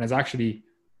policy. And it's actually,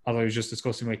 as I was just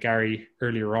discussing with Gary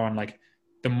earlier on, like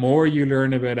the more you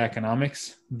learn about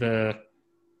economics, the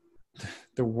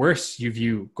worse you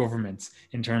view governments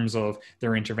in terms of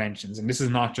their interventions. And this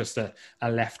is not just a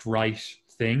left-right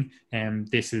thing.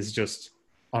 This is just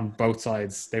on both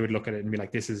sides. They would look at it and be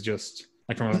like, this is just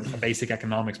like from a basic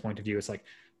economics point of view, it's like,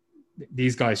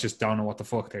 these guys just don't know what the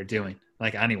fuck they're doing.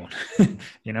 Like anyone,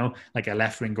 you know, like a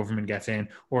left-wing government gets in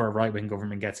or a right-wing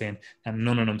government gets in, and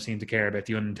none of them seem to care about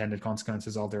the unintended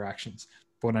consequences of their actions.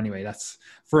 But anyway, that's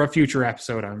for a future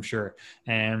episode, I'm sure.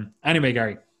 Anyway,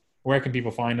 Gary, where can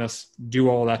people find us? Do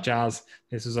all that jazz.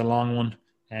 This is a long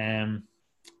one.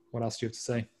 What else do you have to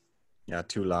say? Yeah,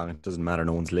 too long. It doesn't matter.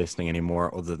 No one's listening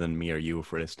anymore other than me or you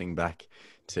if we're listening back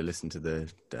to listen to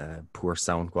the poor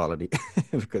sound quality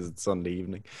because it's Sunday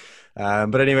evening.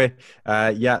 But anyway,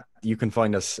 yeah, you can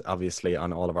find us obviously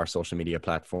on all of our social media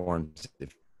platforms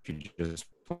if you just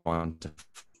want to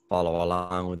follow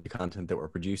along with the content that we're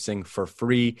producing for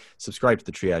free. Subscribe to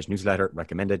the Triage newsletter,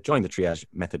 recommend it, join the Triage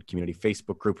Method Community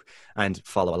Facebook group, and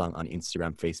follow along on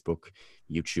Instagram, Facebook,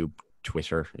 YouTube,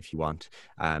 Twitter if you want.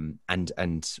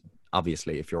 And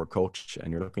obviously, if you're a coach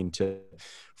and you're looking to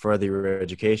further your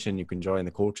education, you can join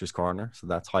the Coach's Corner. So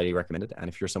that's highly recommended. And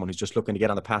if you're someone who's just looking to get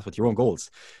on the path with your own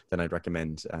goals, then I'd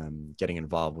recommend getting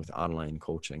involved with online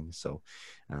coaching. So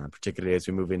particularly as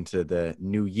we move into the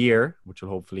new year, which will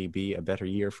hopefully be a better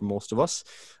year for most of us,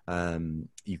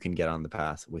 you can get on the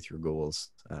path with your goals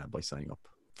by signing up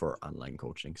for online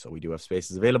coaching. So we do have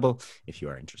spaces available if you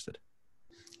are interested.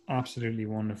 Absolutely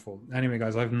wonderful. Anyway,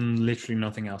 guys, I've literally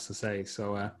nothing else to say.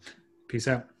 So peace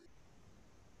out.